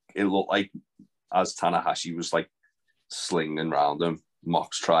it looked like as Tanahashi was like slinging around him,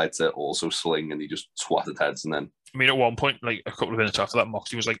 Mox tried to also sling, and he just swatted heads. And then, I mean, at one point, like a couple of minutes after that,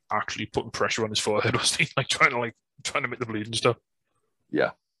 Moxie was like actually putting pressure on his forehead, wasn't he? Like trying to make the bleed and stuff.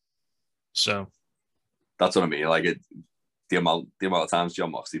 Yeah. So that's what I mean. Like the amount of times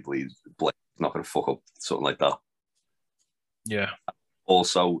Jon Moxley bleeds not going to fuck up something like that. Yeah.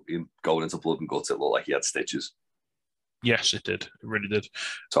 Also, going into Blood and Guts, it looked like he had stitches. Yes, it did. It really did.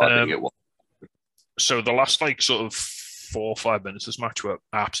 So I think it was. So the last like sort of 4 or 5 minutes of this match were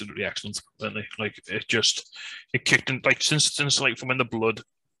absolutely excellent, weren't they? Like it kicked in, like since like from when the blood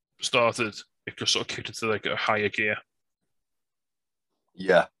started, it just sort of kicked into like a higher gear.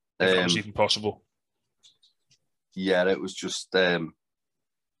 Yeah. If that was even possible. Yeah, it was just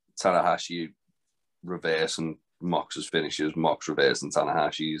Tanahashi reversing Mox's finishes, Mox reversing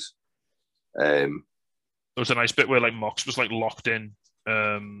Tanahashi's. There was a nice bit where like Mox was like locked in.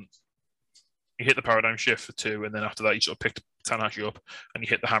 He hit the paradigm shift for 2, and then after that he sort of picked Tanahashi up and he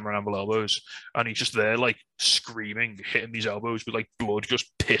hit the hammer and anvil elbows, and he's just there like screaming, hitting these elbows with like blood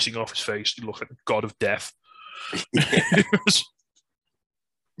just pissing off his face. He looked like the god of death.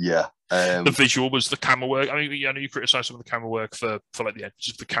 Yeah. The visual was the camera work. I mean, I know you criticised some of the camera work for like the edges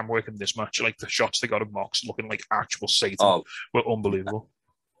of the camera work in this match. Like the shots they got of Mox looking like actual Satan were unbelievable.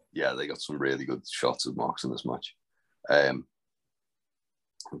 Yeah, they got some really good shots of Mox in this match.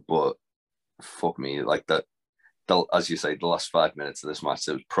 But fuck me, like that. As you say, the last 5 minutes of this match,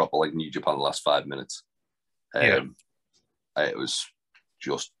 it was proper like New Japan. The last 5 minutes, it was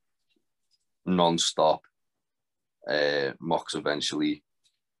just non-stop. Mox eventually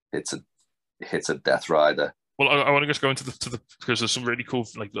hits a Death Rider. Well, I want to just go into the because there's some really cool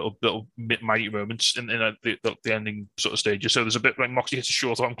like little mighty moments in the ending sort of stages. So there's a bit like Moxie hits a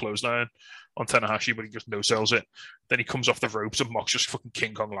short arm clothesline on Tanahashi, but he just no sells it. Then he comes off the ropes and Mox just fucking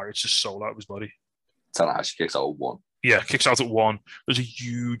King Kong Lariat's his soul out of his body. Tanahashi kicks out at 1. Yeah, kicks out at 1. There's a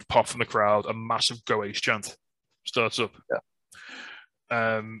huge pop from the crowd, a massive Go Ace chant starts up.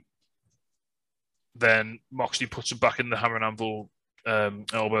 Yeah. Then Moxley puts him back in the hammer and anvil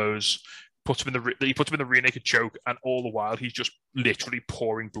elbows. Puts him in the rear naked choke, and all the while he's just literally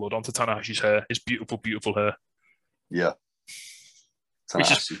pouring blood onto Tanahashi's hair, his beautiful, beautiful hair. Yeah,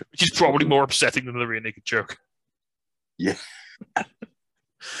 which is probably more upsetting than the rear naked choke. Yeah,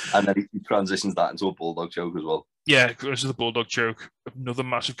 and then he transitions that into a bulldog choke as well. Yeah, goes to the bulldog choke. Another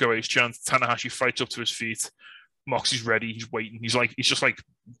massive Go Ace chant. Tanahashi fights up to his feet. Moxie's ready. He's waiting. He's just like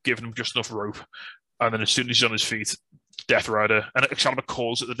giving him just enough rope, and then as soon as he's on his feet, Death Rider, and Excalibur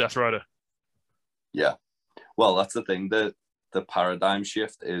calls it the Death Rider. Yeah, well, that's the thing. The paradigm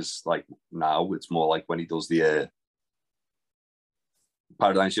shift is like now. It's more like when he does the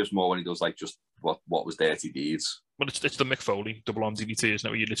paradigm shift's more when he does like just what was Dirty Deeds. Well, it's the Mick Foley double arm DDT, isn't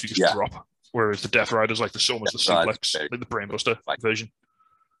it? Where you literally just drop. Whereas the Death Rider's like almost the suplex, like the Brainbuster version.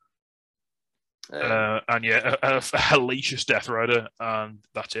 And yeah, a hellacious Death Rider, and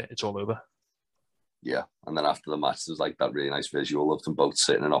that's it. It's all over. Yeah, and then after the match, there's like that really nice visual of them both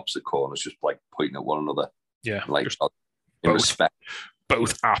sitting in opposite corners, just like pointing at one another. Yeah, like in respect.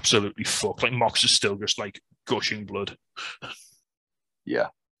 Both absolutely fucked. Like Mox is still just like gushing blood. Yeah,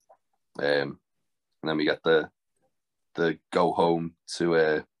 and then we get the go home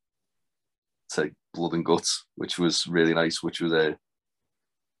to Blood and Guts, which was really nice. Which was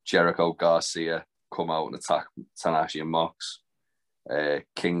Jericho Garcia come out and attack Tanahashi and Mox.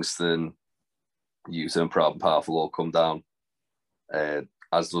 Kingston, Yuta and Proud and Powerful all come down,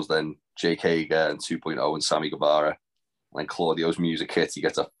 as does then Jake Hager and 2.0 and Sammy Guevara. And then Claudio's music hits, he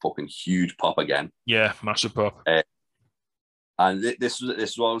gets a fucking huge pop again. Yeah, massive pop. And this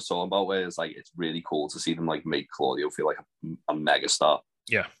is what I was talking about, where it's like it's really cool to see them like make Claudio feel like a mega star.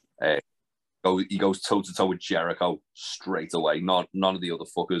 Yeah. He goes toe to toe with Jericho straight away. None of the other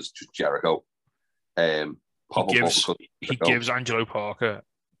fuckers, just Jericho. He gives Angelo Parker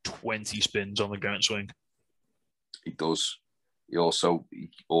 20 spins on the ground swing. He does. He also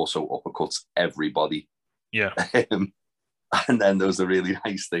uppercuts everybody. Yeah. And then there was a really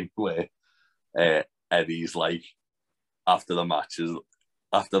nice thing where Eddie's like, after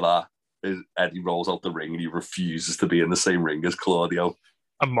that, Eddie rolls out the ring and he refuses to be in the same ring as Claudio.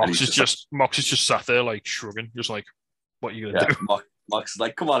 And Mox is just sat there like shrugging, just like, what are you gonna do? Mox is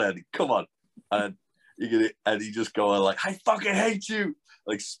like, come on, Eddie, come on. And Eddie just going like, I fucking hate you,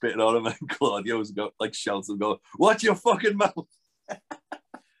 like spitting on him, and Claudio's like shouts and go, watch your fucking mouth.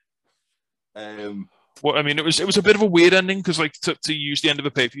 Well, I mean, it was a bit of a weird ending because, like, to use the end of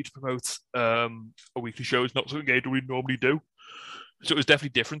a pay-per-view to promote a weekly show is not something we normally do. So it was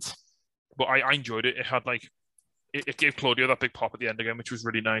definitely different, but I enjoyed it. It had like it gave Claudio that big pop at the end again, which was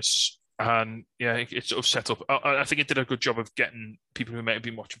really nice. And yeah, it sort of set up. I think it did a good job of getting people who might have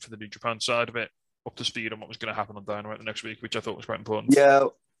been watching for the New Japan side of it up to speed on what was going to happen on Dynamite the next week, which I thought was quite important. Yeah,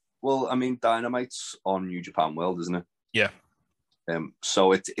 well, I mean, Dynamite's on New Japan World, isn't it? Yeah.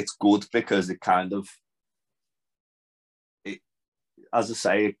 So it's good because it kind of, as I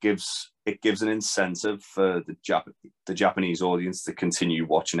say, it gives an incentive for the Japanese audience to continue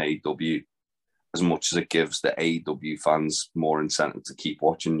watching AEW as much as it gives the AEW fans more incentive to keep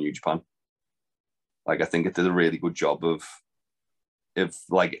watching New Japan. Like, I think it did a really good job of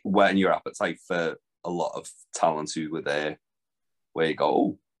like whetting your appetite for a lot of talents who were there, where you go,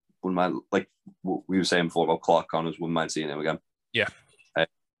 oh, wouldn't mind, like we were saying before about Clark Connors, wouldn't mind seeing him again. Yeah.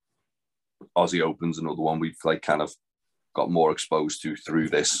 Aussie Open's another one we've like kind of got more exposed to through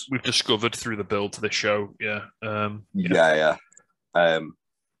this. We've discovered through the build to this show. Yeah. Yeah.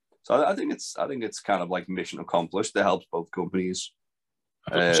 So I think it's kind of like mission accomplished. It helps both companies.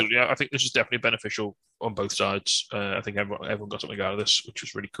 I think this is definitely beneficial on both sides. I think everyone got something out of this, which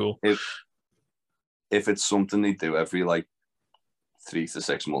was really cool. If it's something they do every like 3 to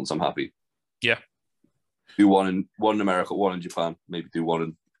 6 months, I'm happy. Yeah. Do one in America, one in Japan, maybe do one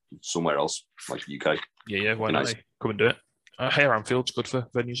in somewhere else, like UK. Yeah, why not? Nice. Come and do it. Here, Anfield's good for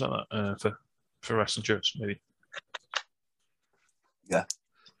venues like that, for wrestling shows, maybe. Yeah.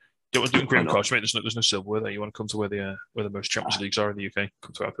 Don't want to do Graham Koch, mate. There's no silverware there. You want to come to where the most Champions Leagues are in the UK?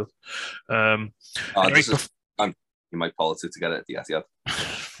 Come to Anfield. Anyway, you might politic to get it at the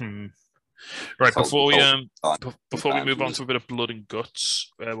Etihad. Right, before we move on to a bit of blood and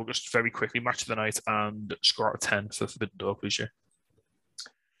guts, we'll just very quickly match of the night and score out of 10 for Forbidden Door, please. Yeah.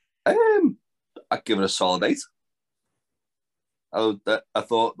 I'd give it a solid 8. I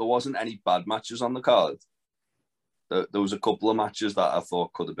thought there wasn't any bad matches on the card. There was a couple of matches that I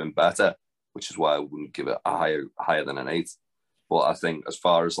thought could have been better, which is why I wouldn't give it a higher than an 8. But I think as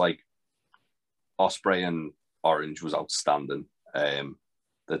far as like Ospreay and Orange was outstanding.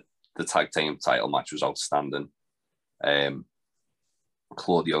 The tag team title match was outstanding.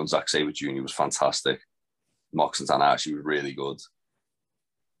 Claudio and Zack Sabre Jr. was fantastic. Mox and Tanahashi was really good.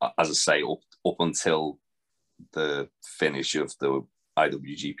 As I say, up until the finish of the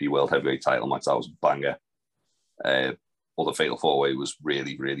IWGP World Heavyweight title match, that was a banger. Or the Fatal 4-Way was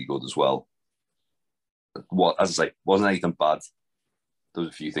really, really good as well. As I say, wasn't anything bad. There was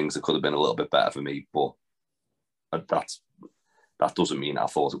a few things that could have been a little bit better for me, but that doesn't mean I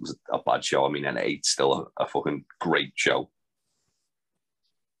thought it was a bad show. I mean, an 8's still a fucking great show.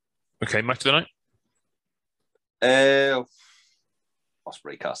 Okay, match of the night?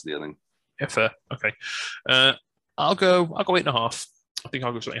 Ospreay Cassidy, I think. Yeah, fair. Okay. I'll go 8.5. I think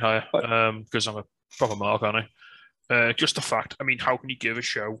I'll go slightly higher because I'm a proper mark, aren't I? Just the fact, I mean, how can you give a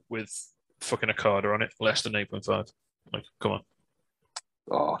show with fucking Okada on it less than 8.5? Like, come on.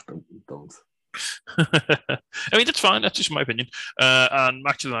 Oh, don't. I mean, that's fine. That's just my opinion. And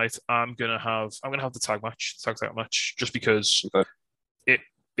match of the night, I'm gonna have the tag title match, just because it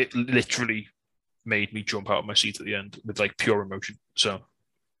literally made me jump out of my seat at the end with like pure emotion. So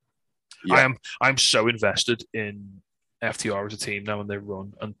yeah. I'm so invested in FTR as a team now and their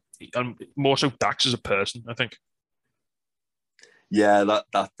run, and more so Dax as a person, I think. Yeah,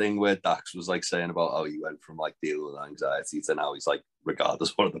 that thing where Dax was like saying about how he went from like dealing with anxiety to now he's like,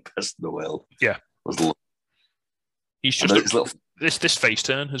 regardless, one of the best in the world. Yeah. He's just this face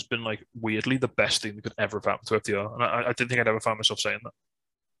turn has been like weirdly the best thing that could ever have happened to FTR, and I didn't think I'd ever find myself saying that.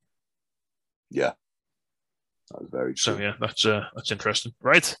 Yeah, that was very true. So yeah, that's interesting.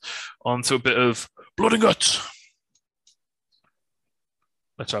 Right, on to a bit of blood and guts.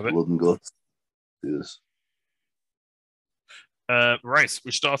 Let's have it. Blood and guts. Yes. Right,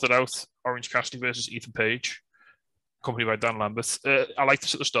 we started out Orange Cassidy versus Ethan Page. company by Dan Lambert. I like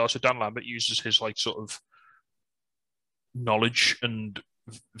this at the start. So Dan Lambert uses his like sort of knowledge and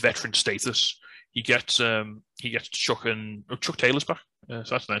veteran status. He gets Chuck Taylor's back. So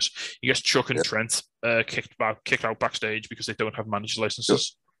that's nice. He gets Chuck and Trent kicked out backstage because they don't have manager's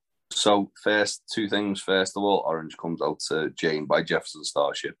licenses. So first, two things. First of all, Orange comes out to Jane by Jefferson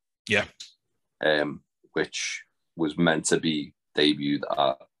Starship. Yeah. Which was meant to be debuted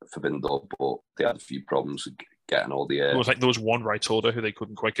at Forbidden Door, but they had a few problems with getting all the. It was like there was one rights holder who they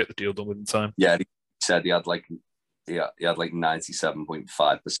couldn't quite get the deal done within time. Yeah, he said he had like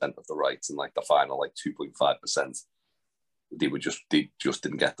 97.5% of the rights, and like the final like 2.5%. They just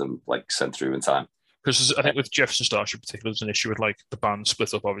didn't get them like sent through in time. Because I think with Jefferson Starship in particular, there's an issue with like the band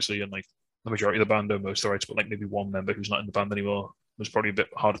split up, obviously, and like the majority of the band own most of the rights, but like maybe one member who's not in the band anymore was probably a bit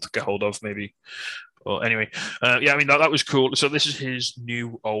harder to get hold of, maybe. Well, anyway, yeah, I mean that was cool. So this is his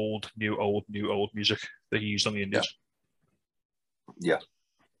new old music that he used on the Indies. Yeah.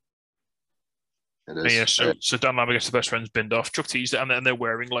 It is. Yeah, so Dan Lambert gets the best friends binned off. Chuck teased it, and then they're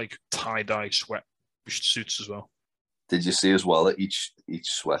wearing like tie-dye sweat suits as well. Did you see as well that each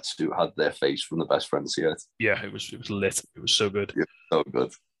sweatsuit had their face from the best friends here? Yeah, it was lit. It was so good. Yeah, so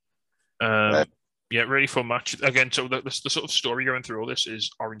good. Yeah, really fun match. Again, so the sort of story going through all this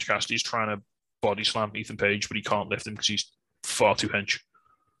is Orange Cassidy's trying to body slam Ethan Page, but he can't lift him because he's far too hench.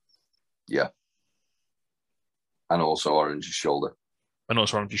 Yeah. And also Orange's shoulder.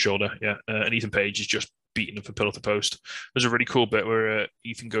 Yeah. And Ethan Page is just beating him from pillar to post. There's a really cool bit where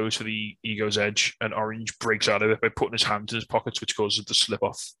Ethan goes for the Ego's Edge and Orange breaks out of it by putting his hands in his pockets, which causes it to slip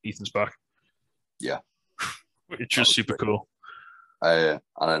off Ethan's back. Yeah. It's just super cool. And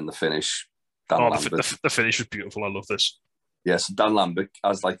then the finish. The finish was beautiful. I love this. Yeah, so Dan Lambert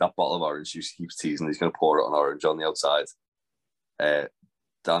has like that bottle of orange juice he keeps teasing. He's going to pour it on Orange on the outside.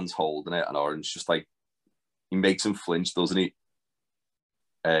 Dan's holding it, and Orange just like, he makes him flinch, doesn't he?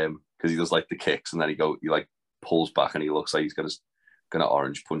 Because he does like the kicks, and then he like pulls back, and he looks like he's gonna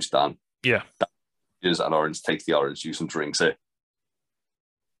orange punch Dan. Yeah. And Orange takes the orange juice and drinks it,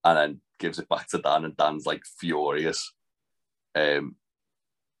 and then gives it back to Dan, and Dan's like furious.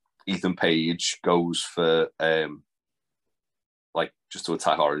 Ethan Page goes for like just to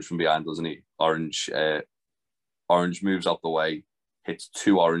attack Orange from behind, doesn't he? Orange moves out the way, hits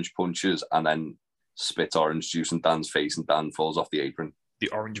 2 orange punches, and then spits orange juice in Dan's face, and Dan falls off the apron. The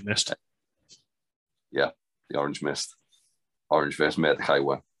orange mist. Yeah, the orange mist. Orange versus Mordecai.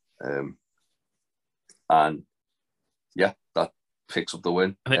 And yeah, that picks up the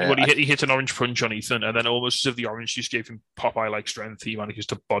win. I think he hit an orange punch on Ethan, and then almost as if the orange juice gave him Popeye-like strength, he manages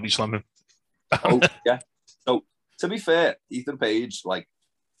to body slam him. Oh, yeah. So to be fair, Ethan Page like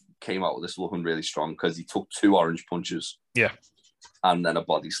came out with this looking really strong because he took 2 orange punches. Yeah. And then a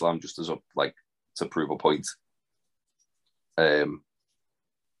body slam just as to prove a point.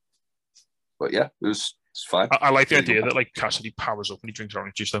 But yeah, it's fine. I like the idea that like Cassidy powers up when he drinks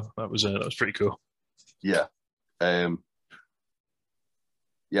orange juice though. That was pretty cool. Yeah.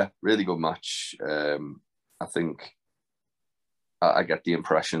 Yeah, really good match. I think I get the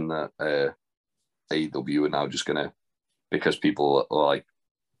impression that AEW are now just gonna, because people are like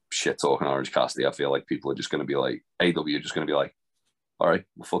shit talking Orange Cassidy, I feel like people are just gonna be like, AEW are just gonna be like, all right,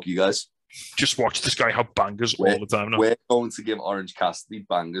 well fuck you guys. Just watch this guy have bangers all the time now. We're going to give Orange Cassidy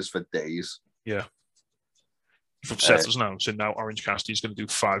bangers for days. Yeah. From Settlers now, so now Orange Cassidy is going to do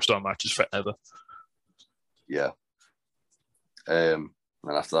 5-star matches forever. Yeah. And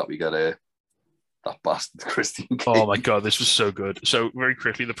after that, we got that bastard Christian Cage. Oh my god, this was so good. So very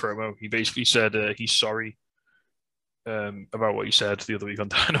quickly, the promo, he basically said he's sorry about what he said the other week on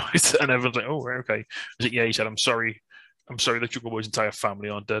Dynamite, and everyone's like, "Oh, okay." Yeah, he said, "I'm sorry that Jungle Boy's entire family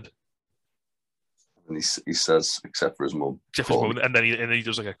aren't dead." And he says, except for his mum. And then he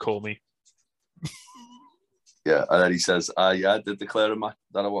does like a call me. Yeah, and then he says, yeah, I did declare a match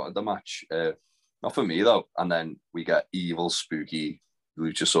that I wanted the match. Not for me, though. And then we get evil, spooky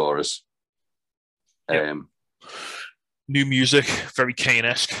Luchasaurus. Yep. New music, very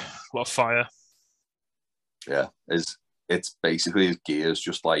Kane-esque, a lot of fire. Yeah, it's basically his gears,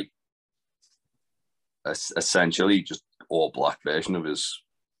 just like essentially just all black version of his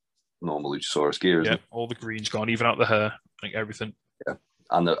normal Luchasaurus gear. Yeah, all the green's gone, even out the hair, like everything. Yeah,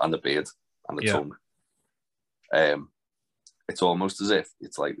 and the beard and the tongue. It's almost as if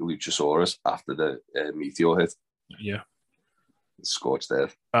it's like Luchasaurus after the meteor hit. Yeah. Scorched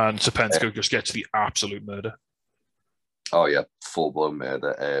earth. And Serpentico just gets the absolute murder. Oh, yeah. Full-blown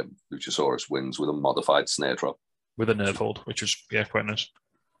murder. Luchasaurus wins with a modified snare trap. With a nerve hold, which was, quite nice.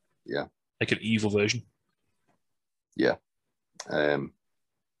 Yeah. Like an evil version. Yeah.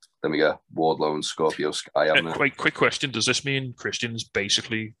 Then we get Wardlow and Scorpio Sky. Quick question: does this mean Christian's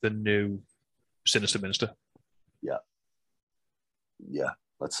basically the new Sinister Minister? Yeah.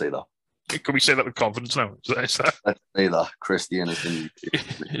 Let's say that. Can we say that with confidence now? Let's say that Christian is the new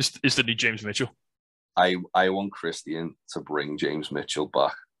is the new James Mitchell. I want Christian to bring James Mitchell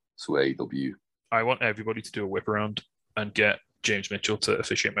back to AEW. I want everybody to do a whip around and get James Mitchell to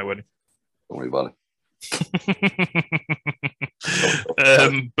officiate my wedding. Don't worry about it.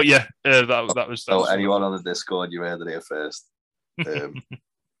 But yeah, that was. So anyone on the Discord, you heard it here first.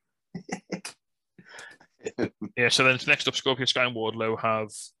 Yeah, so then next up, Scorpio Sky and Wardlow have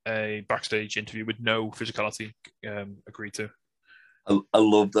a backstage interview with no physicality agreed to. I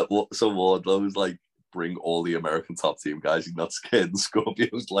love that. So Wardlow's like, bring all the American top team guys, you're not scared. And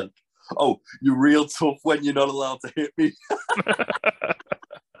Scorpio's like, oh, you're real tough when you're not allowed to hit me.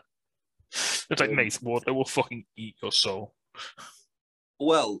 It's like, mate, Wardlow will fucking eat your soul.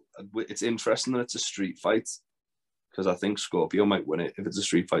 Well, it's interesting that it's a street fight, because I think Scorpio might win it if it's a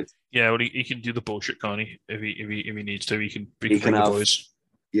street fight. Yeah, well, he can do the bullshit, can't he? If he needs to, he can bring the boys.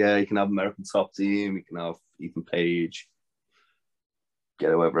 Yeah, he can have American Top Team. He can have Ethan Page.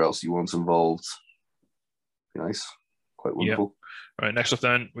 Get whoever else he wants involved. Be nice. Quite wonderful. Yeah. All right, next up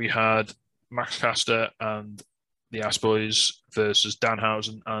then, we had Max Caster and the Ass Boys versus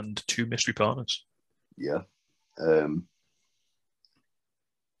Danhausen and two mystery partners. Yeah.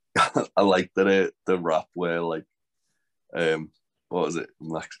 I like that the rap where like, what was it?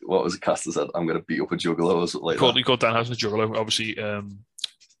 What was it? Caster said, "I'm going to beat up a juggalo," or something like that. He called Danhausen a juggalo. Obviously,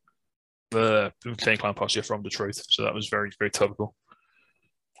 the Insane Clown Posse are from Detroit, so that was very, very topical.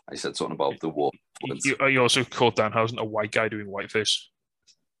 I said something about the war. He also called Danhausen a white guy doing whiteface.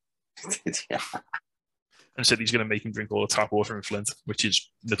 Yeah. And said he's going to make him drink all the tap water in Flint, which is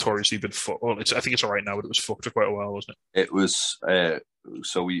notoriously been fucked. Well, I think it's all right now, but it was fucked for quite a while, wasn't it? It was.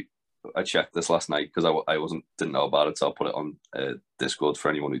 I checked this last night because I didn't know about it, so I'll put it on Discord for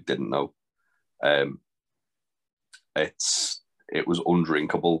anyone who didn't know. It was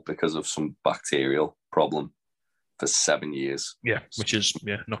undrinkable because of some bacterial problem for 7 years. Yeah, which is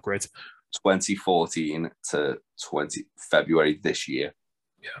not great. 2014 to February this year.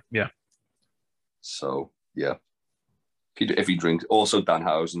 Yeah. So yeah, if he drinks, also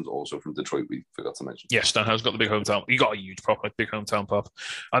Danhausen's also from Detroit. We forgot to mention. Yes, Danhausen's got the big hometown. He got a huge pop, like big hometown pop,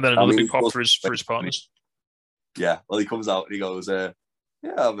 and then another big pop for his partners. Yeah, well, he comes out and he goes, "Yeah,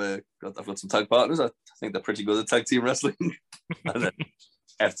 I've got some tag partners. I think they're pretty good at tag team wrestling." And then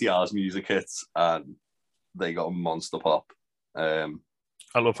FTR's music hits, and they got a monster pop. I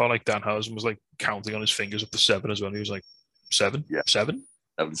love how like Danhausen was like counting on his fingers up to 7 as well. He was like 7, yeah, 7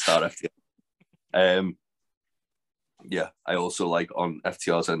 star FTR. Yeah, I also like on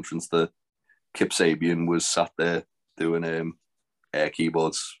FTR's entrance that Kip Sabian was sat there doing air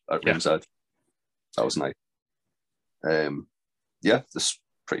keyboards at ringside. That was nice. Yeah, this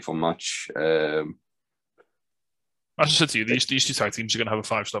pretty fun match. As I said to you, these two tag teams are going to have a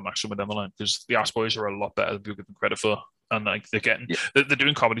 5-star match somewhere down the line because the Ass Boys are a lot better than people give them credit for, and like they're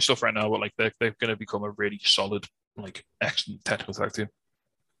doing comedy stuff right now, but like they're going to become a really solid, like excellent technical tag team.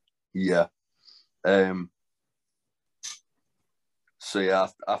 Yeah. So yeah,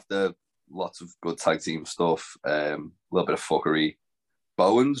 after lots of good tag team stuff, a little bit of fuckery,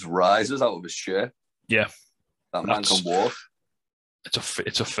 Bowens rises out of his chair. Yeah, that man can walk. It's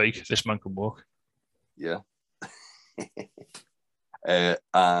a fake. This man can walk. Yeah. And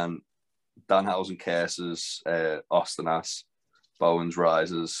Danhausen curses Austin Ass. Bowens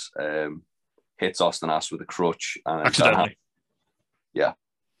rises, hits Austin Ass with a crutch, and accidentally.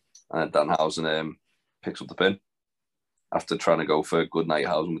 And Danhausen picks up the pin after trying to go for good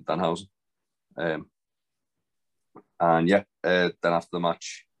Nighthausen with Danhausen. And yeah, then after the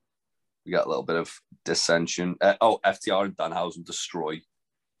match, we got a little bit of dissension. FTR and Danhausen destroy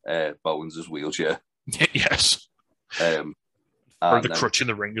Bowens' wheelchair. Yes. And or the crutch in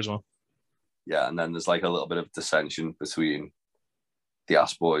the ring as well. Yeah, and then there's like a little bit of dissension between the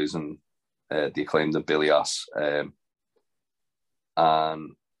Ass Boys and the Acclaimed and Billy Ass. And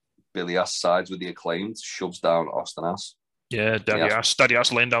Billy Ass sides with the Acclaimed, shoves down Austin Ass. Yeah, Daddy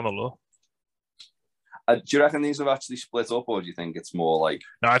Ass laying down the law. Do you reckon these have actually split up, or do you think it's more like...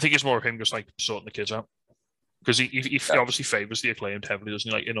 No, I think it's more of him just like sorting the kids out. Because he obviously favours the Acclaimed heavily, doesn't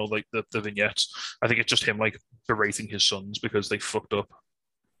he? Like, you know, like the vignettes. I think it's just him like berating his sons because they fucked up.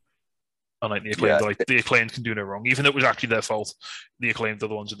 And like the Acclaimed, the Acclaimed can do no wrong. Even though it was actually their fault, the Acclaimed are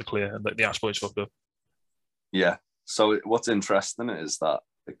the ones in the clear, and the Ass Boys fucked up. Yeah. So what's interesting is that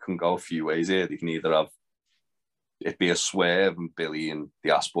it can go a few ways here. They can either have it be a swerve and Billy and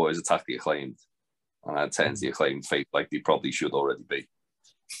the Ass Boys attack the Acclaimed, and that turns the Acclaimed fate like they probably should already be.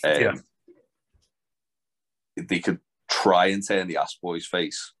 Yeah. They could try and turn the Ass Boys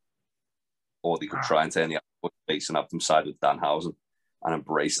face, or they could try and turn the Ass Boys face and have them side with Danhausen and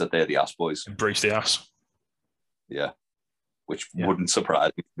embrace that they're the Ass Boys. Embrace the ass. Yeah. Which wouldn't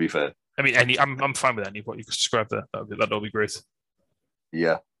surprise me, to be fair. I mean, I'm fine with any of what you just described there. That'll be great.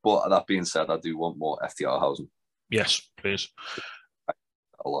 Yeah. But that being said, I do want more FTR Hausen. Yes, please.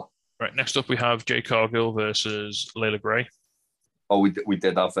 A lot. Right, next up we have Jade Cargill versus Layla Gray. Oh, we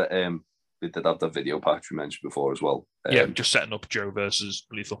did have the video pack we mentioned before as well. Yeah, just setting up Joe versus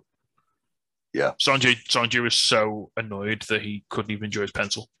Lethal. Yeah. Sanjay was so annoyed that he couldn't even enjoy his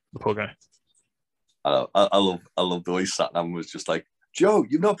pencil. The poor guy. I love the way Satnam was just like, Joe,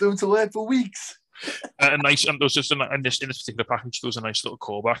 you've not been able to learn for weeks. And there was just in this particular package, there was a nice little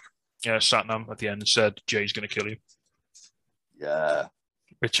callback. Satnam at the end said, "Jay's going to kill you." Yeah.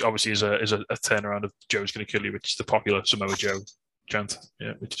 Which obviously is a turnaround of "Joe's going to kill you," which is the popular Samoa Joe chant.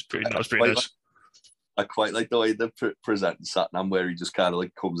 Yeah, which is pretty nice. I quite like the way they present Satnam, where he just kind of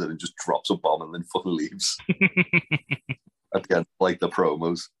like comes in and just drops a bomb and then fucking leaves at the end, like the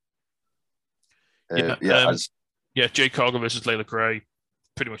promos. Jade Cargill versus Layla Gray,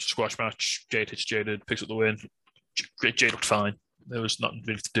 pretty much a squash match. Jade hits Jaded, picks up the win. Jade looked fine. There was nothing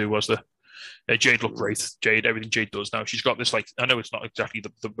really to do, was there? Jade looked great. Everything Jade does now, she's got this, like, I know it's not exactly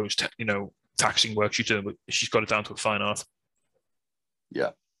the most taxing work she's doing, but she's got it down to a fine art.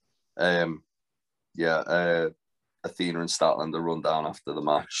 Yeah. Athena and Statlander run down after the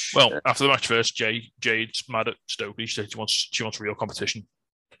match. Well, after the match first, Jade's mad at Stokely. She said she wants real competition.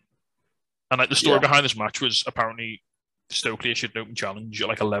 And like the story behind this match was apparently Stokely issued an open challenge at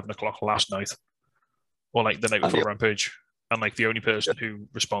like 11 o'clock last night, or like the night before Rampage, and like the only person who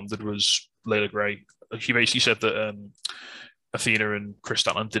responded was Layla Gray. He basically said that Athena and Chris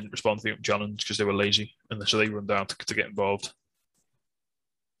Statlander didn't respond to the open challenge because they were lazy, and so they run down to get involved.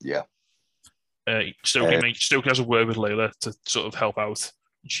 Yeah. Stokely has a word with Layla to sort of help out.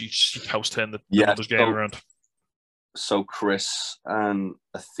 She helps turn the numbers game around. So Chris and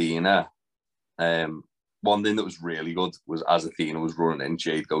Athena, one thing that was really good was as Athena was running in,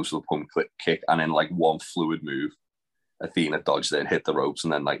 Jade goes to the pump kick, and in like one fluid move, Athena dodged it and hit the ropes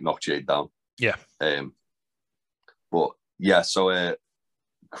and then like knocked Jade down. Yeah. So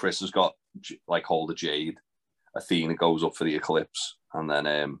Chris has got like hold of Jade. Athena goes up for the Eclipse, and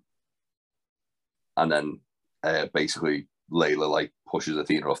then basically Layla like pushes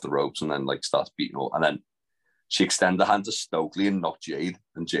Athena off the ropes and then like starts beating her, and then she extends the hand to Stokely and knocked Jade,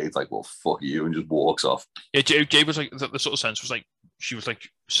 and Jade's like, "Well, fuck you," and just walks off. Yeah, Jade was like the sort of sense was like she was like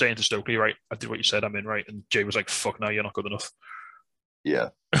saying to Stokely, "Right, I did what you said, I'm in, right," and Jade was like, "Fuck no, you're not good enough."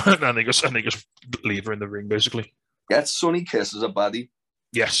 Yeah, and they just leave her in the ring basically. Get Sonny Kiss as a baddie.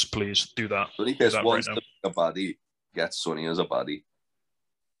 Yes, please do that. Sonny Kiss wants to be a baddie. Get Sonny as a baddie.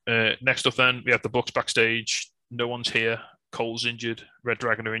 Next up, then we have the Bucks backstage. No one's here. Cole's injured. Red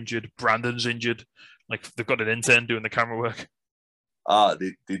Dragon are injured. Brandon's injured. Like they've got an intern doing the camera work.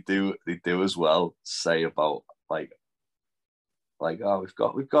 They do as well. Say about like we do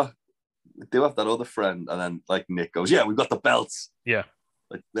have that other friend, and then like Nick goes, "Yeah, we've got the belts." Yeah,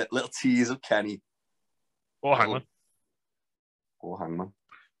 like little tease of Kenny or Hangman.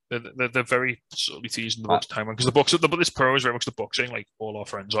 They're very subtly teasing the Bucks Hangman because the Bucks. But this pro is very much the Bucks saying like all our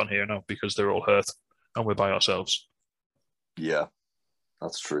friends on here now because they're all hurt and we're by ourselves. Yeah,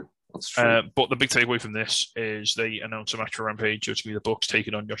 that's true. That's true. But the big takeaway from this is they announce a match for Rampage, which will be the Bucks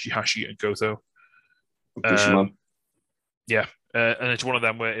taking on Yoshihashi and Goto. And it's one of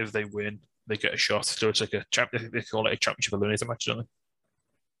them where if they win, they get a shot. So it's like they call it a championship eliminator match, don't they?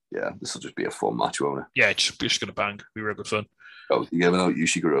 Yeah, this will just be a fun match, won't it? Yeah, it's just going to bang. It'll be real good fun. Oh, you're giving out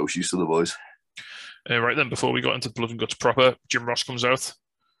Yushi to the boys. Right then, before we got into Blood and Guts proper, Jim Ross comes out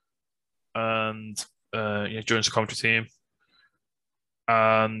and joins the commentary team.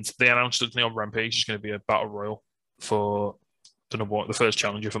 And they announced that on Rampage is going to be a battle royal for the first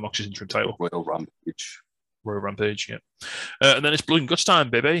challenger for Moxie's interim title. Royal Rampage, yeah. And then it's Blood and Guts time,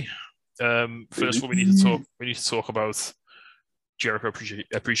 baby. First of all, we need to talk about Jericho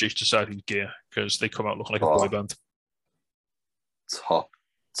Appreciation Society gear because they come out looking like a boy band. Top.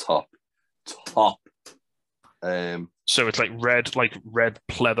 So it's like red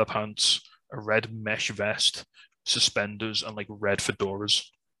pleather pants, a red mesh vest, suspenders, and like red fedoras.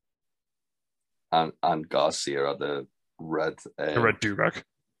 And Garcia had the red do-rag.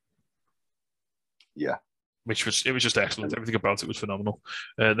 Yeah. It was just excellent. Everything about it was phenomenal.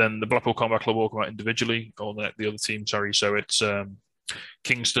 Then the Blackpool Combat Club will come out individually, or the other team, sorry. So it's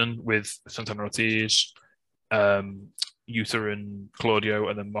Kingston with Santana Ortiz, Uther and Claudio,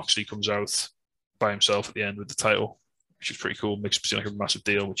 and then Moxley comes out by himself at the end with the title. which is pretty cool. Makes him seem like a massive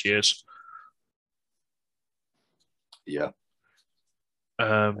deal, which he is. Yeah.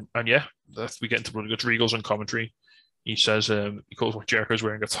 And yeah, we get into Blood and Guts. Regal's on commentary. He says he calls what Jericho's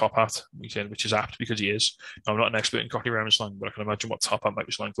wearing a top hat, which is apt because he is. I'm not an expert in Cockney Roman slang, but I can imagine what top hat might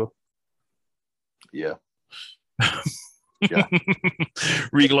be slang for. Yeah. Yeah.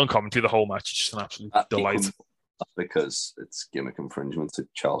 Regal on commentary the whole match is just an absolute delight. Because it's gimmick infringement to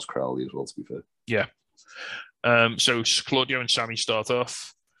Charles Crowley as well, to be fair. Yeah. So Claudio and Sammy start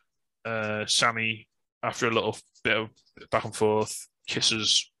off. Sammy, after a little bit of back and forth,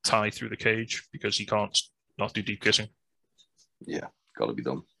 kisses Ty through the cage because he can't not do deep kissing. Yeah, got to be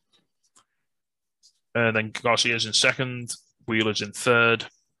done. And then Garcia's in second, Wheeler's in third.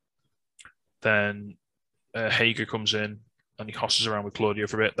 Then Hager comes in and he hosses around with Claudio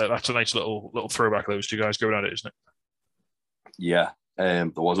for a bit. That's a nice little throwback, those two guys going at it, isn't it? Yeah. There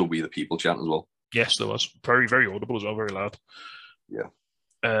was a We the People chant as well. Yes, there was. Very, very audible as well, very loud. Yeah.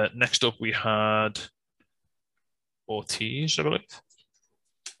 Next up, we had Ortiz, I believe.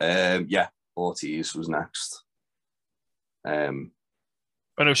 Yeah, Ortiz was next. Oh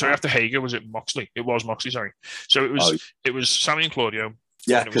no, sorry. After Hager, was it Moxley? It was Moxley. Sorry. So it was Sammy and Claudio.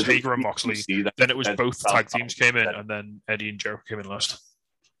 Yeah, it was Hager and Moxley. Then it was both tag teams came in, and then Eddie and Jericho came in last.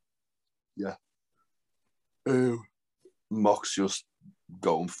 Yeah. Mox just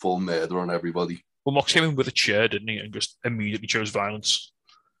going full murder on everybody. Well, Mox came in with a chair, didn't he? And just immediately chose violence.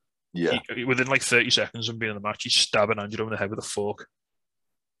 Yeah. Within like 30 seconds of being in the match, he's stabbing Angelo in the head with a fork.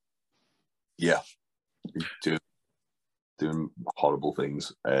 Yeah. Doing horrible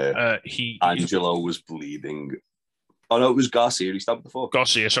things. Angelo was bleeding. Oh no, it was Garcia he stabbed before.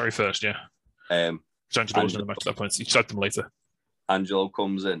 Garcia, sorry, first, yeah. Angelo was in the match at that point. He stabbed him later. Angelo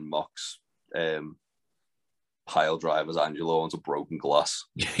comes in, Mox pile drivers Angelo onto broken glass.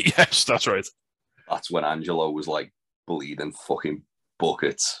 Yes, that's right. That's when Angelo was like bleeding fucking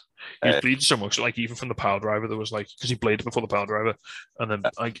buckets. He was bleeding so much, like even from the pile driver, there was like, because he bladed before the pile driver, and then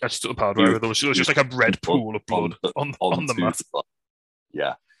I stood the pile driver, there was just like a red pool of blood on the mat.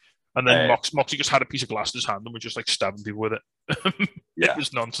 Yeah. And then Moxie just had a piece of glass in his hand and was just like stabbing people with it. Yeah. It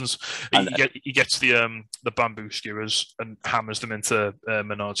was nonsense. He gets the bamboo skewers and hammers them into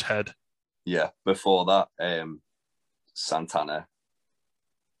Menard's head. Yeah. Before that, Santana.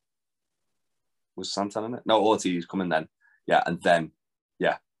 Was Santana in it? No, Ortiz coming then. Yeah, and then,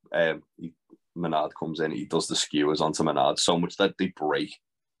 yeah, Menard comes in. He does the skewers onto Menard so much that they break.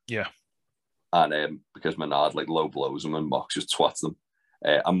 Yeah. And because Menard like low blows them and Mox just twats them.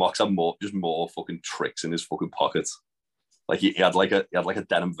 And Mox had more fucking tricks in his fucking pockets. Like he had like a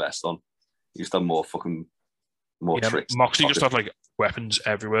denim vest on. He used to have more tricks. Moxley just had like weapons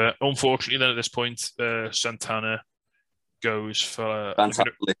everywhere. Unfortunately, then at this point, Santana goes for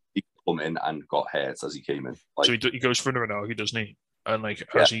Santana come in and got hurt as he came in. Like, so he goes for an Uranagi, doesn't he? And like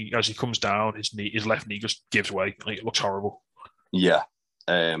as he comes down, his left knee just gives way. Like it looks horrible. Yeah.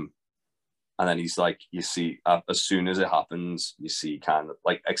 And then he's like, you see, as soon as it happens, you see kind of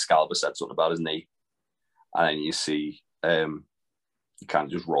like Excalibur said something about his knee, and then you see he kind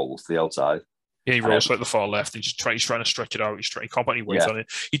of just rolls to the outside. Yeah, he rolls like the far left. He's trying to stretch it out. He can't put any weight on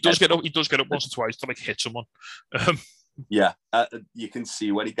it. He does get up. He does get up once or twice to like hit someone. Yeah, you can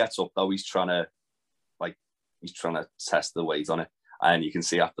see when he gets up though, he's trying to test the weight on it, and you can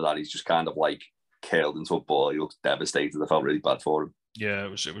see after that he's just kind of like curled into a ball. He looks devastated. I felt really bad for him. Yeah,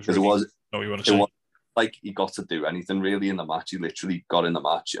 it was. Really, no, you want to say? Like he got to do anything really in the match. He literally got in the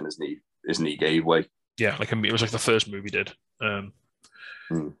match and his knee gave way. Yeah, like it was like the first move he did. So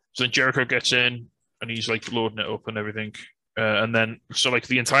then Jericho gets in and he's like loading it up and everything. And then, so like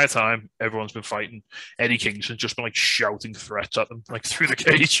the entire time, everyone's been fighting. Eddie Kingston's just been like shouting threats at them, like through the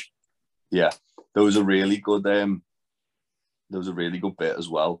cage. Yeah, there was a really good bit as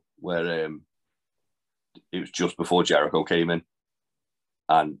well where it was just before Jericho came in,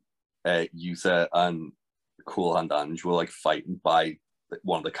 and Yuta and Cool Hand Ange were like fighting by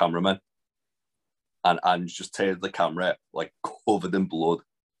one of the cameramen, and Ange just turned the camera like covered in blood,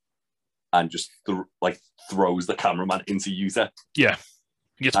 and just throws the cameraman into Yuta. Yeah,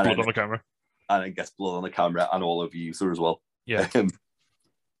 he gets blood on the camera, and it gets blood on the camera and all over Yuta as well. Yeah,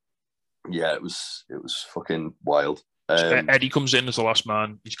 yeah, it was fucking wild. Eddie comes in as the last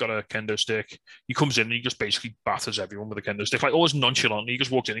man. He's got a kendo stick. He comes in and he just basically batters everyone with a kendo stick, like always nonchalantly. He just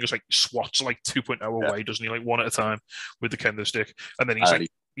walks in, he just like swats like 2.0 away, doesn't he? Like one at a time with the kendo stick, and then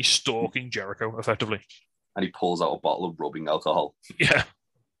he's stalking Jericho effectively. And he pulls out a bottle of rubbing alcohol. Yeah,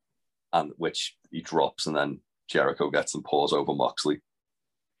 and which he drops, and then Jericho gets and pours over Moxley.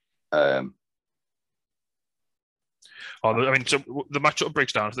 I mean, so the match sort of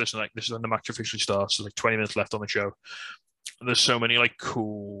breaks down to this, and like this is when the match officially starts. There's like 20 minutes left on the show. There's so many like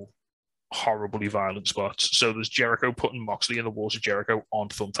cool, horribly violent spots. So there's Jericho putting Moxley in the walls of Jericho on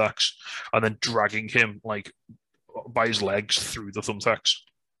thumbtacks, and then dragging him like by his legs through the thumbtacks.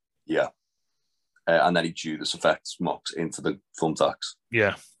 Yeah. And then he Judas effects Mox into the thumbtacks.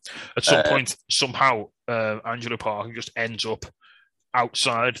 Yeah. At some point, somehow, Angelo Parker just ends up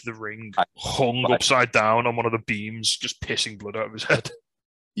outside the ring, hung upside down on one of the beams, just pissing blood out of his head.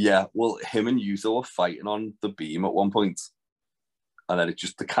 Yeah, well, him and Yuta were fighting on the beam at one point, and then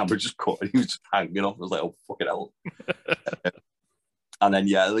the camera just cut, and he was just hanging off. I was like, oh, fucking hell. And then,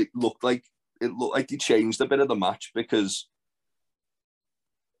 yeah, it looked like they changed a bit of the match, because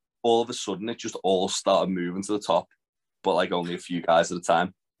all of a sudden it just all started moving to the top, but like only a few guys at a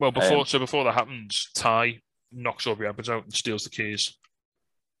time. Well, before that happens, Ty knocks Aubrey Edwards out and steals the keys.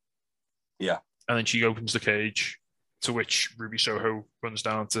 Yeah. And then she opens the cage, to which Ruby Soho runs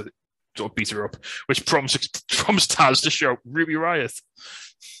down to sort of beat her up, which prompts Taz to show Ruby Riott.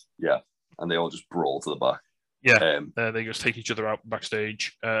 Yeah. And they all just brawl to the back. Yeah. They just take each other out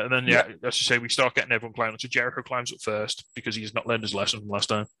backstage. And then, as you say, we start getting everyone climbing. So Jericho climbs up first because he's not learned his lesson from last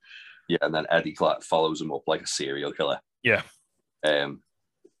time. Yeah, and then Eddie follows him up like a serial killer. Yeah. And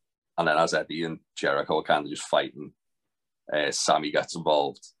then as Eddie and Jericho are kind of just fighting, Sammy gets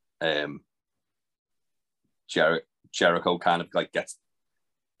involved. Jericho kind of like gets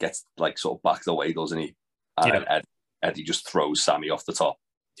like sort of backed away, doesn't he? And then Eddie just throws Sammy off the top.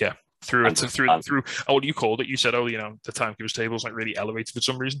 Yeah, through what you called it. You said, the timekeeper's table is like really elevated for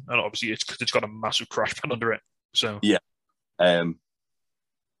some reason, and obviously it's because it's got a massive crash pad under it. So yeah, and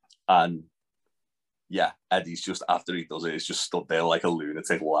yeah, Eddie's just, after he does it, he's just stood there like a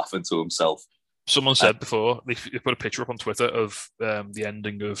lunatic laughing to himself. Someone said before, they put a picture up on Twitter of the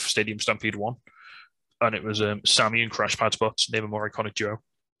ending of Stadium Stampede 1, and it was Sammy and Crash Pad Spots, name a more iconic duo.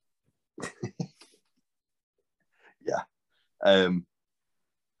 Yeah.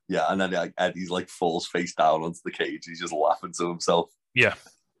 Yeah, and then like Eddie's like falls face down onto the cage. He's just laughing to himself. Yeah.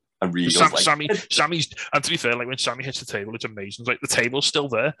 And Regal's Sammy's, and to be fair, like when Sammy hits the table, it's amazing. Like the table's still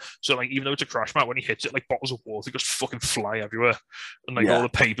there, so like even though it's a crash mat, when he hits it, like bottles of water just fucking fly everywhere, and like all the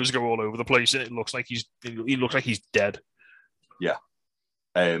papers go all over the place, and it looks like he looks like he's dead. Yeah.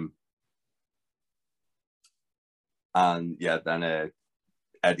 And yeah, then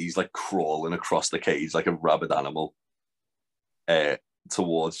Eddie's like crawling across the cage like a rabid animal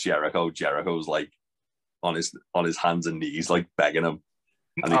towards Jericho. Jericho's like on his hands and knees, like begging him.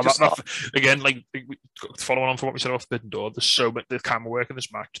 And again, like following on from what we said off Forbidden Door, there's so much the camera work in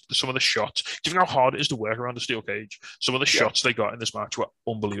this match. Some of the shots, do you know how hard it is to work around a steel cage? Some of the shots they got in this match were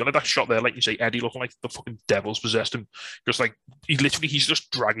unbelievable. Like that shot there, like you say, Eddie looking like the fucking devil's possessed him. Just like he's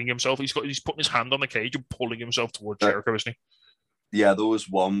just dragging himself. He's putting his hand on the cage and pulling himself towards Jericho, isn't he? Yeah, there was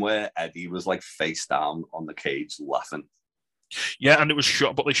one where Eddie was like face down on the cage laughing. Yeah, and it was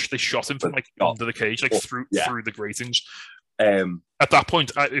shot, but they shot him from like under the cage, like through the gratings. At that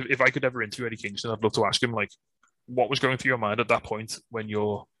point, if I could ever interview Eddie Kingston, I'd love to ask him, like, what was going through your mind at that point when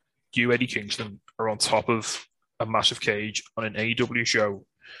you, Eddie Kingston, are on top of a massive cage on an AEW show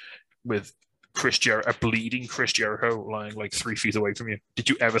with a bleeding Chris Jericho lying like 3 feet away from you? Did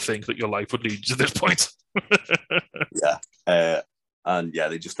you ever think that your life would lead to this point? Yeah. And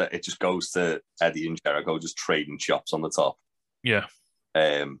yeah, it just goes to Eddie and Jericho just trading chops on the top. Yeah.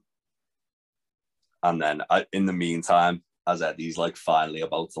 And then in the meantime, as Eddie's like finally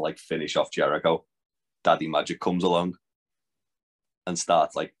about to like finish off Jericho, Daddy Magic comes along and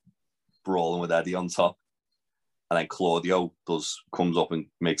starts like brawling with Eddie on top. And then Claudio comes up and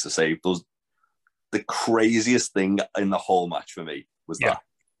makes a save. Does the craziest thing in the whole match for me was that.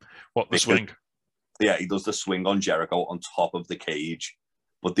 What, the swing? Yeah, he does the swing on Jericho on top of the cage.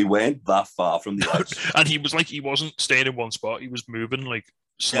 But they weren't that far from the edge. And he wasn't staying in one spot. He was moving like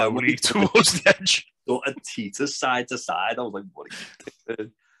slowly towards the edge. So a teeter side to side. I was like, what are you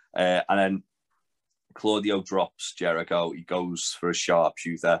doing? And then Claudio drops Jericho. He goes for a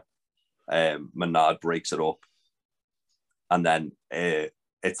sharpshooter. Menard breaks it up. And then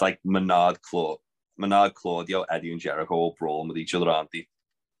it's like Menard, Claudio, Eddie and Jericho all brawling with each other, aren't they?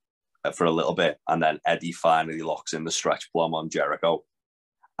 For a little bit. And then Eddie finally locks in the stretch plum on Jericho.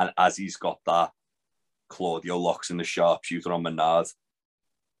 And as he's got that, Claudio locks in the sharpshooter on Menard.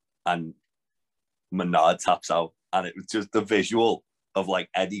 And Menard taps out. And it was just the visual of like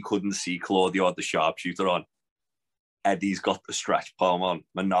Eddie couldn't see Claudio had the sharpshooter on. Eddie's got the stretch palm on.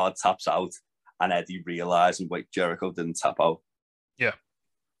 Menard taps out. And Eddie realized, wait, Jericho didn't tap out. Yeah.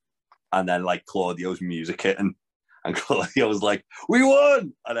 And then like Claudio's music hitting. And Claudio was like, we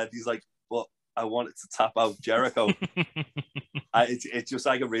won! And Eddie's like, but I wanted to tap out Jericho. It's just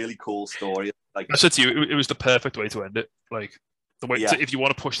like a really cool story. Like I said to you, it was the perfect way to end it. Like the way Yeah. if you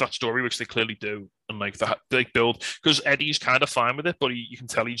want to push that story, which they clearly do, and like the big build, because Eddie's kind of fine with it, but you can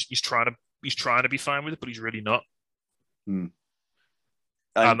tell he's trying to be fine with it, but he's really not. And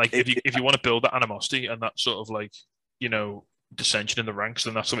like if you want to build that animosity and that sort of like, you know, dissension in the ranks,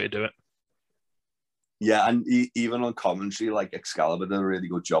 then that's the way to do it. Yeah, and even on commentary, like Excalibur did a really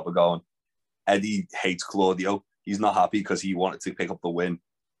good job of going, Eddie hates Claudio. He's not happy because he wanted to pick up the win.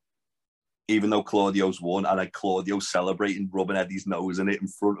 Even though Claudio's won, and like Claudio's celebrating, rubbing Eddie's nose in it in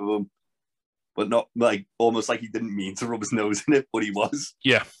front of him. But not like almost like he didn't mean to rub his nose in it, but he was.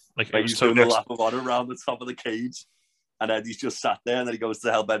 Yeah. Like he's doing the lap of honor around the top of the cage. And Eddie's just sat there, and then he goes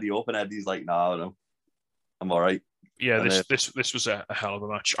to help Eddie up, and Eddie's like, no, I'm all right. Yeah, this was a hell of a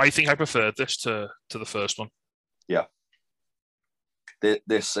match. I think I preferred this to the first one. Yeah. I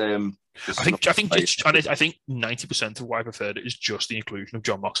think 90% of why I preferred it is just the inclusion of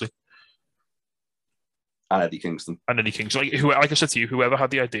Jon Moxley and Eddie Kingston. Like I said to you, whoever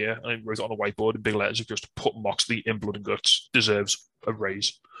had the idea and wrote it on the whiteboard in big letters of just put Moxley in Blood and Guts deserves a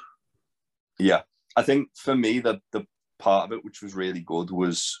raise. Yeah, I think for me the part of it which was really good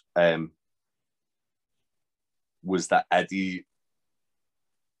was that Eddie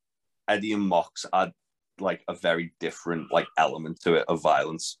and Mox had like a very different like element to it of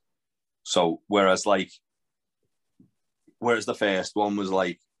violence. So whereas the first one was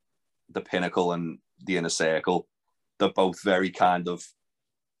like the Pinnacle and the Inner Circle, they're both very kind of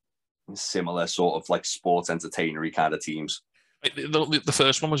similar sort of like sports entertainery kind of teams. The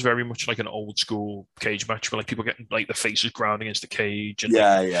first one was very much like an old school cage match where like people getting like the faces ground against the cage. And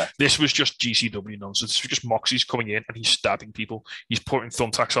yeah. This was just GCW nonsense. This was just Moxie's coming in and he's stabbing people. He's putting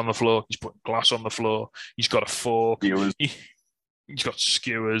thumbtacks on the floor. He's putting glass on the floor. He's got a fork. He's got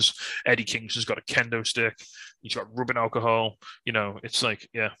skewers. Eddie Kingston's got a kendo stick. He's got rubbing alcohol. You know, it's like,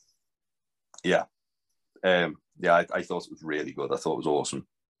 yeah. Yeah. I thought it was really good. I thought it was awesome.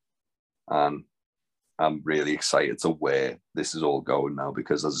 And I'm really excited to where this is all going now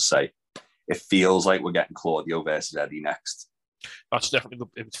because, as I say, it feels like we're getting Claudio versus Eddie next. That's definitely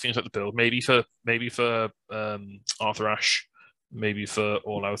it feels like the build. Maybe for Arthur Ashe, maybe for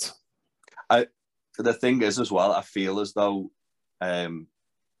All Out. The thing is as well, I feel as though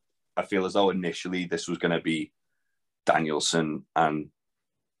initially this was going to be Danielson and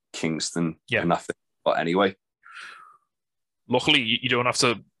Kingston. Yeah. And nothing. But anyway, luckily you don't have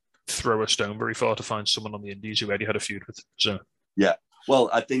to throw a stone very far to find someone on the Indies who Eddie had a feud with. So yeah, well,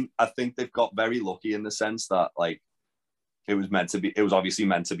 I think they've got very lucky in the sense that like it was obviously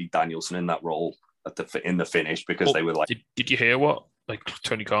meant to be Danielson in that role in the finish because they were like. Did you hear what like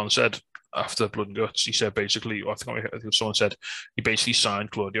Tony Khan said after Blood and Guts? He said basically, I think someone said he basically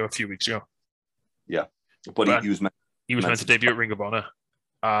signed Claudio a few weeks ago. Yeah, but he was meant to debut at Ring of Honor,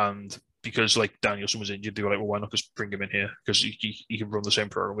 and because like Danielson was injured, they were like, well, why not just bring him in here because he can run the same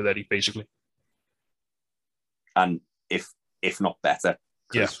program with Eddie basically, and if not better,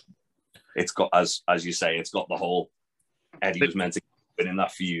 yeah. It's got as you say, it's got the whole Eddie was meant to win in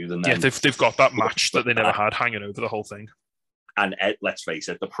that feud, and then they've got that match that they never had hanging over the whole thing. And let's face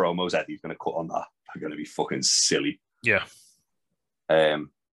it, the promos Eddie's going to cut on that are going to be fucking silly. Yeah. And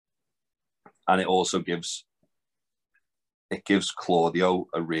it also gives Claudio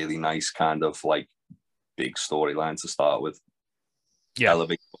a really nice kind of like big storyline to start with. Yeah.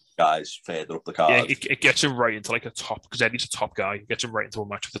 Elevate guys further up the card. Yeah, it gets him right into like a top, because Eddie's a top guy. It gets him right into a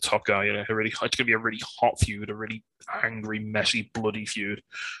match with the top guy. It's going to be a really hot feud, a really angry, messy, bloody feud.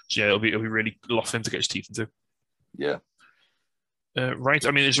 So yeah, it'll be really a lot for him to get his teeth into. Yeah. Right.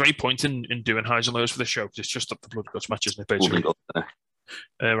 I mean, is there any point in doing highs and lows for the show? Because it's just the Blood Guts match, isn't it, basically?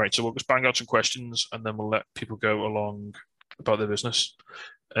 Right. So we'll just bang out some questions and then we'll let people go along about their business.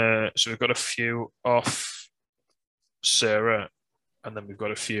 So we've got a few off Sarah, and then we've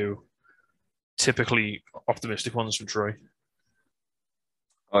got a few typically optimistic ones from Troy.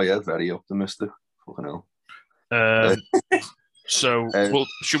 Oh yeah, very optimistic. Fucking hell. So, well,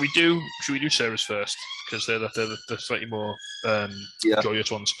 should we do Sarah's first because they're the slightly more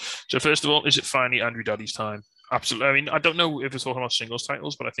joyous ones. So first of all, is it finally Andrew Daddy's time? Absolutely. I mean, I don't know if we're talking about singles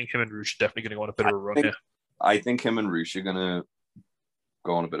titles, but I think him and Rush are definitely going to go on a bit of a run here. I think him and Rush are going to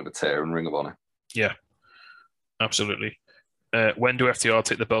go on a bit of a tear in Ring of Honor. Yeah, absolutely. When do FTR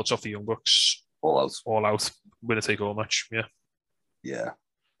take the belts off the Young Bucks? All Out. All Out. Winner take all match. Yeah. Yeah.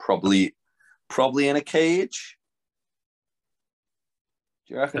 Probably in a cage.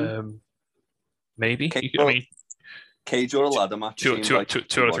 Do you reckon? Maybe. Cage or a ladder match. Two out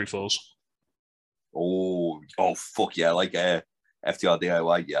of three falls. Oh, fuck yeah! Like FTR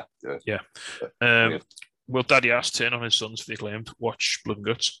DIY, yeah. Do it. Yeah. Will Daddy Ass turn on his sons for the Acclaimed? Watch Blood and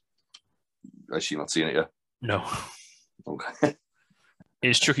Guts. Has she not seen it yet? No. Okay.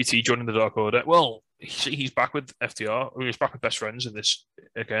 Is Chucky T joining the Dark Order? Well, he's back with FTR. He's back with Best Friends in this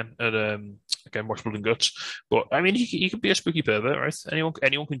again. And again, watch Blood and Guts. But I mean, he could be a spooky pervert, right?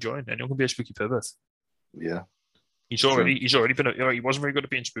 Anyone can join. Anyone can be a spooky pervert. Yeah. He's already been. He wasn't very good at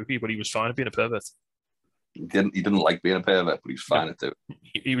being spooky, but he was fine at being a pervert. He didn't like being a pervert, but he was fine at it.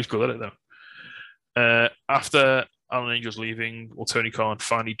 He was good at it though. After Alan Angel's leaving, will Tony Khan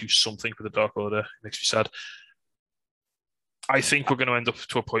finally do something for the Dark Order? It makes me sad. I think we're going to end up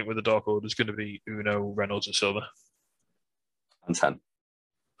to a point where the Dark Order is going to be Uno, Reynolds, and Silver. And 10.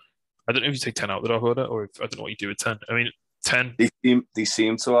 I don't know if you take 10 out of the Dark Order, or I don't know what you do with 10. I mean, 10. They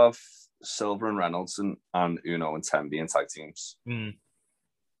seem to have Silver and Reynolds and Uno and 10 being tag teams.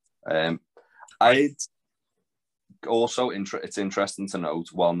 I'd also it's interesting to note,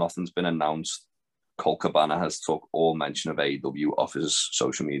 while nothing's been announced, Colt Cabana has took all mention of AEW off his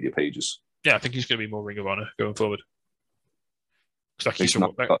social media pages. Yeah, I think he's going to be more Ring of Honor going forward. Like he's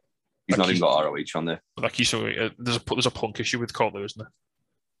not even got ROH on there. Like there's a Punk issue with Colt, though, isn't there?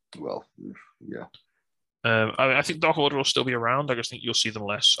 Well, yeah. I think Dark Order will still be around. I just think you'll see them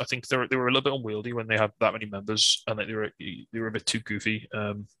less. I think they were a little bit unwieldy when they had that many members, and they were a bit too goofy.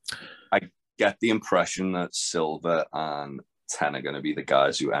 I get the impression that Silver and 10 are going to be the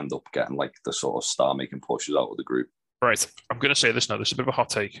guys who end up getting like the sort of star-making pushes out of the group. Right. I'm going to say this now. This is a bit of a hot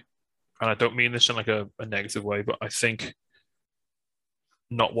take, and I don't mean this in like a negative way, but I think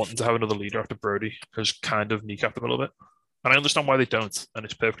not wanting to have another leader after Brody has kind of kneecapped them a little bit. And I understand why they don't, and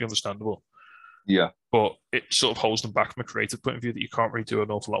it's perfectly understandable. Yeah. But it sort of holds them back from a creative point of view that you can't really do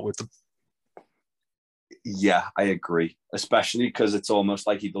an awful lot with them. Yeah, I agree. Especially because it's almost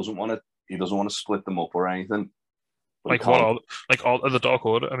like he doesn't want to split them up or anything. Like all of the Dark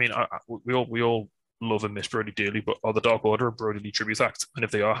Order. I mean, we all love and miss Brody dearly, but are the Dark Order a Brody Lee tribute act? And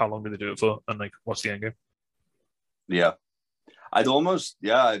if they are, how long do they do it for? And like, what's the end game? Yeah. I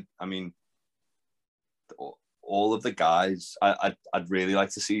mean, all of the guys, I'd really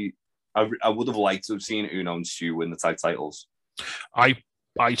like to see. I would have liked to have seen Uno and Stu win the tag titles. I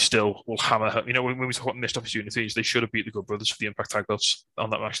still will hammer her. You know, when we talk about missed opportunities, they should have beat the Good Brothers for the Impact tag belts on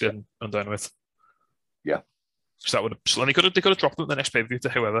that match then on Dynamite. Yeah, so that would have. And they could have dropped them at the next pay per view to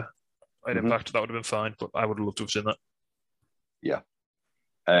whoever at Impact. That would have been fine, but I would have loved to have seen that. Yeah.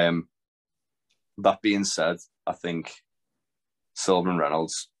 That being said, I think Silver and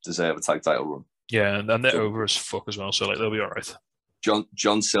Reynolds deserve a tag title run. Yeah, and they're over as fuck as well, so like they'll be all right.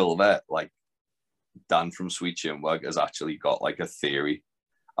 John Silver, like Dan from Sweet Chinwag, has actually got like a theory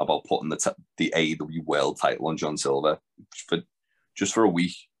about putting the AEW World title on John Silver for a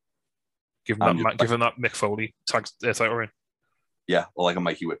week. Give him that Mick Foley title ring. Yeah, or like a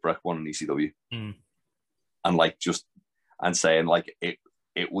Mikey Whipwreck one in ECW. And like saying like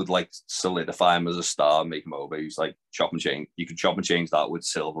it would like solidify him as a star, make him over. He's like chop and change. You can chop and change that with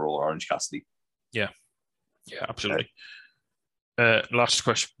Silver or Orange Cassidy. Yeah, absolutely. Last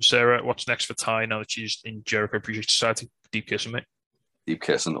question, Sarah. What's next for Ty now that she's in Jericho Appreciation Society? Deep kissing, mate. Deep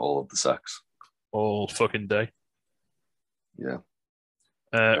kissing all of the sex. All fucking day. Yeah.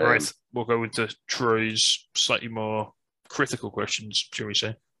 Right, we'll go into Troy's slightly more critical questions, shall we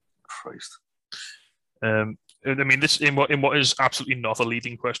say? Christ. I mean, this in what is absolutely not a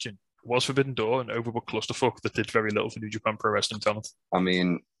leading question. Was Forbidden Door an overbooked clusterfuck that did very little for New Japan Pro Wrestling talent? I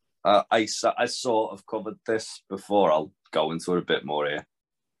mean, I sort of covered this before. I'll go into it a bit more here.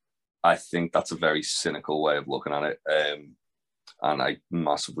 I think that's a very cynical way of looking at it, and I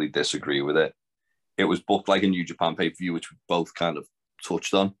massively disagree with it. It was booked like a New Japan pay-per-view, which we both kind of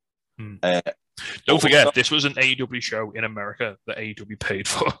touched on. Don't forget, this was an AEW show in America that AEW paid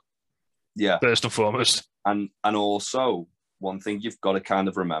for. Yeah. First and foremost. And also, one thing you've got to kind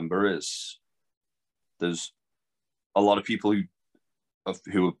of remember is there's a lot of people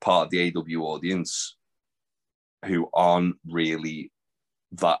who are part of the AEW audience who aren't really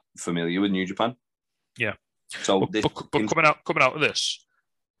that familiar with New Japan. Yeah. So but coming out of this,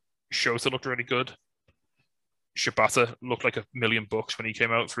 Shota looked really good. Shibata looked like $1 million when he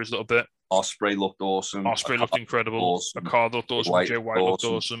came out for his little bit. Ospreay looked awesome. Ospreay looked incredible. Awesome. Akada looked awesome. Jay White looked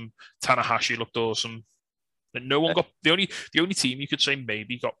awesome. Tanahashi looked awesome. And no one got the only team you could say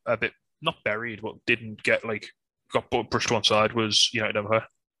maybe got a bit not buried, but didn't get got pushed to one side was United Empire.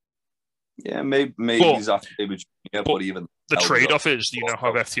 Yeah, maybe exactly. But even the trade-off is you now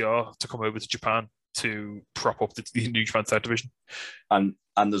have FTR to come over to Japan to prop up the New Japan Tag Division, and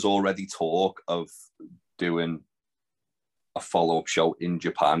there's already talk of doing a follow-up show in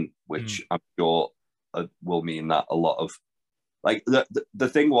Japan, which I'm sure will mean that a lot of Like the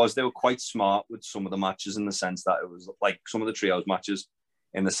thing was, they were quite smart with some of the matches in the sense that it was like some of the trios matches,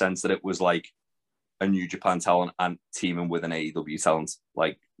 in the sense that it was like a New Japan talent and teaming with an AEW talent,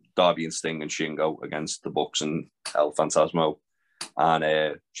 like Darby and Sting and Shingo against the Bucks and El Fantasmo,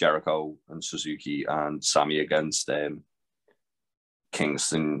 and Jericho and Suzuki and Sammy against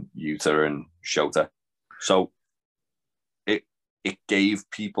Kingston, Yuta, and Shota. So it gave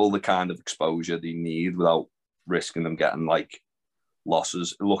people the kind of exposure they need without risking them getting like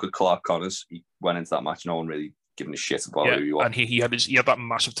losses. Look at Clark Connors. He went into that match, no one really giving a shit about who he was. And he had that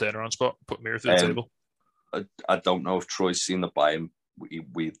massive turnaround spot, put Miro through the table. I don't know if Troy's seen the buy him.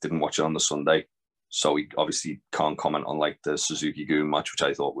 We didn't watch it on the Sunday, so we obviously can't comment on like the Suzuki Goon match, which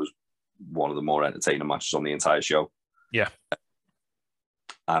I thought was one of the more entertaining matches on the entire show. Yeah.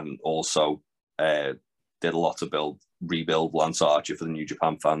 And also did a lot to rebuild Lance Archer for the New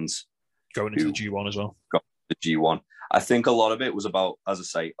Japan fans. Going into the G1 as well. Got the G1. I think a lot of it was about, as I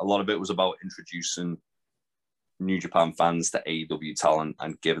say, introducing New Japan fans to AEW talent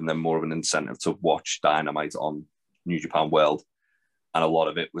and giving them more of an incentive to watch Dynamite on New Japan World. And a lot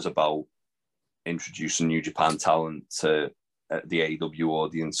of it was about introducing New Japan talent to the AEW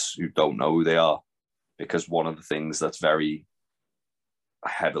audience who don't know who they are. Because one of the things that's very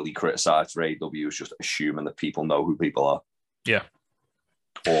heavily criticised for AEW is just assuming that people know who people are. Yeah.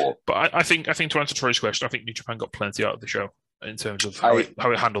 But I think to answer Troy's question, I think New Japan got plenty out of the show in terms of how it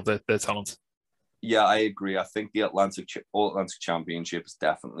handled their talent. Yeah, I agree. I think the All-Atlantic Championship is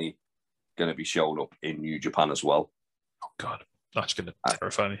definitely going to be showing up in New Japan as well. Oh, God. That's going to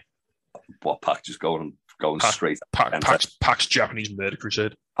terrify me. What, Pac just going straight? Pac's Japanese murder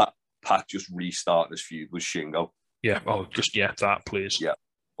crusade. Pac just restarting his feud with Shingo. Yeah. Oh, just that, please. Yeah,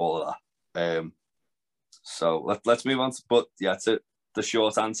 all of that. So let's move on. To the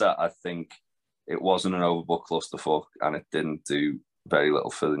short answer, I think it wasn't an overbooked clusterfuck, and it didn't do very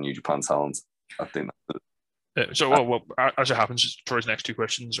little for the New Japan talent. I think. As it happens, Troy's next two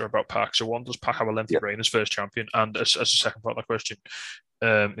questions are about Pac. So one, does Pac have a lengthy reign as first champion? And as a second part of that question,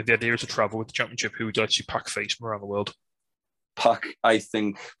 if the idea is to travel with the championship, who would you like to see Pac face from around the world? Pac, I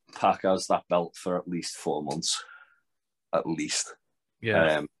think Pac has that belt for at least 4 months. At least.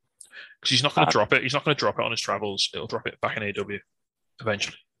 Yeah. Because he's not going to drop it. He's not going to drop it on his travels. He'll drop it back in AEW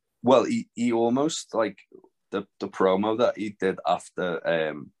eventually. Well, he almost, like, the promo that he did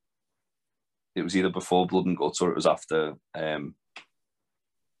after... it was either before Blood and Guts or it was after...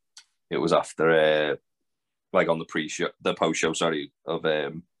 like, on the pre-show... The post-show, sorry, of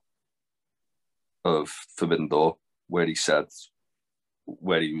Forbidden Door, where he said...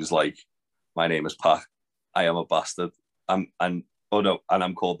 Where he was like, my name is Pac. I am a bastard. I'm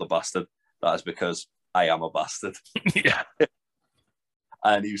called the bastard. That is because I am a bastard. Yeah.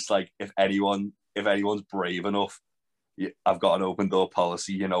 And he was like, if anyone's brave enough, I've got an open door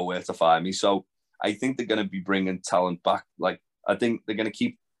policy, you know where to find me. So I think they're going to be bringing talent back. Like, I think they're going to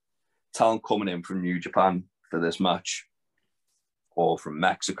keep talent coming in from New Japan for this match, or from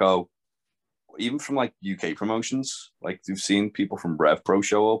Mexico, or even from like UK promotions. Like, we've seen people from Rev Pro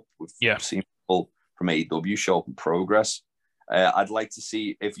show up. We've seen people from AEW show up in Progress. I'd like to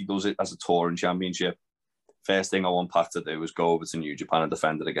see if he does it as a touring championship. First thing I want Pac to do is go over to New Japan and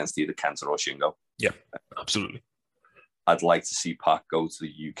defend it against either Kenta or Shingo. Yeah, absolutely. I'd like to see Pac go to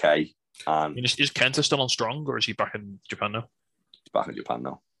the UK. And is Kenta still on Strong, or is he back in Japan now? He's back in Japan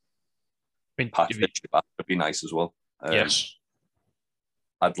now. I mean, Pac would be nice as well. Yes.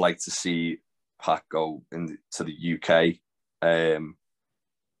 I'd like to see Pac go to the UK.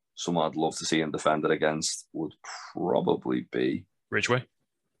 Someone I'd love to see him defend it against would probably be Ridgeway.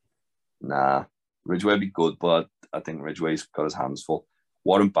 Nah, Ridgeway would be good, but I think Ridgeway's got his hands full.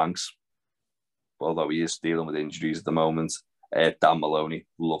 Warren Banks, although he is dealing with injuries at the moment. Dan Maloney,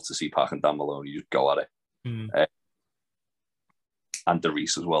 love to see Pac and Dan Maloney just go at it. And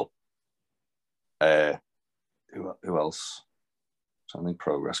DeReiss as well. Who else? Something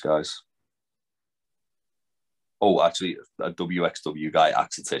Progress guys. Oh, actually, a WXW guy,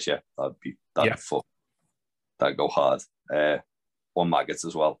 Axel Tischer. That'd go hard. Or Maggots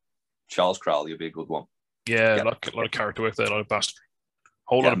as well. Charles Crowley would be a good one. Yeah, a lot of character work there, a lot of bastardry.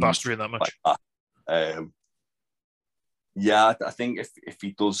 Lot of bastardry in that match. Like that. I think if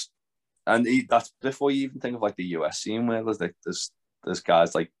he does, and that's before you even think of like the US scene where there's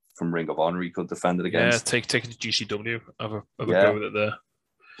guys like from Ring of Honor he could defend it against. Yeah, take it to GCW. Have a go with it there.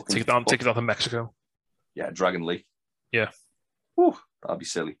 Take it down to Mexico. Yeah, Dragon Lee. Yeah. Whew, that'd be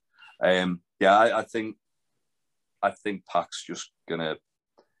silly. I think Pac's just gonna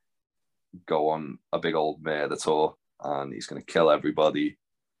go on a big old murder tour and he's gonna kill everybody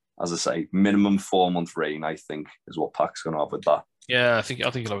as I say, minimum 4-month reign, I think, is what Pac's going to have with that. Yeah, I think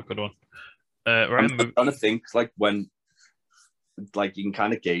you'll have a good one. I'm trying to think, like, when, like, you can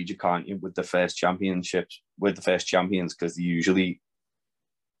kind of gauge it, can't you, with the first championships, with the first champions, because usually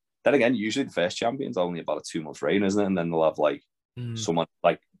the first champion's only about a 2-month reign, isn't it? And then they'll have, like, someone,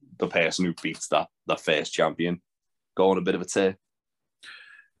 like, the person who beats the first champion go on a bit of a tear.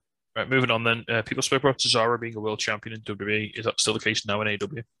 Right, moving on then. People spoke about Cesaro being a world champion in WWE. Is that still the case now in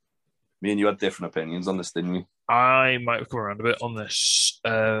AEW? Me and you had different opinions on this, didn't we? I might have come around a bit on this,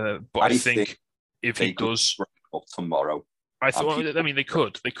 but I think if he does up tomorrow, I mean, they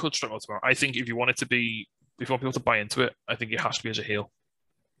could struggle tomorrow. I think if you want people to buy into it, I think it has to be as a heel.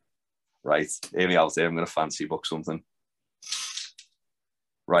 Right, hear me out there. I'm going to fancy book something.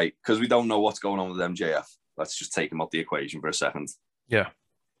 Right, because we don't know what's going on with MJF. Let's just take him out the equation for a second. Yeah.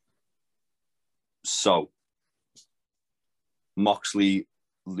 So, Moxley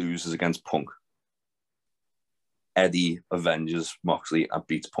loses against Punk. Eddie avenges Moxley and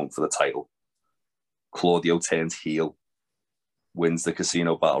beats Punk for the title. Claudio turns heel, wins the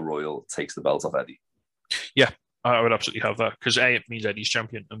Casino Battle Royal, takes the belt off Eddie. Yeah, I would absolutely have that, because A, it means Eddie's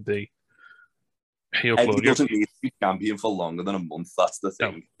champion, and B, heel Eddie Claudio doesn't need to be champion for longer than a month. That's the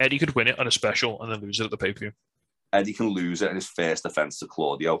thing. No, Eddie could win it on a special and then lose it at the pay-per-view. Eddie can lose it in his first defense to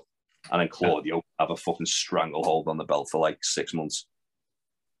Claudio, and then Claudio have a fucking stranglehold on the belt for like 6 months,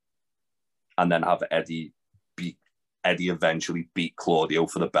 and then have Eddie eventually beat Claudio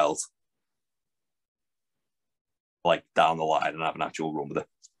for the belt, like down the line, and have an actual run with it.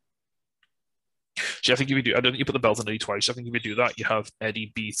 See, I think if you do, I don't think you put the belt on Eddie twice. I think if you do that, you have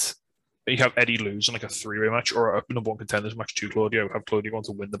Eddie lose in like a 3-way match or a number one contenders match to Claudio. Have Claudio want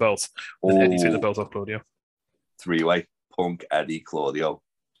to win the belt, and Eddie take the belt off Claudio. 3-way, Punk, Eddie, Claudio.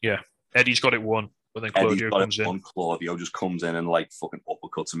 Yeah, Eddie's got it won, but then Claudio comes in. Claudio just comes in and like fucking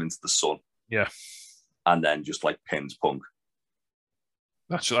uppercuts him into the sun. Yeah, and then just like pins Punk.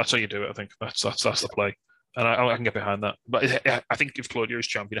 That's how you do it. I think that's the play, and I can get behind that. But I think if Claudio is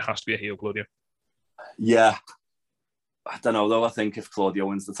champion, it has to be a heel Claudio. Yeah, I don't know though. I think if Claudio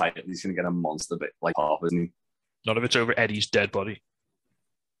wins the title, he's going to get a monster bit like half, isn't he? Not if it's over Eddie's dead body.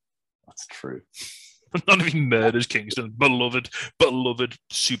 That's true. Not if he murders Kingston, beloved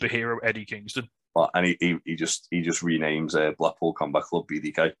superhero Eddie Kingston. Well, and he just renames Blackpool Combat Club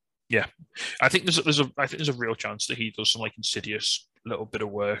BDK. Yeah, I think there's a real chance that he does some like insidious little bit of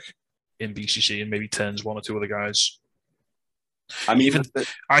work in BCC and maybe turns one or two other guys. I mean,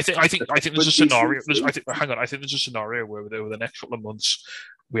 I think there's a scenario. I think there's a scenario where over the next couple of months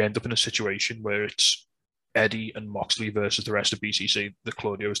we end up in a situation where it's Eddie and Moxley versus the rest of BCC. The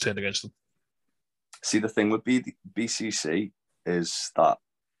Claudio is turned against them. See, the thing with BCC is that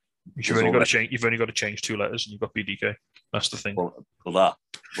you've only got to change 2 letters, and you've got BDK. That's the thing. Well, that,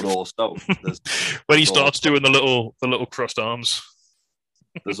 but also when he starts doing the little crossed arms.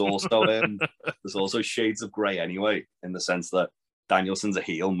 There's also shades of grey anyway, in the sense that Danielson's a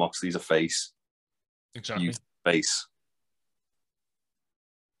heel, Moxley's a face. Exactly. You's a face.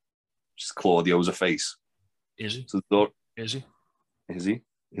 Just Claudio's a face. Is he? Is he?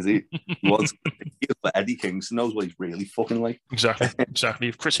 He wants but Eddie Kingston knows what he's really fucking like. Exactly.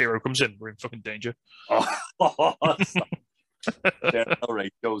 If Chris Hero comes in, we're in fucking danger. Ray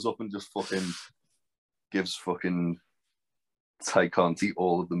goes up and just fucking gives fucking Ty Conti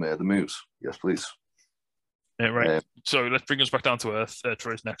all of the murder moves. Yes, please. Yeah, right. So let's bring us back down to earth.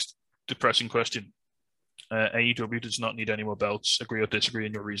 Troy's next depressing question. AEW does not need any more belts. Agree or disagree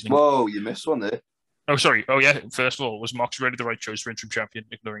in your reasoning? Whoa, you missed one there. Oh, sorry. Oh, yeah. First of all, was Moxley really the right choice for interim champion,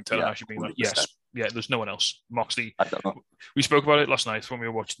 ignoring Tanahashi being like, yes. Yeah, there's no one else. Moxley. I don't know. We spoke about it last night when we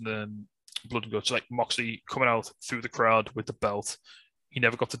were watching the Blood and Guts. Like, Moxley coming out through the crowd with the belt. He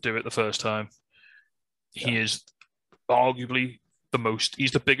never got to do it the first time. Yeah. He is arguably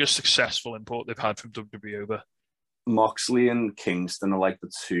he's the biggest successful import they've had from WWE over. Moxley and Kingston are like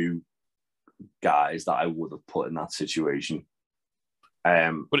the 2 guys that I would have put in that situation.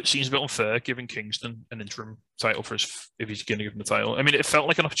 But it seems a bit unfair giving Kingston an interim title if he's going to give him the title. I mean, it felt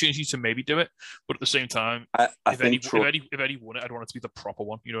like an opportunity to maybe do it, but at the same time, if Eddie won it, I'd want it to be the proper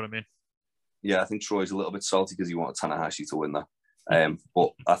one. You know what I mean? Yeah, I think Troy's a little bit salty because he wanted Tanahashi to win that.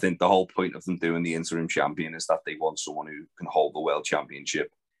 But I think the whole point of them doing the interim champion is that they want someone who can hold the world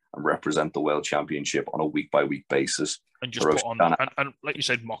championship and represent the world championship on a week-by-week basis. And just put on, and like you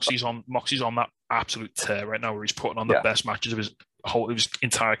said, Moxie's on that absolute tear right now, where he's putting on the best matches of his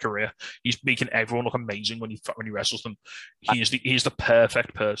entire career. He's making everyone look amazing when he wrestles them. He is the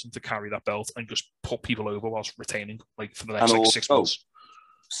perfect person to carry that belt and just put people over whilst retaining, like for the next 6 months.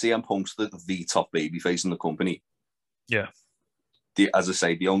 CM Punk's the top babyface in the company. Yeah. as I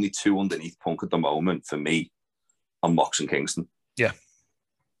say, the only two underneath Punk at the moment for me are Mox and Kingston. Yeah.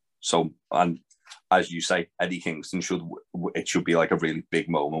 So, and as you say, Eddie Kingston it should be like a really big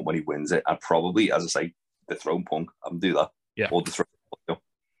moment when he wins it, and probably, as I say, dethrone Punk. I'm do that. Yeah. Or dethrone.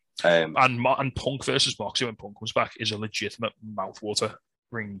 And Punk versus Moxie when Punk comes back is a legitimate mouthwater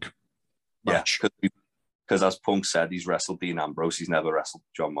ring match. Yeah, because as Punk said, he's wrestled Dean Ambrose. He's never wrestled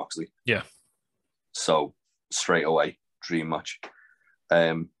Jon Moxley. Yeah. So straight away, dream match.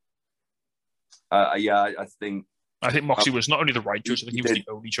 I think Moxley was not only the right choice, I think he was the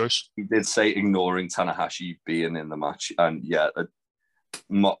only choice. He did say ignoring Tanahashi being in the match, and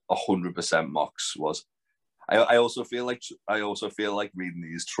 100% Mox was. I also feel like reading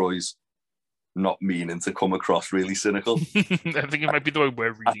these Troy's not meaning to come across really cynical. I think it might be the way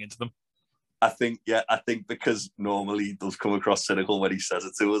we're reading into them. I think because normally he does come across cynical when he says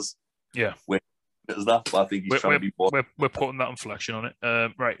it to us. Yeah. Is that? But I think he's trying to be more. We're putting that inflection on it.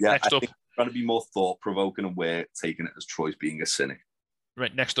 Right. Yeah. Next up, trying to be more thought provoking, and we're taking it as Troy's being a cynic.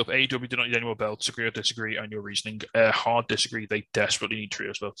 Right. Next up, AEW do not need any more belts. Agree or disagree on your reasoning? Hard disagree. They desperately need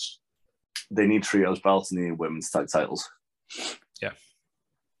trios belts. They need trios belts and they need women's tag titles. Yeah.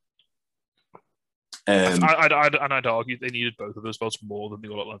 I'd argue they needed both of those belts more than the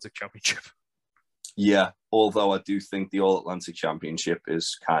All Atlantic Championship. Yeah, although I do think the All Atlantic Championship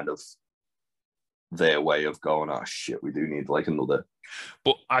is kind of their way of going, oh shit, we do need like another.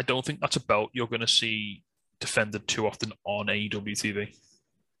 But I don't think that's a belt you're going to see defended too often on AEW TV.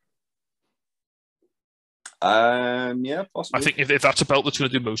 Yeah, possibly. I think if that's a belt that's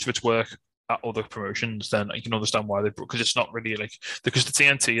going to do most of its work at other promotions, then you can understand why because it's not really like, because the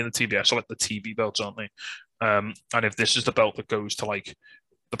TNT and the TBS are like the TV belts, aren't they? And if this is the belt that goes to like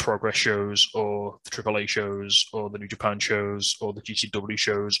the Progress shows or the AAA shows or the New Japan shows or the GCW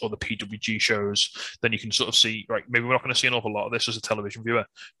shows or the PWG shows, then you can sort of see, right, maybe we're not going to see an awful lot of this as a television viewer,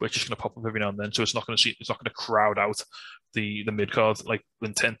 but it's just going to pop up every now and then. So it's not going to crowd out the mid card, like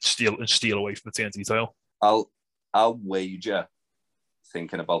intent steal away from the TNT title. I'll wager,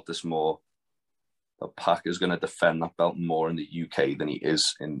 thinking about this more, that Pac is going to defend that belt more in the UK than he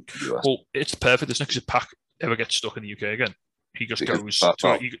is in the US. Well, it's perfect, isn't it? Because if Pac ever gets stuck in the UK again, he just goes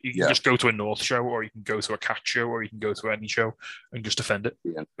you can just go to a North show, or you can go to a Catch show, or you can go to any show and just defend it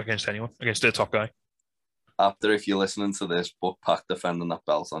against anyone, against their top guy. After, if you're listening to this, book Pac defending that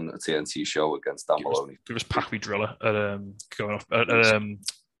belt on a TNT show against Dan Maloney. Give us Pac v Driller going off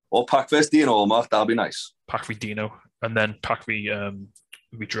or Pac versus Dino Olmark, that'll be nice. Pac v Dino, and then Pac v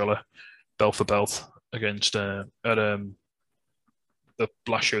Driller, belt for belt against at the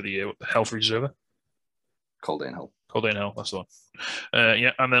last show of the year, Hell for Reserve. Coldane Hell, that's the one.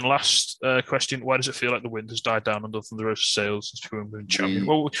 And then last question: why does it feel like the wind has died down under Thunder Rosa's sails since people have been champion?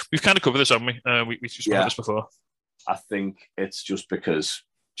 Well, we've kind of covered this, haven't we? We've spoken about this before. I think it's just because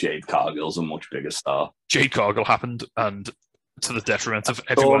Jade Cargill's a much bigger star. Jade Cargill happened, and to the detriment of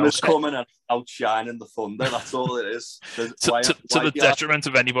everyone else. Coming and outshining the Thunder. That's all it is. To the detriment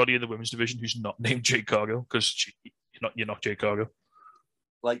of anybody in the women's division who's not named Jade Cargill, because you're not Jade Cargill.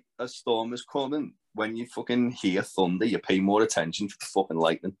 Like, a storm is coming. When you fucking hear thunder, you pay more attention to the fucking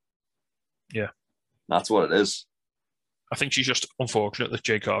lightning. Yeah. That's what it is. I think she's just unfortunate that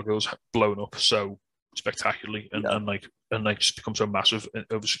Jade Cargill's blown up so spectacularly and just become so massive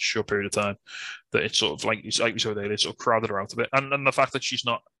over such a short period of time that it's sort of like we said earlier, it's sort of crowded her out a bit. And the fact that she's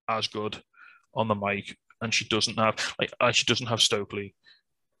not as good on the mic, and she doesn't have Stokely.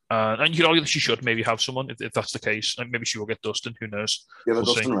 And you could argue that she should maybe have someone if that's the case. And maybe she will get Dustin. Who knows? Yeah, but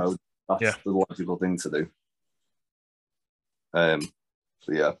Dustin Rhodes. That's the logical thing to do. So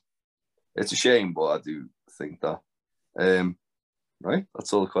yeah, it's a shame, but I do think that. Right,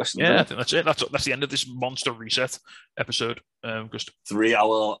 that's all the questions. Yeah, I think that's it. That's the end of this monster reset episode. Just 3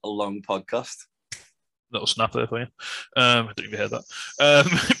 hour long podcast. Little snap there for you. I didn't even hear that.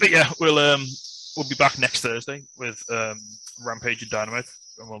 But yeah, we'll be back next Thursday with Rampage and Dynamite,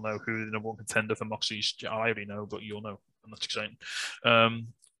 and we'll know who the number one contender for Moxie's. I already know, but you'll know, and that's exciting.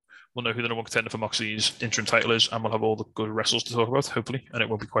 We'll know who the number one contender for Moxie's interim title is, and we'll have all the good wrestles to talk about, hopefully, and it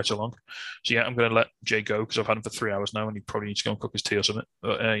won't be quite so long. So yeah, I'm going to let Jay go because I've had him for 3 hours now, and he probably needs to go and cook his tea or something.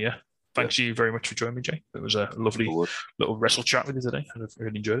 But thanks you very much for joining me, Jay. It was a lovely little wrestle chat with you today. I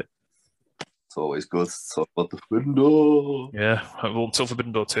really enjoyed it. It's always good to talk about the Forbidden Door. Yeah, well, until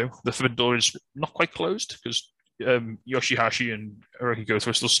Forbidden Door 2. The Forbidden Door is not quite closed because Yoshihashi and Hiroki Goto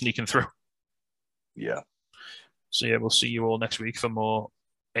are still sneaking through. Yeah. So yeah, we'll see you all next week for more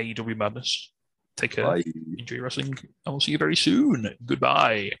AEW madness. Take care. Bye. Enjoy wrestling, and we'll see you very soon.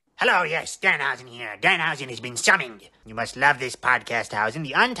 Goodbye. Hello, yes, Danhausen here. Danhausen has been summoned. You must love this podcast, Hausen,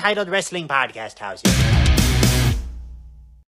 the Untitled Wrestling Podcast, Hausen.